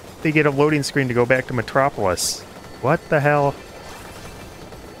 Why did they get a loading screen to go back to Metropolis? What the hell?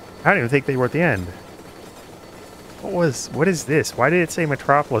 I don't even think they were at the end. What is this? Why did it say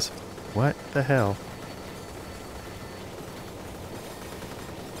Metropolis? What the hell?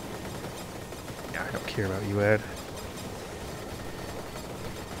 Yeah, I don't care about you, Ed.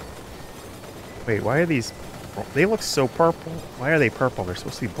 Wait, why are these... They look so purple. Why are they purple? They're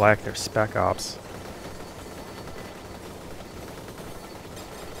supposed to be black. They're Spec Ops.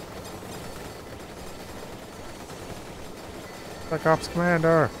 Spec Ops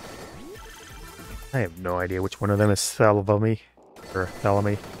Commander. I have no idea which one of them is Thelma. Or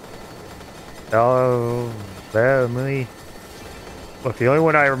Thelma. Thelma. Look, the only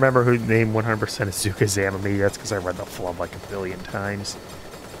one I remember who named 100% is Zuka-Zamami. That's because I read the flub like a billion times.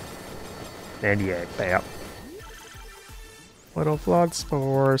 And yeah, bam. Little blood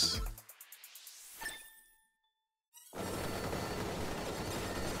spores.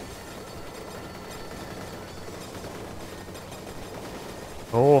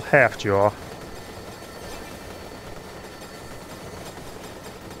 Old half-jaw.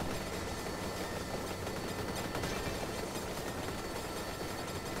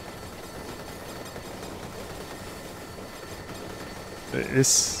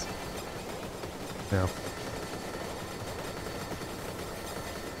 This... No.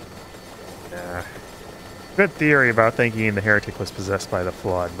 Nah. Good theory about thinking the heretic was possessed by the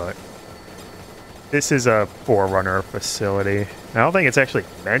flood, but... This is a Forerunner facility. I don't think it's actually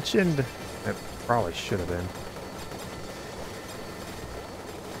mentioned. It probably should have been.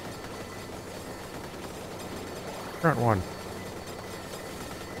 Front one.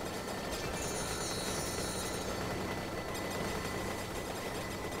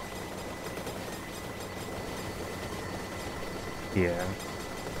 Yeah.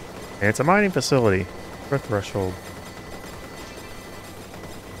 And it's a mining facility. For threshold.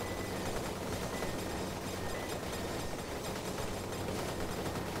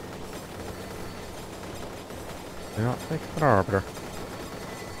 I don't think of an arbiter.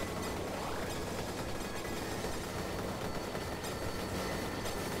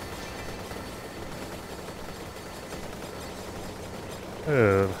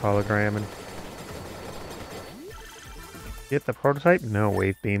 Oh, hologram and get the prototype? No,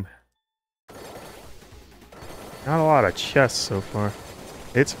 wave beam. Not a lot of chests so far.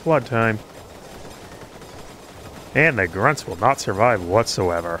 It's flood time. And the grunts will not survive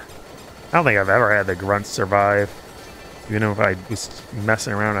whatsoever. I don't think I've ever had the grunts survive. Even if I was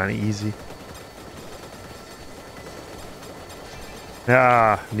messing around on easy.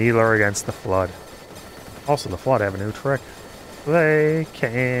 Ah, Needler against the flood. Also, the flood have a new trick. They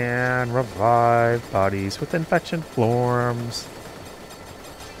can revive bodies with infection forms.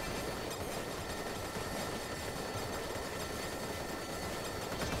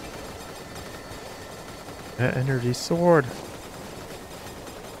 That energy sword.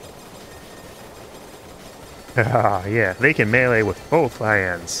 Ah, yeah, they can melee with both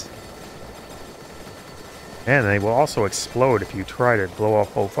hands. And they will also explode if you try to blow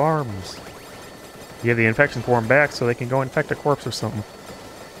off both arms. You have the infection form back so they can go infect a corpse or something.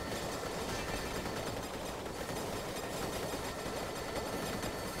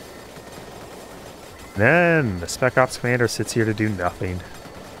 Then the Spec Ops Commander sits here to do nothing.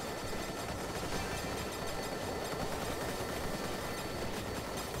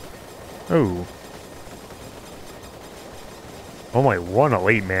 Oh. Only one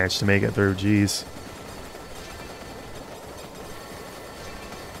elite managed to make it through, jeez.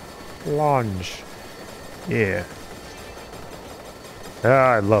 Lunge. Yeah.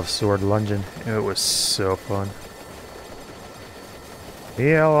 Ah, I love sword lunging. It was so fun.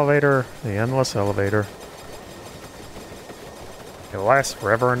 The elevator. The endless elevator. It lasts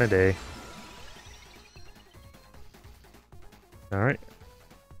forever and a day. Alright.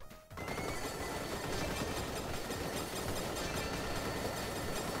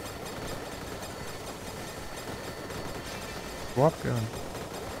 Swap gun.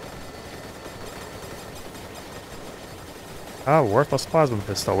 Ah, worthless plasma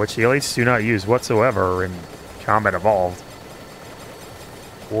pistol, which the elites do not use whatsoever in Combat Evolved.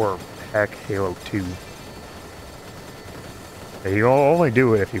 Or, heck, Halo 2. You'll only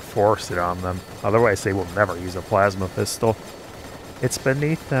do it if you force it on them. Otherwise, they will never use a plasma pistol. It's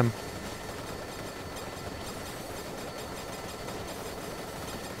beneath them.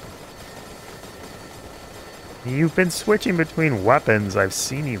 You've been switching between weapons. I've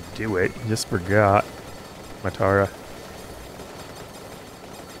seen you do it. You just forgot. Matara.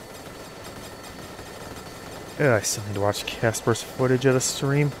 Yeah, I still need to watch Casper's footage of the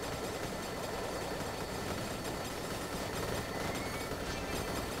stream.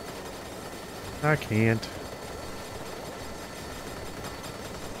 I can't.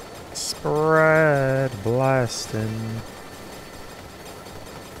 Spread blasting.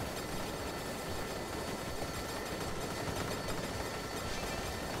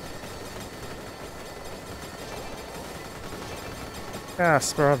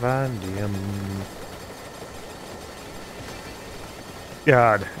 Casper Vandium.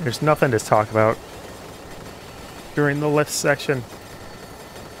 God, there's nothing to talk about during the lift section.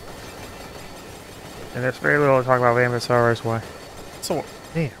 And there's very little to talk about Vampire Survivors. Why? So,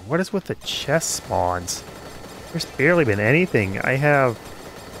 man, what is with the chest spawns? There's barely been anything. I have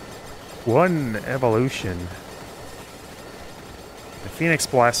one evolution. The Phoenix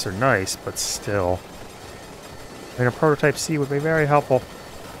Blasts are nice, but still. I mean, a prototype C would be very helpful.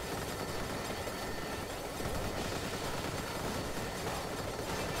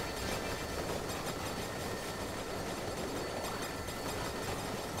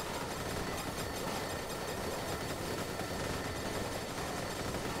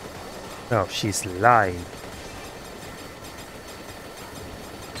 Oh, she's lying.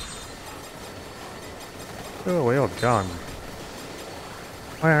 Oh, well done.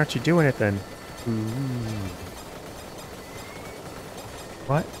 Why aren't you doing it then? Ooh.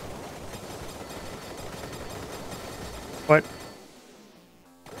 What? What?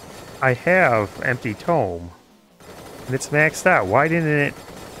 I have Empty Tome. And it's maxed out. Why didn't it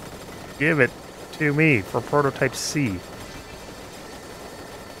give it to me for Prototype C?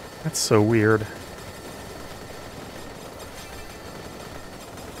 That's so weird.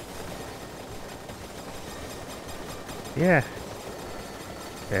 Yeah.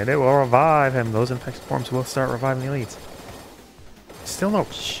 And it will revive him. Those infected forms will start reviving the elites. Still no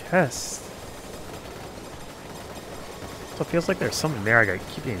chest. So it feels like there's something there I gotta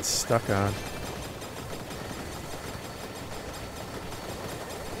keep getting stuck on.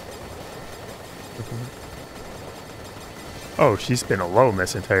 Oh, she's been alone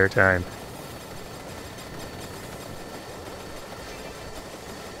this entire time.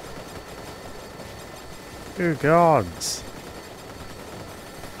 Good gods.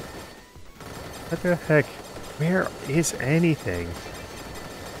 What the heck? Where is anything?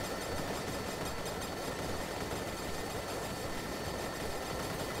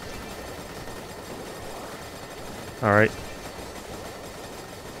 Alright.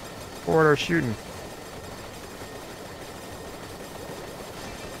 Porta shooting.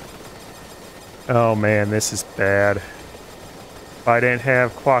 Oh man, this is bad. If I didn't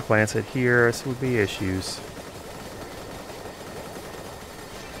have Clock Lancet here, this would be issues.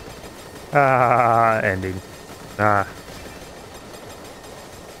 Ah, ending. Ah.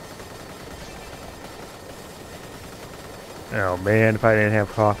 Oh man, if I didn't have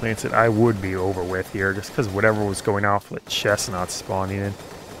Clock Lancet, I would be over with here, just because whatever was going off with chest not spawning in.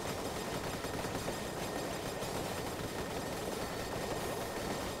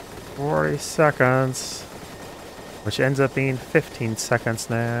 Seconds, which ends up being 15 seconds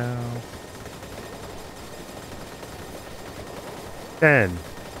now. 10,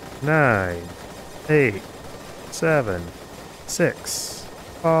 9, 8, 7, 6,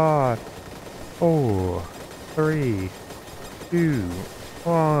 5, 4, 3, 2,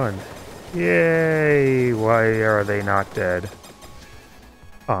 1. Yay! Why are they not dead?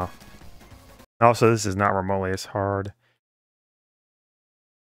 Huh. Also, this is not remotely as hard.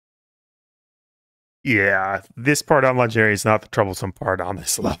 Yeah, this part on Legendary is not the troublesome part on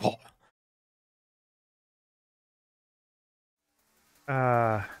this level.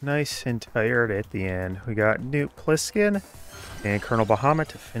 Nice and tired at the end. We got Newt Pliskin and Colonel Bahamut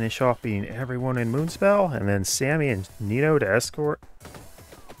to finish off beating everyone in Moonspell, and then Sammy and Nito to escort.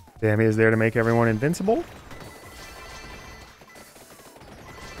 Sammy is there to make everyone invincible.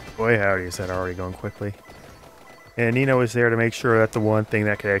 Boy howdy, is that already going quickly. And Nino is there to make sure that the one thing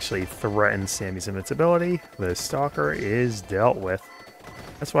that could actually threaten Sammy's invincibility, the Stalker, is dealt with.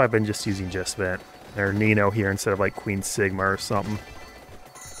 That's why I've been just using Just Vent, or Nino here instead of like Queen Sigma or something.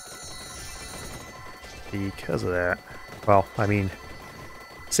 Because of that. Well, I mean,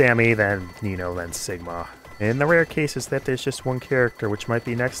 Sammy, then Nino, then Sigma. In the rare cases that there's just one character, which might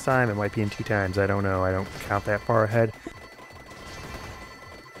be next time, it might be in 2 times, I don't know, I don't count that far ahead.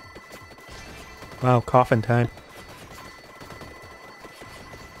 Wow, coffin time.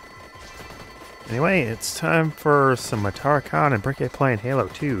 Anyway, it's time for some Matara-kan and Bricky playing Halo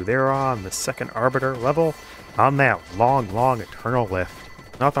 2. They're on the 2nd Arbiter level, on that long, long eternal lift.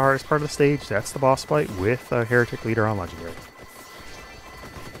 Not the hardest part of the stage, that's the boss fight with a Heretic Leader on Legendary.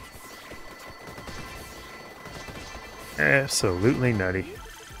 Absolutely nutty.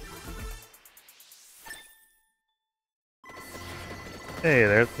 Hey,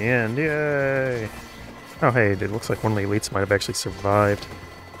 they're at the end, yay! Oh hey, it looks like one of the elites might have actually survived.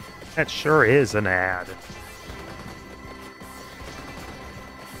 That sure is an ad.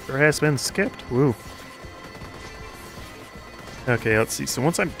 Sure has been skipped, woo. Okay, let's see, so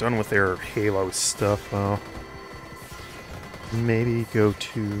once I'm done with their Halo stuff, I'll maybe go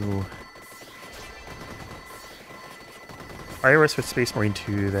to Iris with Space Marine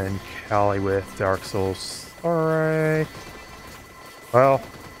 2, then Kali with Dark Souls 3. Well,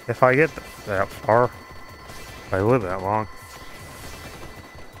 if I get that far, if I live that long.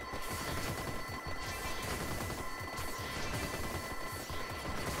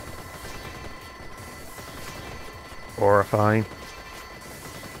 Horrifying.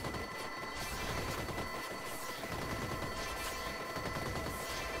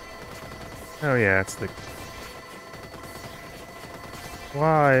 Oh yeah, it's the...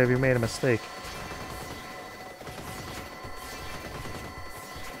 Why have you made a mistake?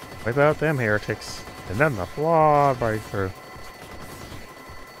 Wipe out them heretics, and then the flawed right through.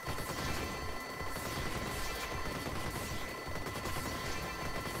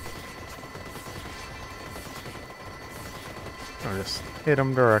 I'll just hit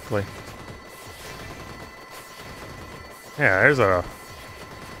them directly. Yeah, there's a...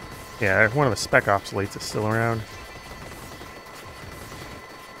 Yeah, one of the Spec Ops elites is still around.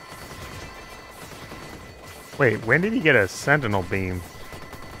 Wait, when did he get a Sentinel Beam?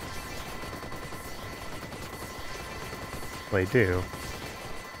 They do.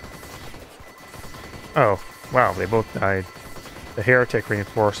 Oh, wow, they both died. The Heretic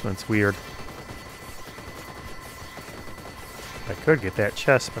reinforcement's weird. I could get that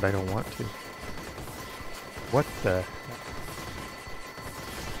chest, but I don't want to. What the...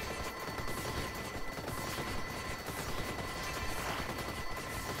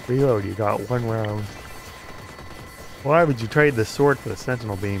 Reload, you got 1 round. Why would you trade the sword for the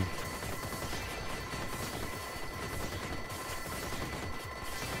Sentinel Beam?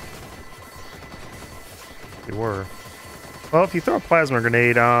 They were. Well, if you throw a plasma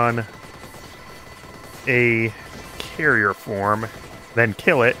grenade on a carrier form, then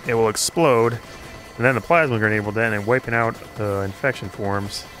kill it, it will explode, and then the plasma grenade will then wiping out the infection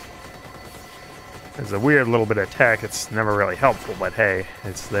forms. It's a weird little bit of attack. It's never really helpful, but hey,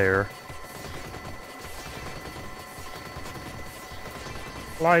 it's there.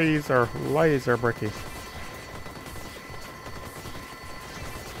 Laser Bricky.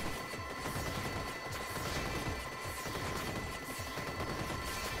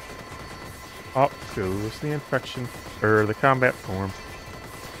 Up goes the infection, or the combat form.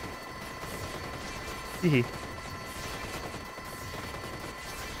 Hee.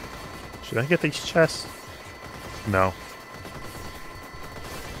 Should I get these chests? No.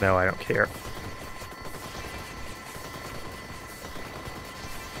 No, I don't care.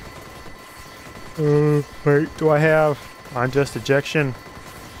 Wait, do I have unjust ejection?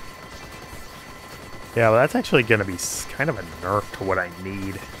 Yeah, well, that's actually going to be kind of a nerf to what I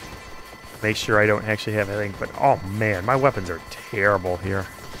need. Make sure I don't actually have anything, but oh man, my weapons are terrible here.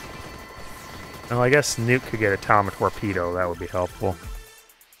 Well, I guess Nuke could get a Atomic Torpedo, that would be helpful.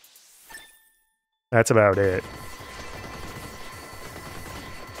 That's about it.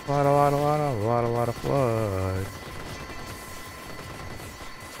 A lot of flood.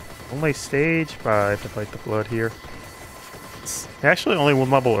 Only stage 5 to fight the flood here. It's actually only 1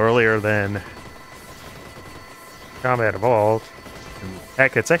 level earlier than Combat Evolved. And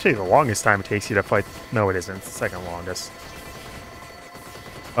heck, it's actually the longest time it takes you to fight. No, it isn't. It's the 2nd longest.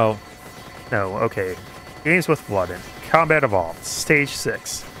 Oh. No, okay. Games with Blood in. Combat Evolved. Stage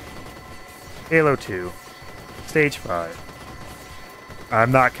 6. Halo 2. Stage 5.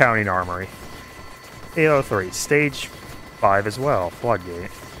 I'm not counting Armory. Halo 3. Stage 5 as well.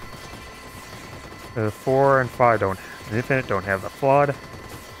 Floodgate. 4 and 5 don't. Infinite don't have the flood.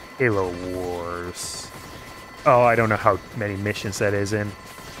 Halo Wars. Oh, I don't know how many missions that is in.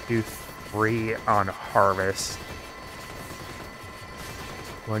 2, 3 on Harvest.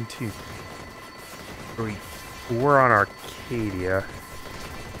 1, 2, 3, 4 on Arcadia.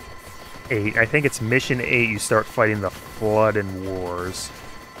 8. I think it's mission 8 you start fighting the Flood and Wars.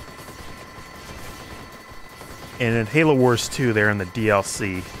 And in Halo Wars 2, they're in the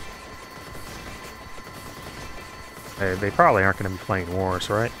DLC. They probably aren't going to be playing Wars,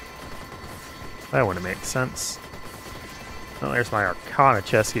 right? That wouldn't make sense. Well, there's my Arcana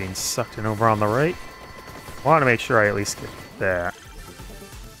chest getting sucked in over on the right. Want to make sure I at least get that.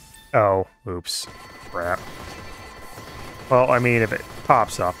 Oh, oops. Crap. Well, I mean, if it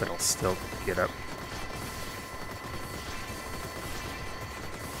pops up, it'll still get up.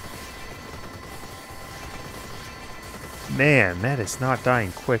 Man, that is not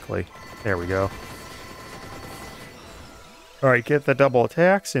dying quickly. There we go. Alright, get the double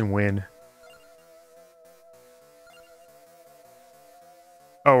attacks and win.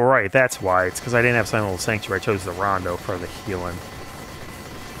 Oh, right, that's why. It's because I didn't have Silent Sanctuary. I chose the Rondo for the healing.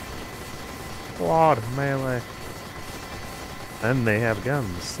 A lot of melee. And they have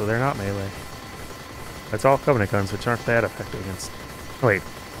guns, so they're not melee. That's all Covenant guns, which aren't that effective against... Oh, wait,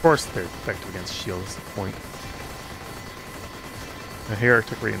 of course they're effective against shield, is the point. The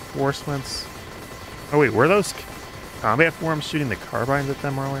Heretic reinforcements. Oh, wait, were those combat forms shooting the carbines at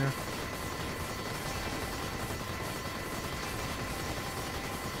them earlier?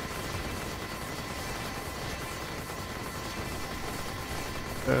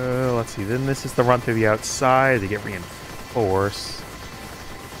 Let's see. Then this is the run through the outside. They get reinforced.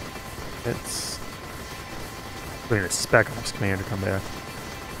 It's putting a Spec Ops commander come back.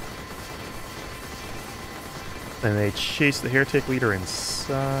 And they chase the Heretic leader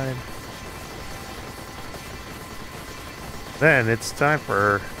inside. Then it's time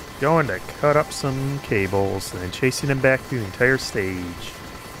for going to cut up some cables and then chasing him back through the entire stage.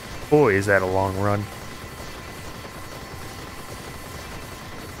 Boy, is that a long run.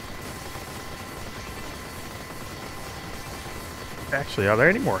 Actually, are there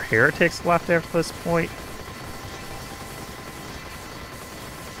any more heretics left after this point?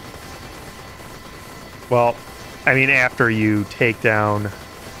 Well, I mean, after you take down,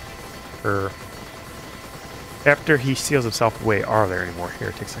 or after he seals himself away, are there any more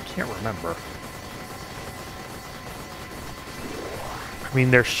heretics? I can't remember. I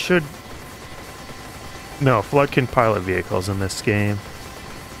mean, there should... No, Flood can pilot vehicles in this game.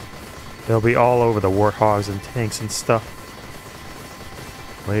 They'll be all over the warthogs and tanks and stuff.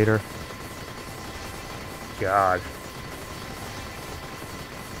 Later. God.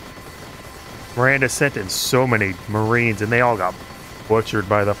 Miranda sent in so many Marines and they all got butchered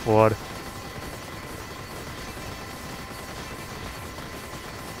by the Flood.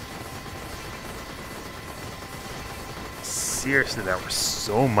 Seriously, that was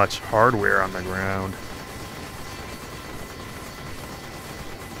so much hardware on the ground.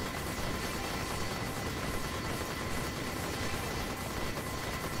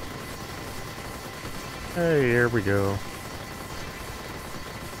 Hey, here we go.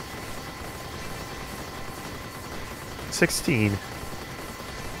 $16.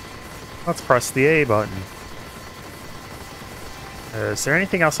 Let's press the A button. Is there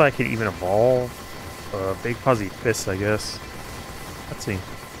anything else I could even evolve? Big Fuzzy Fist, I guess. Let's see.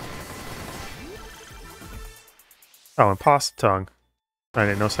 Oh, Imposter Tongue. I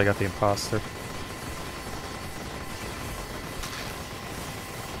didn't notice I got the Imposter.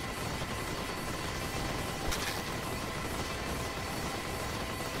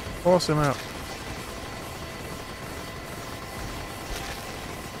 Force him out.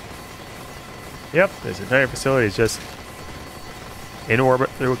 Yep, this entire facility is just in orbit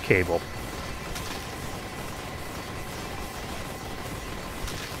through a cable.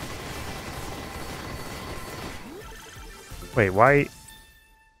 Wait, why?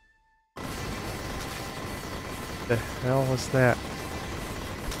 The hell was that?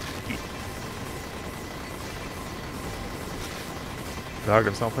 Dug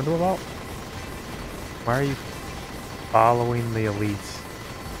himself into a vault? Why are you following the elites?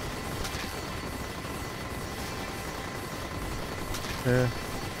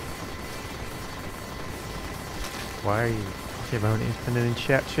 Why are you talking about infinite in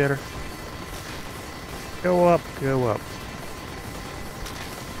chat, Cheddar? Go up, go up.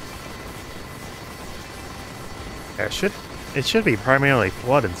 Yeah, it should be primarily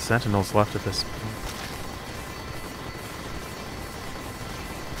Flood and Sentinels left at this point.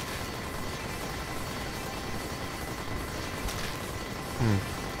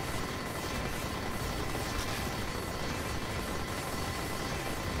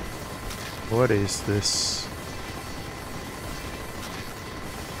 What is this?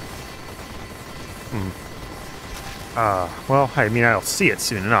 Well, I mean, I'll see it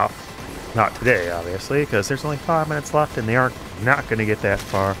soon enough. Not today, obviously, because there's only 5 minutes left and they aren't not going to get that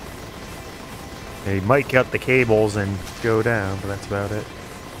far. They might cut the cables and go down, but that's about it.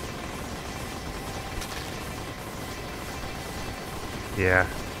 Yeah.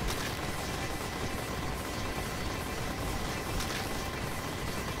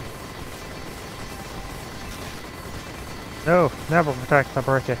 No, never protect the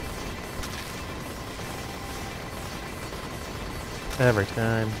Bricky. Every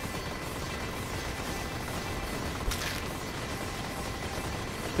time.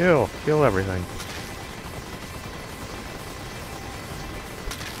 Kill everything.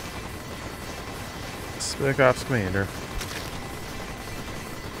 Spec Ops Commander.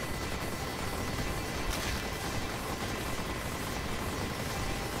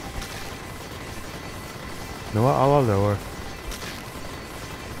 No, I'll lower.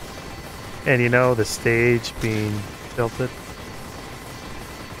 And you know, the stage being tilted.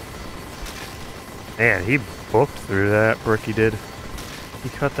 Man, he booked through that, Bricky did. He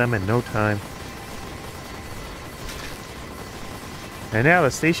cut them in no time. And now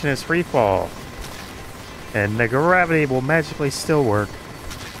the station is free fall. And the gravity will magically still work.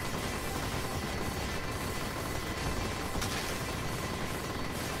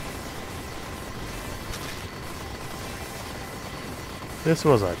 This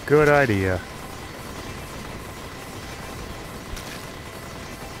was a good idea.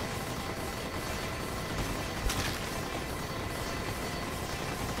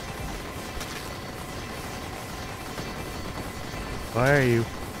 Why are you?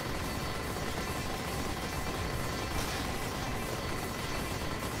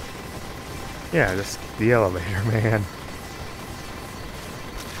 Yeah, just the elevator, man.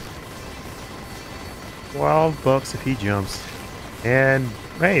 12 bucks if he jumps. And,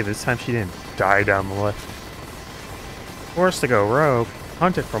 hey, this time she didn't die down the lift. Forced to go rogue,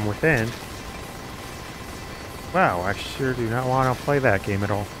 hunted from within. Wow, I sure do not want to play that game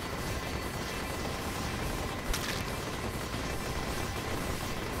at all.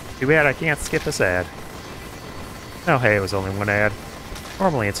 Too bad I can't skip this ad. Oh, hey, it was only one ad.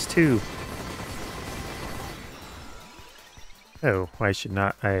 Normally it's 2. Oh, I should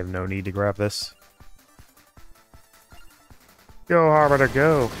not. I have no need to grab this. Go, Robbert,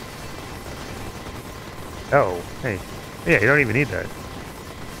 go. Oh, hey. Yeah, you don't even need that.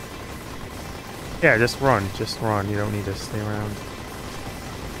 Yeah, just run. Just run. You don't need to stay around.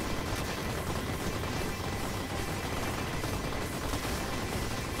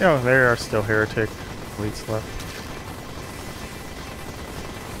 Oh, there are still heretic elites left.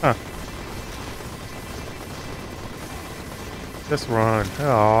 Huh. Just run.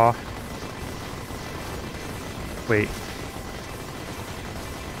 Aww. Wait.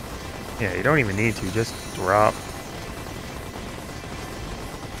 Yeah, you don't even need to. Just drop.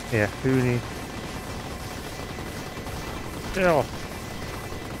 Yeah, who need? Kill.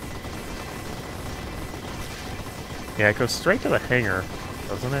 Yeah, it goes straight to the hangar,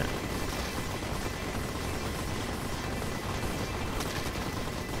 doesn't it?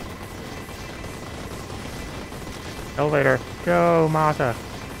 Elevator, go, Mata.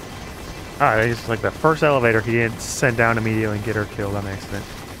 Ah, it's like the first elevator he didn't send down immediately and get her killed on accident.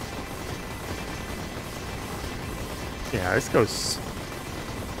 Yeah, this goes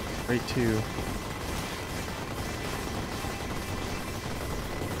straight to...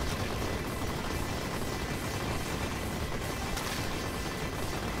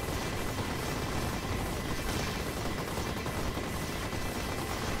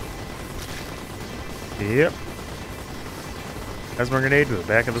 Yep. Plasma grenade to the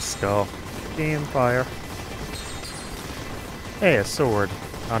back of the skull. Game fire. Hey, a sword.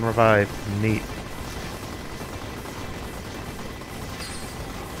 On revive. Neat.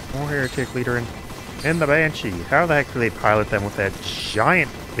 More heretic leader in. And the Banshee. How the heck do they pilot them with that giant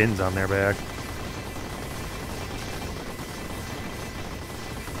fins on their back?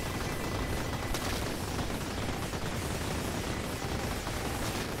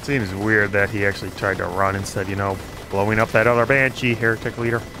 Seems weird that he actually tried to run instead, you know, blowing up that other Banshee heretic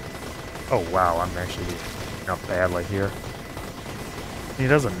leader. Oh wow, I'm actually up badly here. It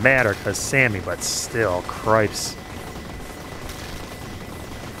doesn't matter because Sammy, but still, cripes.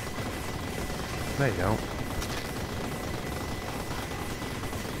 They don't.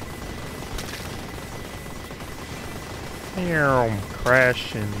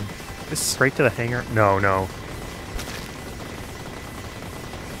 Crash and this straight to the hangar. No, no.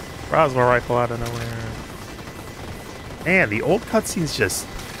 Roswell rifle out of nowhere. Man, the old cutscenes just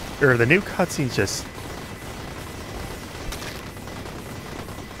or the new cutscenes just...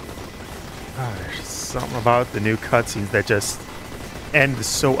 there's something about the new cutscenes that just end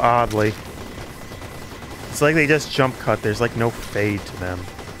so oddly. It's like they just jump cut. There's like no fade to them.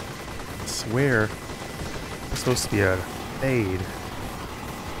 I swear it's supposed to be a fade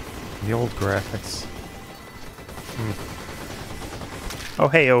in the old graphics. Oh,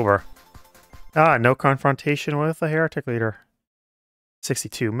 hey, over. No confrontation with the heretic leader.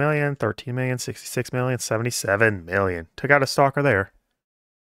 62 million, 13 million, 66 million, 77 million. Took out a stalker there.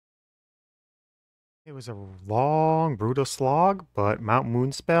 It was a long, brutal slog, but Mount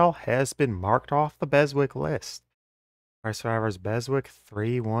Moonspell has been marked off the BESWEC list. Vampire Survivors BESWEC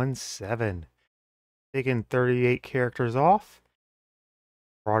 317. Taking 38 characters off.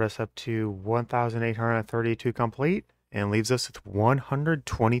 Brought us up to 1,832 complete, and leaves us with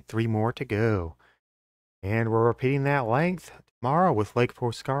 123 more to go. And we're repeating that length tomorrow with Lake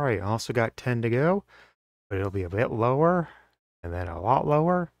Foscari. Also got 10 to go, but it'll be a bit lower, and then a lot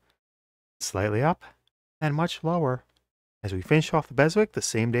lower, slightly up, and much lower, as we finish off the BESWEC the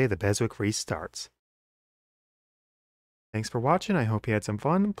same day the BESWEC restarts. Thanks for watching. I hope you had some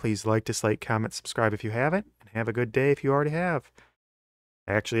fun. Please like, dislike, comment, subscribe if you haven't, and have a good day if you already have.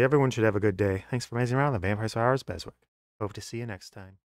 Actually, everyone should have a good day. Thanks for amazing around the Vampire Survivors BESWEC. Hope to see you next time.